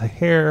 the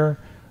hair...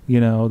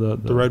 the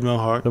red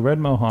mohawk. The red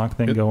mohawk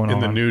thing going on. In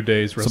the New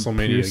Day's Some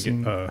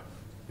WrestleMania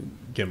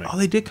gimmick. Oh,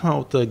 they did come out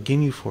with the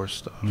Ginyu Force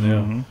stuff.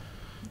 Mm-hmm.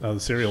 The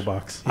cereal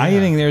box. I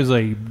think there's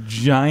a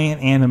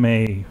giant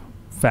anime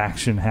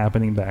faction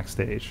happening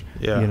backstage.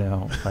 Yeah.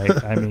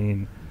 I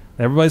mean,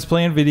 everybody's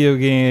playing video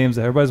games.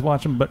 Everybody's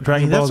watching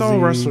Dragon Ball Z. That's all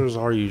wrestlers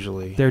are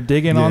usually. They're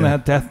digging on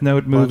that Death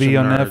Note movie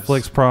on nerds.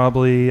 Netflix,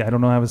 probably. I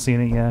don't know. I haven't seen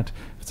it yet.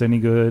 If it's any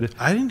good.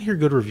 I didn't hear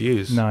good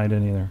reviews. No, I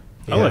didn't either.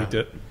 I liked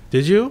it.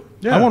 Did you?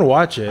 Yeah. I want to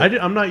watch it.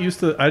 I'm not used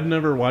to. I'd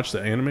never watched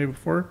the anime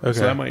before,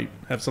 so I might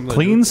have something.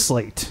 Clean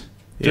slate.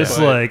 Just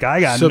Yeah. like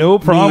I got no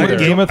problem with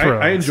Game of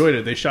Thrones. I enjoyed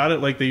it. They shot it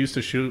like they used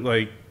to shoot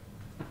like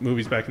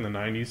movies back in the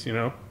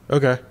 90s.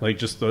 Okay. Like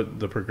just the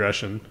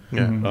progression.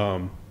 Yeah.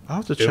 Mm-hmm. I'll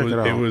have to check it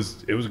out. It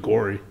was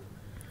gory.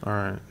 All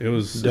right. It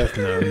was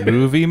definitely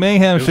movie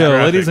mayhem show,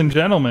 graphic. ladies and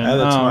gentlemen. Add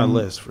that to my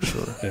list for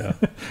sure. Yeah.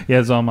 Yeah,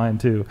 it's on mine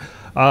too.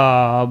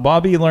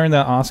 Bobby learned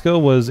that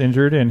Asuka was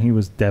injured and he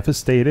was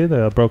devastated,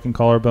 a broken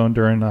collarbone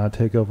during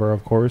TakeOver,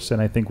 of course.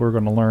 And I think we're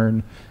going to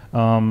learn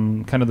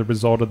kind of the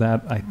result of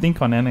that, I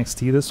think, on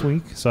NXT this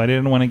week. So I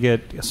didn't want to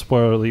get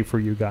spoilerly for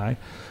you guy.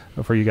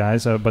 for you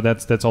guys. But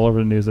that's all over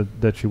the news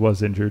that she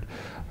was injured.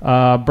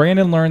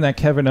 Brandon learned that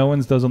Kevin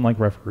Owens doesn't like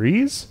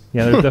referees.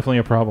 Yeah, there's definitely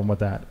a problem with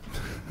that.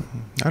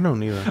 I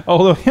don't either.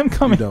 Although him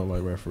coming, You don't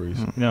like referees.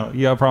 no,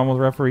 you have a problem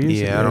with referees?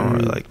 Yeah, I don't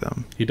really like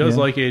them. He does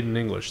Yeah. like Aiden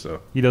English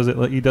though. He does it.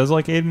 He does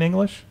like Aiden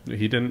English.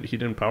 He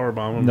didn't power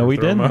bomb him. No, or he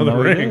throw him didn't. out of the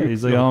No, he ring. didn't.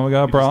 He's like, No, oh my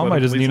god, he problem. let I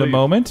him just please need a leave.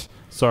 moment.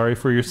 Sorry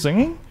for your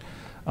singing.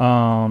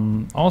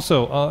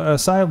 Also,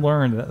 I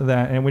learned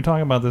that, and we're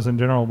talking about this in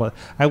general, but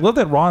I love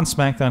that Raw and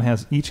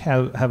SmackDown each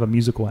have a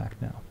musical act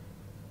now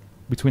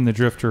between the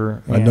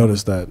Drifter. I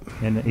noticed that.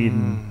 And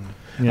Aiden.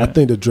 Yeah. I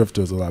think the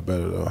Drifter's a lot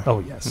better though. Oh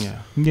yes.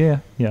 Yeah.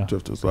 Yeah.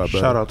 Drifter's a lot better.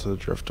 Shout out to the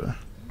Drifter.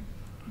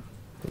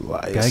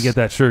 Lies. Gotta get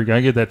that shirt.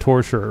 Gotta get that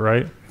tour shirt,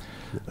 right?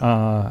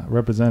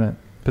 Represent it.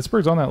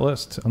 Pittsburgh's on that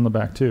list on the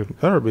back too.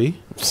 Better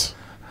be.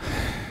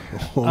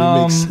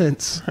 Only makes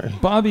sense.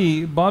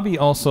 Bobby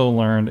also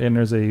learned, and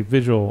there's a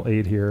visual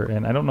aid here,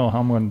 and I don't know how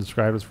I'm going to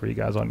describe this for you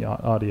guys on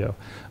audio,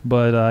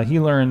 but he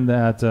learned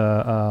that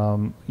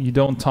you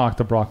don't talk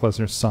to Brock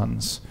Lesnar's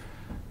sons,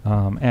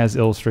 as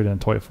illustrated in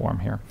toy form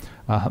here.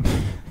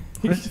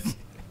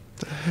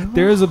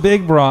 There's a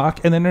big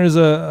Brock, and then there's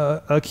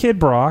a kid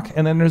Brock,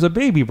 and then there's a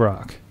baby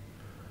Brock.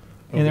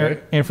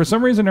 Okay. And for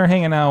some reason they're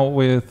hanging out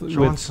with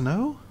Jon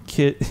Snow?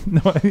 kid.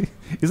 No,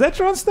 is that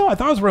Jon Snow? I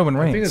thought it was Roman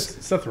Reigns. I think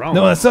it's Seth Rollins.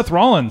 No, that's Seth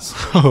Rollins.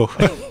 Oh.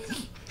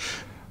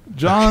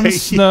 Jon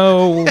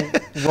Snow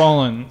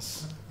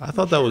Rollins. I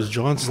thought that was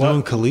Jon Snow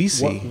and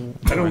Khaleesi.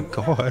 Oh my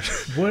god.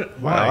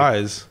 What? My Why?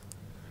 eyes.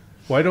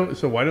 Why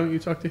don't you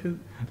talk to him?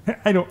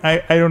 I don't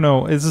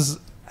know.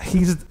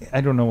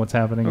 I don't know what's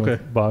happening Okay.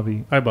 with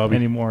Bobby. Hi, Bobby.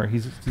 Anymore.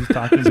 He's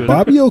talking to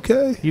Bobby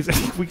okay?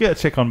 we gotta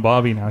check on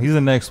Bobby now. He's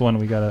the next one.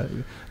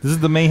 This is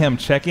the Mayhem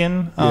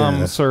check-in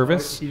Yeah.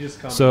 service. He just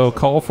commented So something.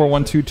 call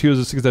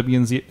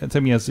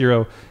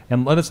 4122-6WNZ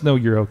and let us know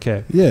you're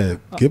okay. Yeah,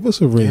 give us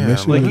a ring. Yeah, Make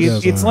sure Like you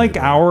guys it's are like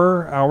all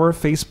right. our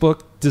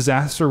Facebook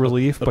disaster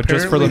relief, but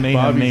just for the Apparently,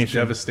 Mayhem Bobby's Nation.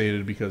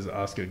 devastated because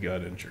Asuka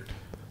got injured.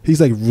 He's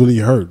like really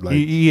hurt. Like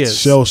He is.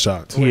 shell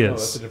shocked. He Wait, no,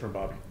 is. that's a different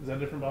Bobby. Is that a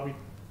different Bobby?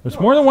 There's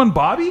more than one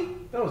Bobby?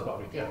 That was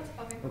Bobby. Yeah.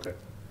 Okay.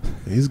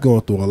 He's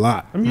going through a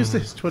lot. I'm used to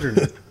his Twitter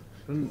name.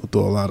 Going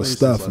through a lot of Please,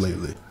 stuff his last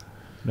name. lately.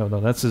 No,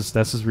 that's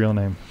his real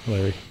name,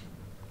 Larry.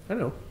 I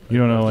know. You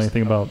don't know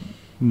anything about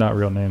not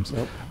real names.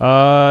 Nope.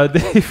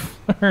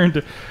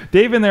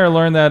 Dave in there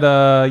learned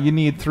that you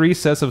need 3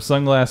 sets of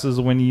sunglasses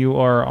when you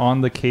are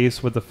on the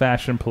case with the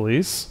fashion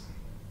police.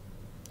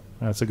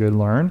 That's a good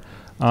learn.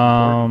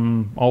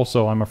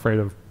 Also, I'm afraid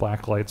of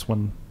black lights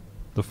when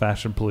the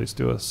fashion police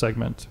do a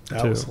segment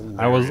That too. was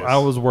I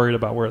was worried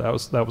about where that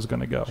was going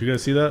to go. Did you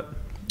guys see that?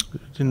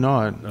 Did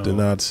not. No. Did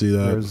not see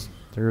that.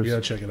 There's You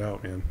gotta check it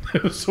out, man.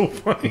 It was so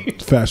funny.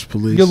 Fashion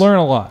police. you learn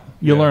a lot.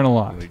 You Yeah, learn a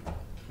lot. like-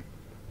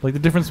 Like the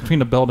difference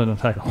between a belt and a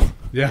title.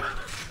 Yeah.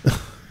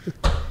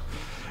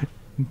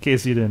 In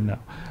case you didn't know.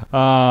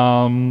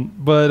 And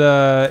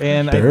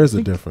There is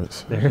a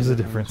difference. There's a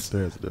difference.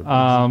 There's a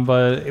difference.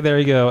 But there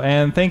you go.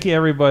 And thank you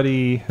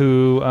everybody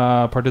who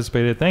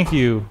participated. Thank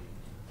you,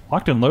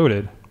 Locked and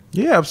Loaded.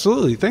 Yeah,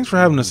 absolutely. Thanks for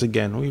having us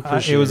again. We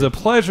appreciate It was a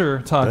pleasure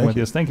talking Thank with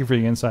you. Thank you for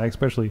the insight,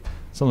 especially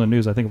some of the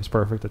news. I think it was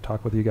perfect to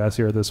talk with you guys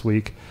here this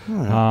week.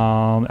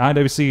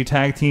 IWC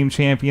Tag Team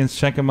Champions.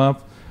 Check them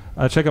up.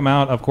 Check them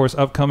out, of course,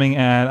 upcoming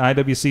at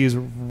IWC's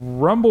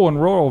Rumble in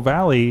Royal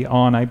Valley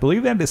on, I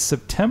believe that is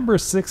September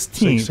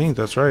 16th. 16th,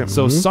 that's right.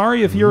 So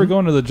sorry if you were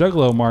going to the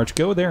Juggalo March.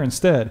 Go there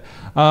instead.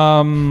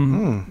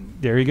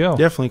 There you go.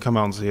 Definitely come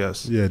out and see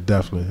us. Yeah,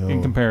 definitely. In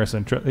Oh,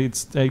 comparison,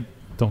 I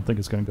don't think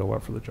it's going to go well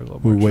for the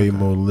Juggalo we're March. way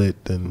more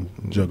lit than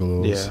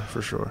Juggalos. Yeah,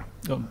 for sure.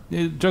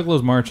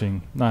 Juggalo's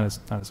marching, not as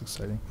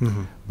exciting.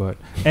 Mhm. But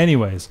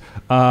anyways,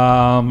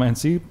 and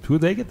see who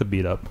they get to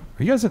beat up.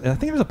 Are you guys? I think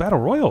there's a battle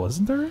royal,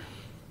 isn't there?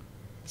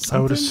 I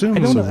would assume I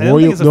don't It's know. a I don't Royal.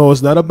 think it's a- No,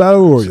 it's not a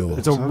battle royal.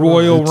 It's a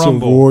Royal It's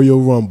Rumble. a Royal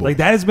Rumble. Like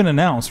that has been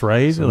announced,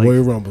 right? It's a Like,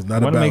 Royal Rumble. It's not I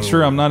a want battle to make sure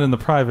royal. I'm not in the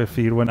private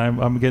feed when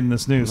I'm getting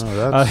this news.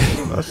 No,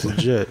 that's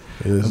legit.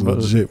 It is But-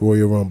 legit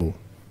Royal Rumble.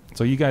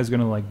 So you guys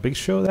gonna like big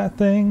show that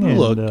thing?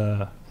 Look. And,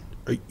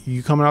 Are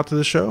you coming out to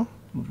the show?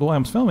 well,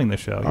 I'm filming the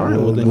show. All right,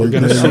 well, then We're you're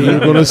gonna gonna see. You're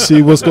gonna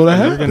see what's gonna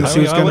happen. gonna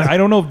see what's gonna I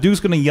don't know if Duke's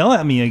gonna yell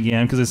at me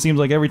again because it seems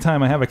like every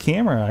time I have a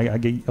camera, I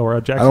get or a I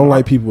Jackson. don't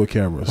like people with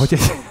cameras.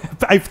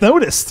 I've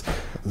noticed.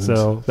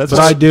 So that's But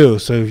I do.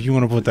 So if you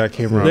want to put that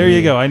camera on There me,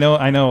 you go. I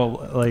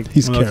know. Like,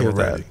 He's I'm okay camera with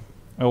that. ready.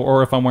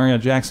 or if I'm wearing a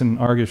Jackson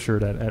Argus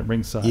shirt at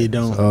ringside. You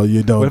don't. Oh,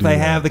 you don't. But if do I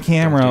that. have the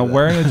camera Don't do that.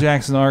 wearing a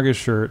Jackson Argus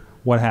shirt,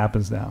 what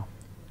happens now?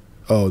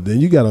 Oh, then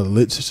you got a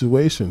lit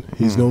situation.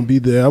 He's gonna be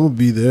there. I'm gonna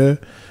be there.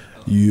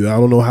 I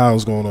don't know how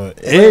it's gonna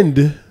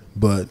end,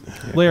 but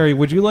Larry,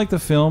 would you like to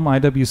film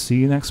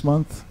IWC next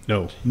month?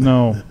 No.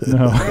 No.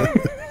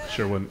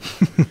 Sure wouldn't.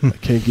 I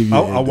can't give you.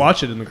 I'll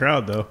watch it in the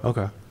crowd though.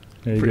 Okay.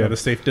 There you Pretty go. at a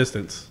safe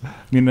distance.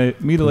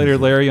 Meet later,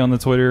 Larry, on the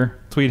Twitter.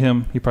 Tweet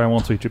him. He probably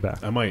won't tweet you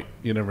back. I might.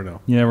 You never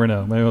know. You never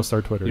know. Maybe he'll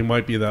start Twitter. You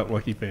might be that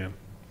lucky fan.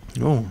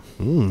 Oh,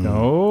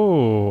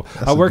 Oh.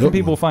 That's a Where can good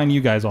people one. find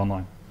you guys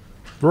online?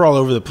 we're all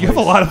over the place. You have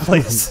a lot of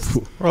places.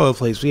 We're all over the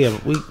place. We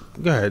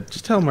Go ahead.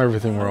 Just tell them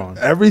everything we're on.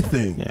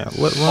 Everything. Yeah.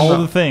 All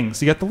the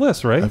things. You got the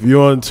list, right? If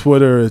you're on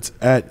Twitter, it's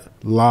at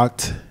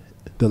locked,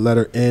 the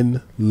letter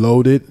N,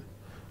 loaded,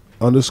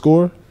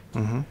 _.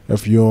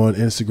 If you're on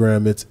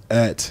Instagram, it's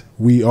at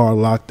we are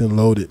locked and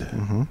loaded.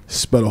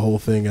 Spell the whole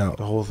thing out.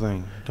 The whole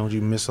thing. Don't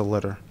you miss a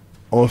letter.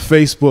 On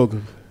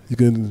Facebook, you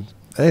can,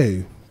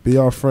 be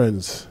our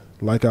friends.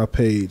 Like our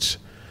page.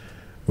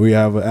 We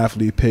have an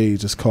athlete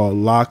page. It's called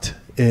Locked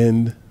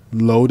and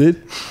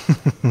Loaded.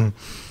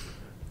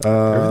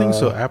 Everything's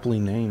so aptly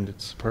named.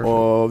 It's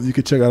perfect. You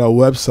can check out our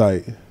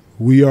website.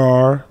 We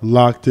are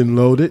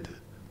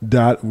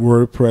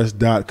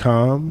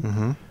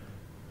lockedandloaded.wordpress.com.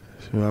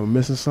 Am I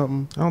missing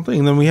something? I don't think.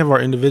 And then we have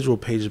our individual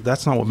page. But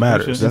that's not what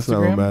matters. That's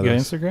not what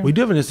matters. You got Instagram? We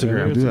do have an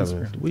Instagram. We do have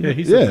it.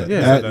 He said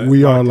that. At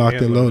we are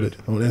locked and loaded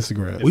on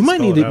Instagram. We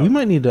might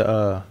need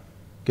to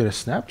get a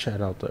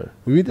Snapchat out there.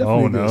 We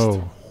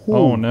definitely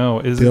Oh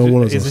no! Is They don't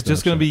want us it on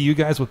just going to Snapchat. be you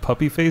guys with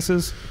puppy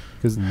faces?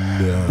 Because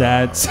No.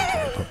 that's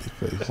Puppy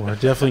face. We're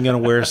definitely gonna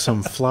wear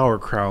some flower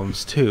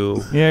crowns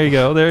too. there. You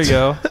go. There you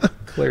go.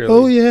 Clearly.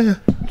 Oh yeah.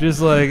 just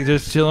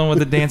chilling with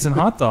the dancing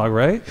hot dog,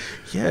 right?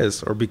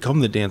 Yes, or become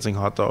the dancing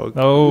hot dog.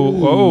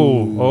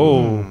 Oh.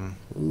 Ooh,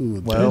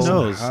 Who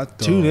knows? hot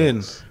Tune in.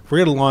 dogs. We're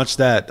gonna launch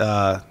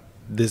that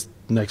this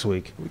next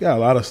week. We got a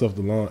lot of stuff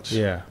to launch.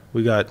 Yeah,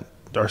 we got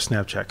our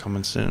Snapchat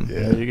coming soon.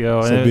 Yeah. There you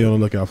go. So And be on the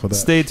lookout for that.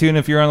 stay tuned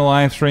if you're on the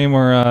live stream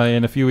or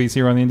in a few weeks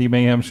here on the Indie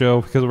Mayhem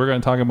show, because we're going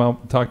to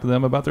talk to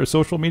them about their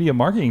social media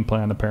marketing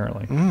plan.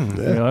 Apparently, Yeah.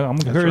 You know, I'm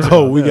curious.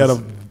 Oh, about we this.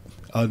 got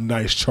a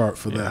nice chart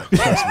for that.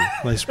 Trust me.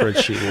 Nice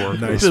spreadsheet work.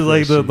 Nice This is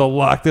like the spreadsheet.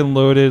 locked and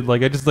loaded.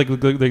 Like I just like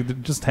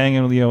just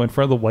hanging, in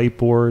front of the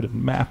whiteboard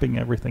and mapping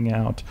everything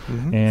out.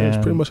 And That's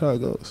pretty much how it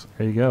goes.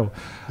 there you go.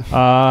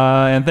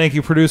 And thank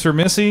you, producer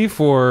Missy,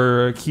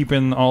 for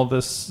keeping all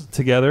this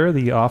together.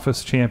 The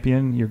Office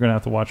champion. You're gonna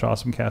have to watch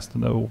Awesome Cast to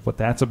know what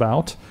that's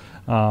about.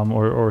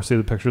 Or see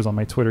the pictures on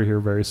my Twitter here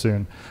very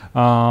soon.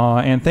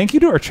 And thank you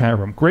to our chat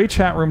room. Great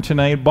chat room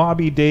tonight.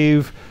 Bobby,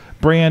 Dave,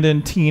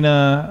 Brandon,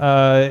 Tina,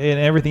 and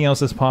everything else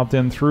that's popped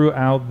in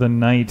throughout the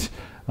night.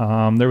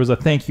 There was a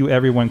thank you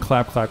everyone,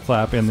 clap, clap,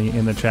 clap in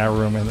the chat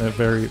room, and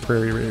very,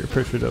 very, very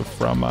appreciative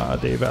from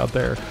Dave out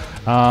there.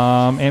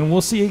 And we'll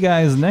see you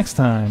guys next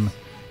time.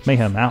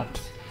 Mayhem out.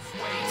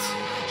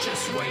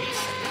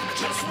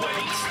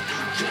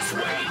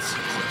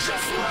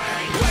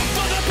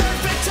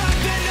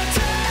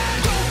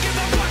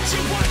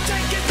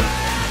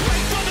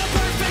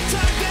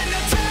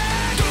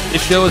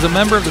 This show is a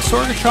member of the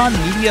Sorgatron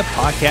Media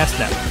Podcast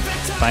Network.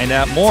 Find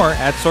out more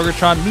at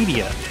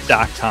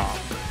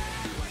sorgatronmedia.com.